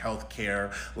them, like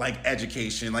healthcare, like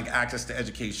education, like access to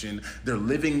education. Their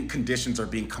living conditions are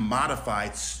being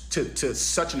commodified to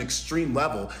such an extreme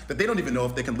level that they don't even know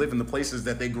if they can live in the places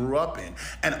that they grew up in.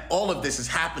 And all of this is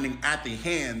happening at the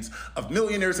hands of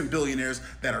millionaires and billionaires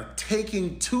that are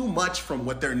taking too much from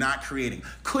what they're not creating.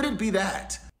 Could it be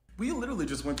that? We literally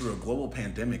just went through a global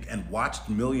pandemic and watched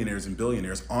millionaires and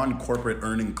billionaires on corporate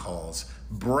earning calls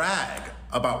brag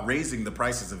about raising the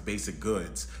prices of basic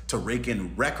goods to rake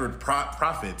in record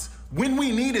profits when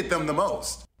we needed them the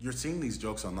most. You're seeing these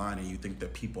jokes online and you think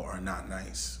that people are not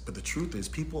nice, but the truth is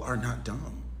people are not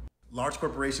dumb. Large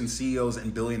corporation CEOs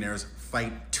and billionaires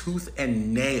fight tooth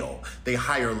and nail. They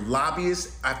hire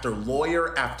lobbyists after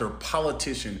lawyer after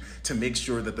politician to make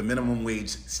sure that the minimum wage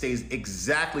stays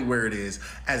exactly where it is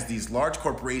as these large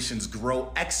corporations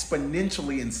grow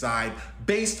exponentially inside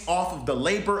based off of the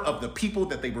labor of the people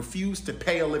that they refuse to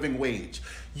pay a living wage.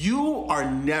 You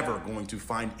are never going to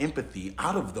find empathy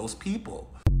out of those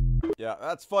people. Yeah,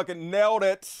 that's fucking nailed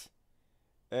it.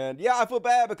 And yeah, I feel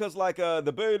bad because like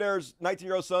the billionaire's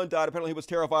 19-year-old son died. Apparently he was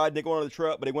terrified, didn't go on the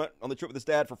trip, but he went on the trip with his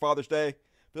dad for Father's Day.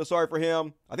 Feel sorry for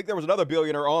him. I think there was another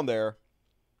billionaire on there.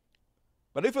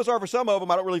 But I do feel sorry for some of them.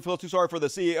 I don't really feel too sorry for the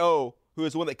CEO, who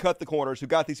is the one that cut the corners, who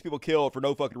got these people killed for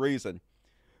no fucking reason.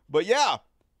 But yeah,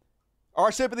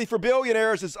 our sympathy for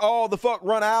billionaires is all the fuck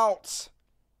run out.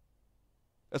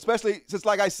 Especially since,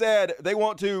 like I said, they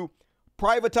want to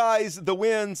privatize the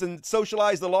wins and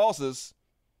socialize the losses.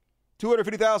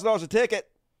 $250,000 a ticket,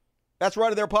 that's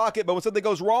right in their pocket. But when something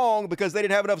goes wrong because they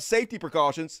didn't have enough safety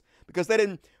precautions, because they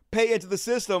didn't pay into the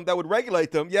system that would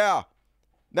regulate them, yeah.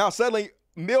 Now suddenly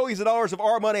millions of dollars of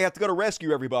our money have to go to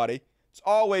rescue everybody. It's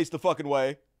always the fucking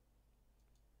way.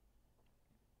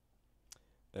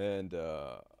 And,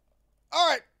 all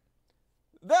right.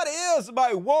 That is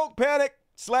my woke panic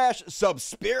 /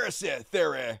 subspiracy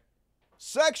theory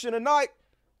section tonight.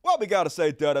 What we got to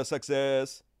say, data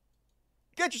success.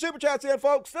 Get your super chats in,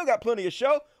 folks. Still got plenty of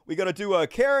show. We're going to do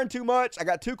Karen Too Much. I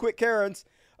got 2 quick Karens.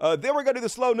 Then we're going to do the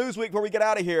slow news week before we get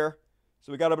out of here.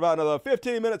 So we got about another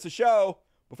 15 minutes of show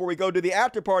before we go to the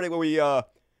after party where we going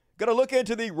to look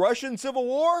into the Russian Civil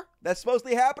War that's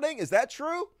supposedly happening. Is that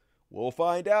true? We'll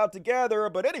find out together.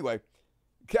 But anyway,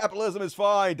 capitalism is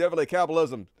fine. Definitely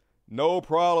capitalism. No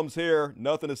problems here.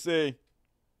 Nothing to see.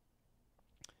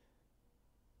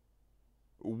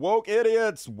 Woke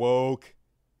idiots. Woke.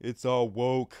 It's all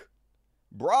woke.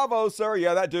 Bravo, sir.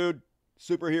 Yeah, that dude.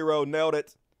 Superhero. Nailed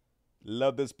it.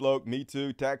 Love this bloke. Me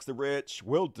too. Tax the rich.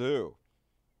 Will do.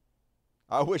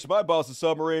 I wish my boss's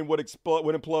submarine would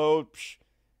implode. Psh.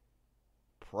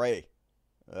 Pray.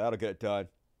 That'll get it done.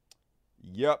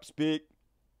 Yep, speak.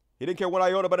 He didn't care one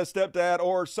iota about his stepdad,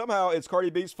 or somehow it's Cardi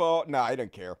B's fault. Nah, he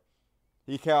didn't care.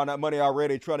 He counting that money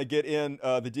already, trying to get in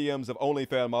the DMs of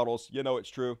OnlyFans models. You know it's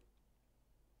true.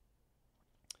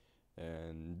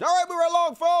 And all right, moving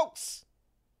along, folks.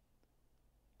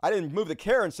 I didn't move the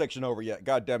Karen section over yet.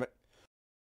 God damn it.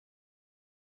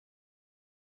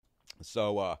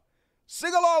 So,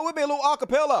 sing along with me, a little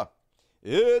acapella.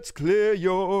 It's clear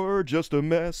you're just a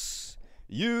mess.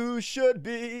 You should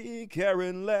be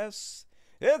caring less.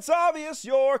 It's obvious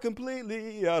you're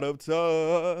completely out of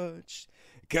touch.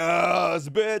 'Cause,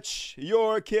 bitch,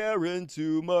 you're caring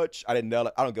too much. I didn't nail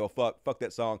it. I don't give a fuck. Fuck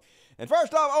that song. And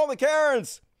first off, all the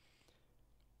Karens.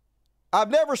 I've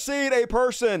never seen a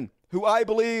person who I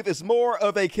believe is more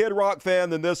of a Kid Rock fan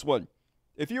than this one.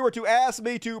 If you were to ask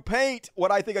me to paint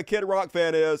what I think a Kid Rock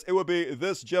fan is, it would be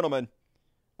this gentleman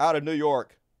out of New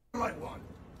York. Like one.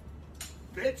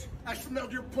 Bitch, I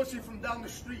smelled your pussy from down the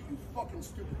street, you fucking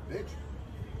stupid bitch.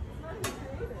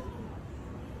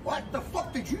 What the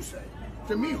fuck did you say?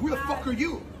 To me, who the fuck are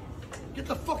you? Get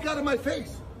the fuck out of my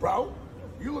face, bro.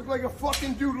 You look like a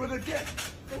fucking dude with a dick.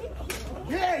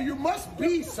 Yeah, you must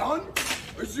be, son.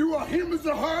 Is you a him as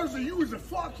a hers or you as a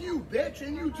fuck you, bitch,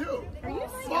 and you too. Are you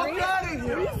serious? Fuck out of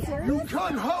here. Are you serious? You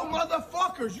cunt hoe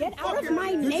motherfuckers. Get You out fucking, of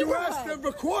my did you neighborhood. ask to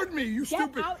record me, you Get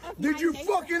stupid? out of Did my you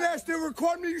neighborhood. fucking ask to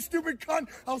record me, you stupid cunt?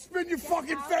 I'll spin your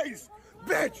fucking face,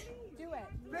 bitch. Do it.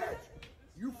 Bitch.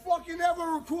 You fucking have a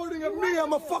recording of me,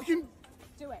 I'm a fucking...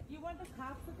 Do it. You want the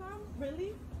cops to come?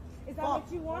 Really? Is that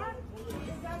what you want?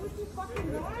 Is that what you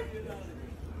fucking want?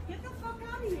 Get the fuck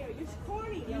out of here. You're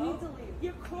corny. You need to leave.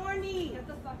 You're corny. Get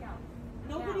the fuck out.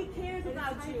 Nobody cares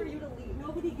about you. It's time for you to leave.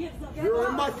 Nobody gives a fuck. You're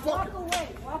in my Walk fucking... away.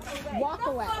 Walk away. Walk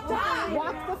away.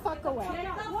 Walk the fuck away.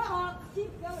 Get the fuck.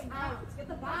 Keep going. Out. Get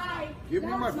the fuck. Give me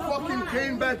my fucking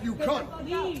cane back, you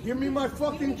cunt. Give me my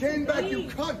fucking cane back, you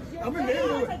cunt. I'm an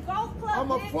invalid.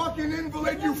 I'm a fucking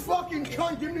invalid, you fucking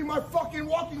cunt. Give me my fucking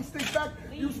walking stick back,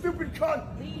 you stupid cunt.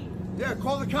 Yeah,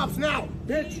 call the cops now,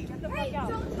 bitch. Hey,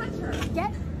 don't touch her.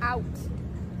 Get out.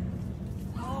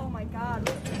 Oh my God.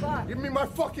 What the fuck? Give me my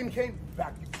fucking cane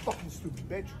back, you fucking stupid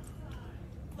bitch.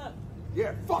 Look.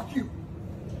 Yeah, fuck you.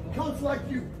 Cunts like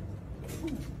you.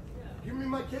 Give me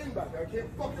my cane back. I can't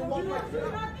fucking walk like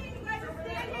that.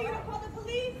 Call the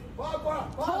police.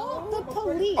 Call the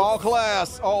police. All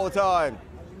class, all the time.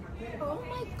 Oh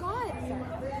my God.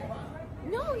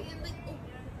 No,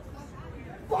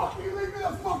 Fuck you, leave me the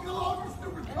fuck alone, you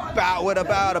stupid cunt. Bow it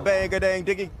about a bang a dang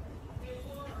diggy.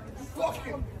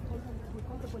 Fucking.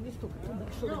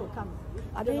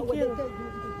 I don't know what they're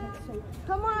doing.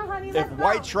 Come on, honey. If let's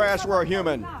white go. trash were a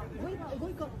human,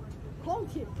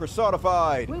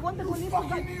 personified. You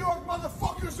fucking New York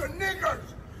motherfuckers are niggers.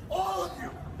 All of you.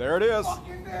 There it is.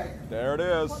 Fucking niggers. There it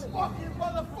is. Fucking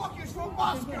motherfuckers from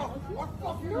Moscow. Or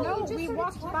fucking No, we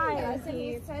walked by and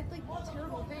he said like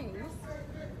terrible things.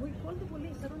 We called the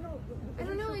police. I don't know. I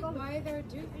don't know like why they're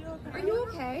doing. Are you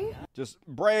okay? Just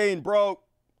brain broke.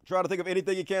 Trying to think of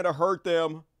anything you can to hurt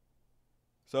them.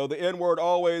 So the N-word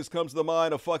always comes to the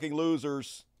mind of fucking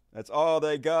losers. That's all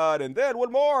they got. And then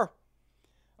one more.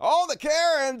 All the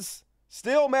Karens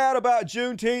still mad about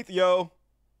Juneteenth, yo.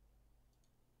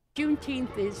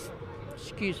 Juneteenth is,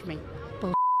 excuse me,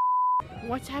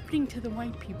 what's happening to the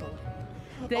white people?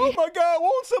 Oh my God,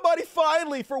 won't somebody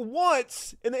finally, for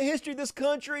once in the history of this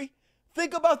country,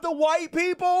 think about the white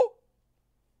people?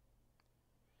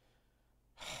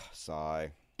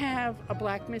 Sigh. Have a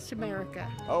black Miss America.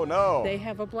 Oh no. They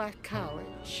have a black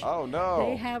college. Oh no.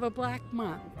 They have a black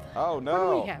month. Oh no.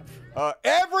 What do we have?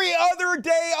 Every other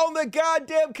day on the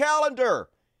goddamn calendar.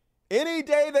 Any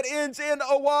day that ends in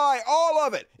a Y, all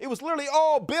of it. It was literally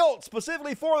all built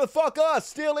specifically for the fuck us.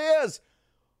 Still is.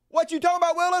 What you talking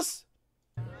about, Willis?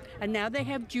 And now they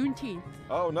have Juneteenth.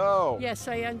 Oh no. Yes,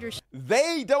 I understand.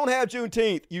 They don't have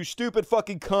Juneteenth, you stupid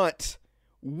fucking cunt.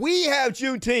 We have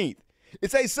Juneteenth.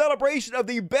 It's a celebration of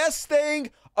the best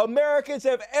thing Americans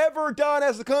have ever done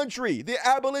as a country, the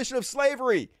abolition of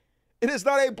slavery. It is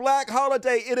not a black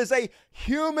holiday. It is a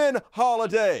human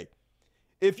holiday.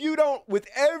 If you don't, with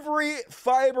every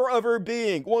fiber of your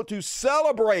being, want to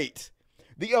celebrate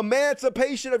the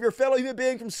emancipation of your fellow human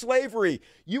being from slavery,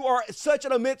 you are such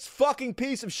an immense fucking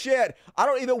piece of shit. I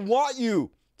don't even want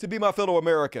you to be my fellow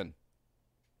American.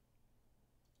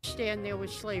 Understand there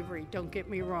was slavery, don't get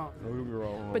me wrong. Don't get me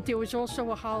wrong. But there was also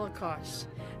a Holocaust,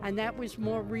 and that was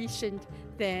more recent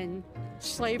than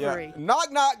slavery. Yeah.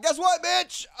 Knock, knock. Guess what,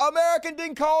 bitch? America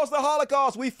didn't cause the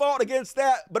Holocaust. We fought against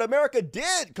that. But America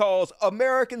did cause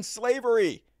American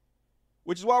slavery,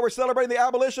 which is why we're celebrating the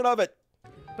abolition of it.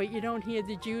 But you don't hear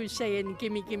the Jews saying,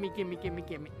 gimme, gimme, gimme, gimme,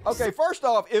 gimme. Okay, first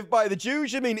off, if by the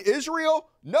Jews you mean Israel,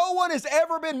 no one has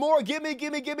ever been more gimme,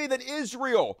 gimme, gimme than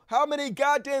Israel. How many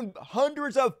goddamn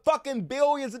hundreds of fucking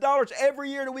billions of dollars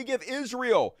every year do we give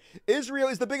Israel? Israel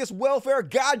is the biggest welfare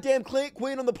goddamn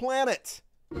queen on the planet.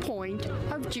 Point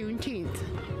of Juneteenth.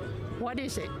 What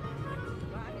is it?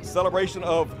 Celebration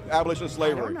of abolition of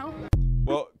slavery. I don't know.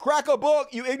 Well, crack a book,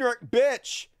 you ignorant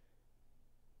bitch.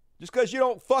 Just because you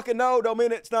don't fucking know don't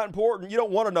mean it's not important. You don't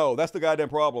want to know. That's the goddamn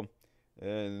problem.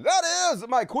 And that is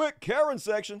my quick Karen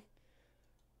section.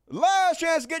 Last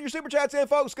chance to get your super chats in,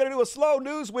 folks. Going to do a slow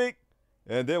news week.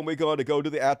 And then we're going to go to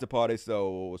the after party.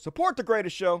 So support the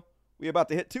greatest show. We about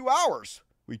to hit 2 hours.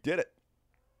 We did it.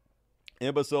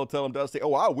 Imbecile, tell him, Dusty.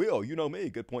 Oh, I will. You know me.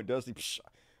 Good point, Dusty. Psh,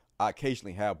 I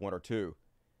occasionally have one or two.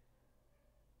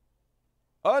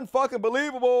 Unfucking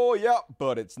believable. Yep,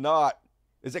 but it's not.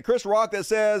 Is it Chris Rock that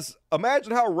says,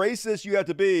 imagine how racist you have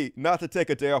to be not to take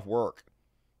a day off work?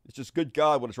 It's just, good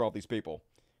God, what is wrong with these people?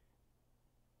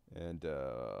 And,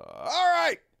 all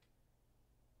right.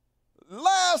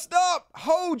 Last up,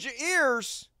 hold your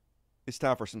ears. It's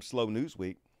time for some slow news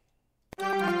week.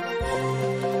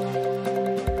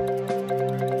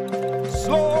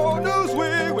 Slow news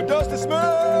week with Dusty Smith.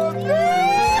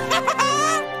 Yeah!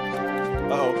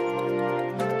 Uh-oh.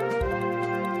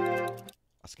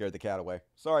 I scared the cat away.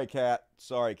 Sorry, cat.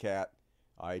 Sorry, cat.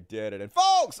 I did it. And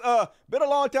folks, been a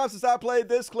long time since I played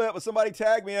this clip, but somebody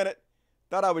tagged me in it.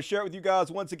 Thought I would share it with you guys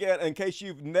once again in case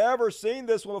you've never seen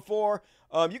this one before.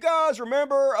 You guys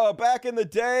remember back in the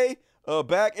day,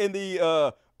 back in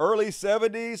the early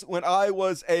 70s when I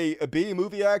was a B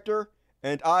movie actor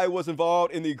and I was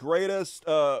involved in the greatest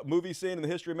movie scene in the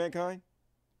history of mankind?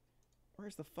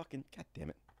 Where's the fucking, God damn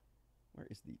it. Where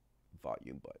is the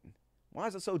volume button? Why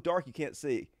is it so dark you can't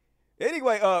see?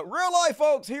 Anyway, real life,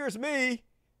 folks, here's me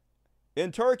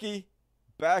in Turkey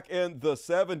back in the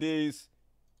 70s.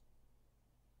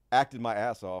 Acted my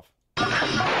ass off.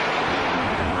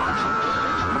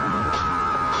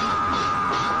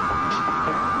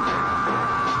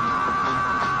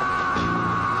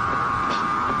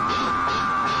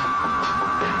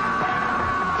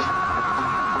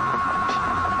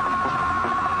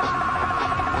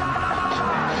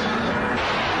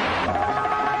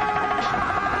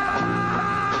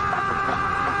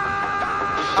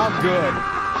 I'm good.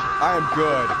 I am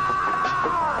good.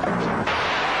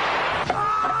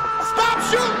 Stop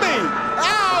shooting me!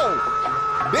 Ow!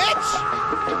 Bitch!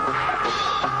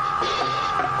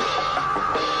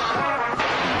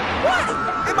 What?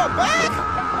 In my back?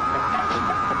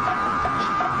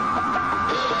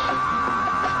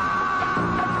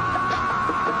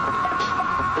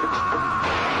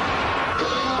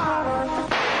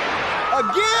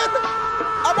 Again?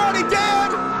 I'm already dead!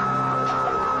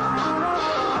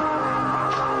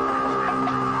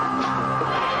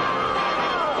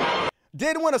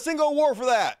 Didn't win a single award for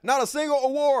that. Not a single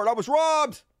award. I was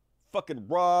robbed. Fucking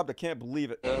robbed. I can't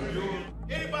believe it.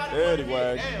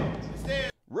 Anyway.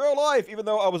 Real life, even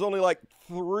though I was only like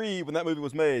 3 when that movie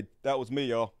was made. That was me,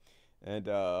 y'all. And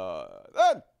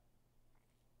then.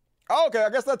 Okay, I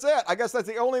guess that's it. I guess that's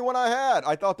the only one I had.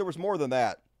 I thought there was more than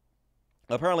that.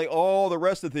 Apparently all the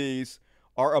rest of these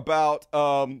are about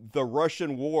the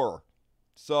Russian war.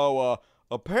 So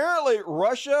apparently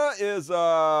Russia is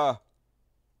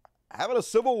having a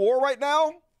civil war right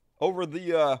now over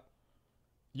the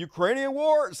Ukrainian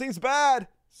war. It seems bad.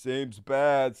 Seems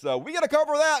bad. So we got to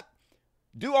cover that.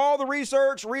 Do all the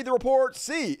research, read the report,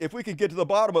 see if we can get to the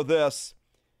bottom of this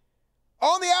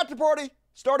on the after party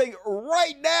starting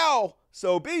right now.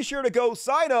 So be sure to go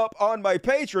sign up on my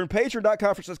Patreon,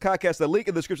 patreon.com/podcast. The link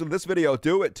in the description of this video.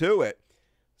 Do it to it.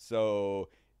 So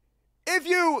if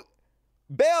you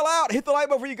bail out, hit the like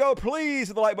button before you go. Please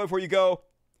hit the like button before you go.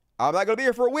 I'm not going to be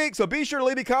here for a week, so be sure to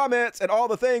leave me comments and all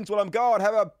the things when I'm gone.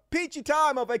 Have a peachy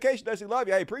time on vacation. Dusty, love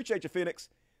you. Hey, appreciate you, Phoenix.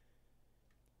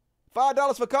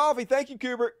 $5 for coffee. Thank you,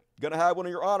 Kubert. Going to have one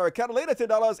in your honor. Catalina,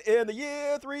 $10 in the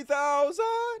year 3000.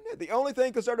 The only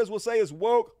thing conservatives will say is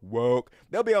woke, woke.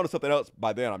 They'll be on to something else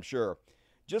by then, I'm sure.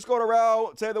 Just going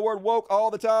around saying the word woke all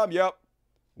the time. Yep.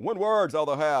 One word's all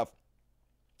they'll have.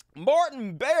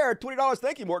 Morton Bear, $20.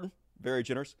 Thank you, Morton. Very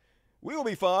generous. We will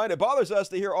be fine. It bothers us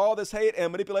to hear all this hate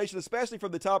and manipulation, especially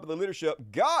from the top of the leadership.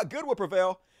 God, good will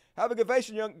prevail. Have a good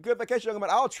vacation, young man.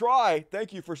 I'll try.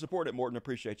 Thank you for supporting it, Morton.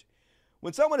 Appreciate you.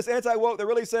 When someone is anti-woke, they're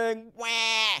really saying,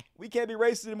 wah, we can't be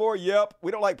racist anymore. Yep,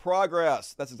 we don't like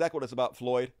progress. That's exactly what it's about,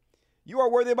 Floyd. You are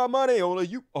worthy of my money. Only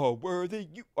you are worthy.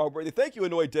 You are worthy. Thank you,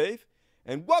 Annoyed Dave.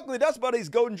 And welcome to Dust Buddies,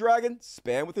 Golden Dragon.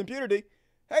 Spam with impunity.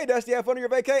 Hey, Dusty, have fun on your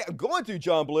vacay. I'm going to,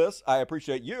 John Bliss. I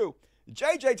appreciate you.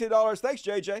 JJ, $10. Thanks,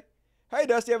 JJ. Hey,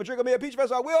 Dusty, have a drink with me at Peach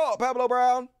Fest. I will, Pablo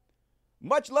Brown.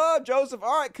 Much love, Joseph.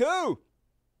 All right, cool.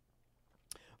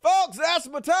 Folks, that's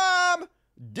my time.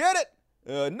 Did it.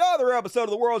 Another episode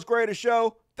of the world's greatest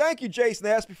show. Thank you, Jason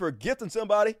Aspie, for gifting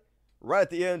somebody right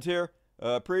at the end here.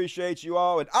 Appreciate you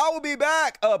all. And I will be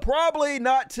back probably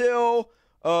not till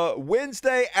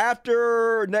Wednesday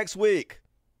after next week.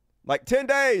 Like 10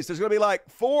 days. There's going to be like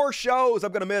 4 shows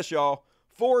I'm going to miss, y'all.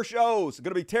 4 shows.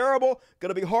 Going to be terrible.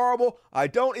 Going to be horrible. I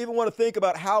don't even want to think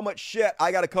about how much shit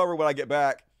I got to cover when I get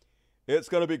back. It's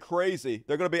going to be crazy.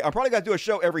 I'm probably going to do a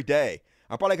show every day.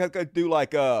 I'm probably going to do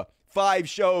like 5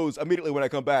 shows immediately when I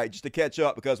come back just to catch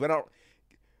up, because when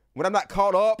I'm not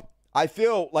caught up, I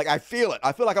feel it. I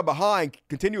feel like I'm behind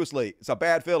continuously. It's a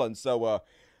bad feeling. So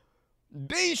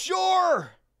be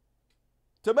sure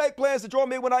to make plans to join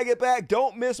me when I get back.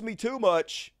 Don't miss me too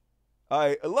much.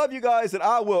 I love you guys, and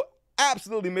I will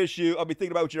absolutely miss you. I'll be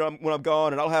thinking about you when I'm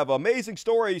gone, and I'll have amazing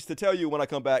stories to tell you when I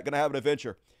come back. Gonna have an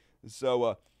adventure.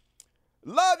 So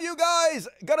love you guys.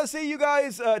 Gonna see you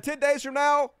guys 10 days from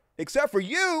now, except for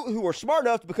you who are smart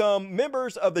enough to become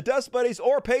members of the Dust Buddies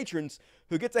or patrons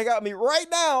who get to hang out with me right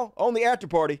now on the after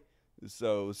party.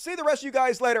 So see the rest of you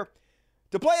guys later.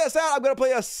 To play us out, I'm going to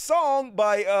play a song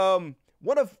by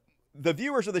one of the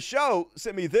viewers of the show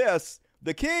sent me this,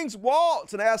 The King's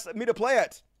Waltz, and asked me to play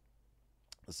it.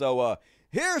 So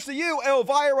here's to you,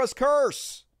 Elvira's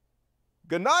Curse.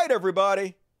 Good night,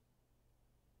 everybody.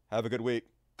 Have a good week.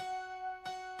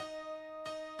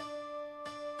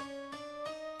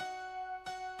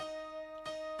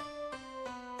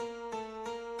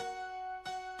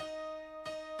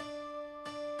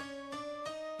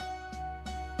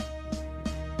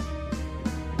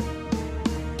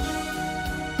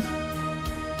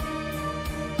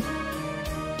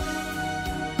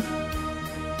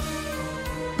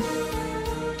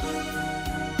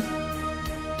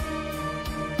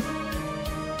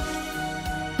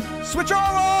 Switch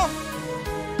over!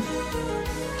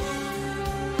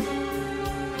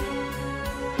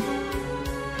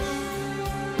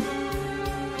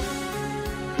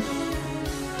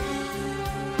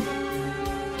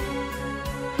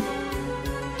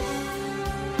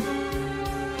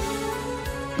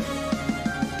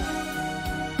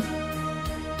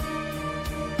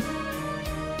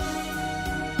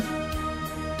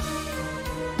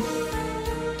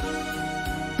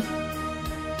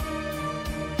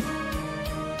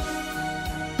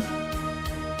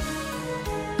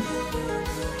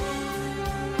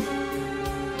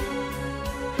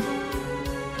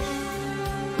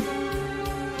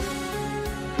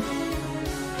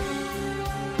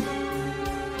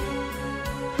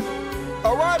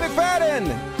 Alright,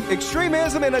 McFadden!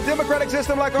 Extremism in a democratic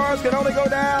system like ours can only go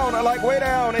down, like way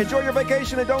down. Enjoy your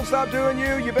vacation and don't stop doing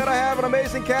you. You better have an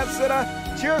amazing cat sitter.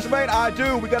 Cheers, mate. I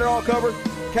do. We got it all covered.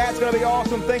 Cat's gonna be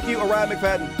awesome. Thank you, Alright,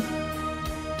 McFadden.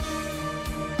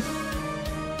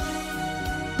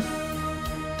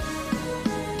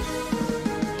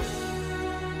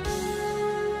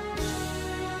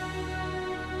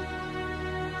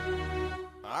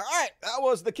 Alright, that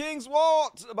was The King's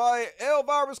Waltz by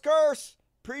Elvira's Curse.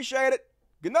 Appreciate it.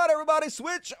 Good night, everybody.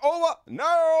 Switch over.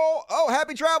 No. Oh,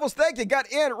 happy travels. Thank you.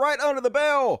 Got in right under the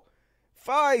bell.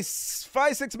 6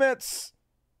 minutes.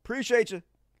 Appreciate you.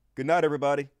 Good night,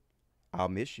 everybody. I'll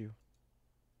miss you.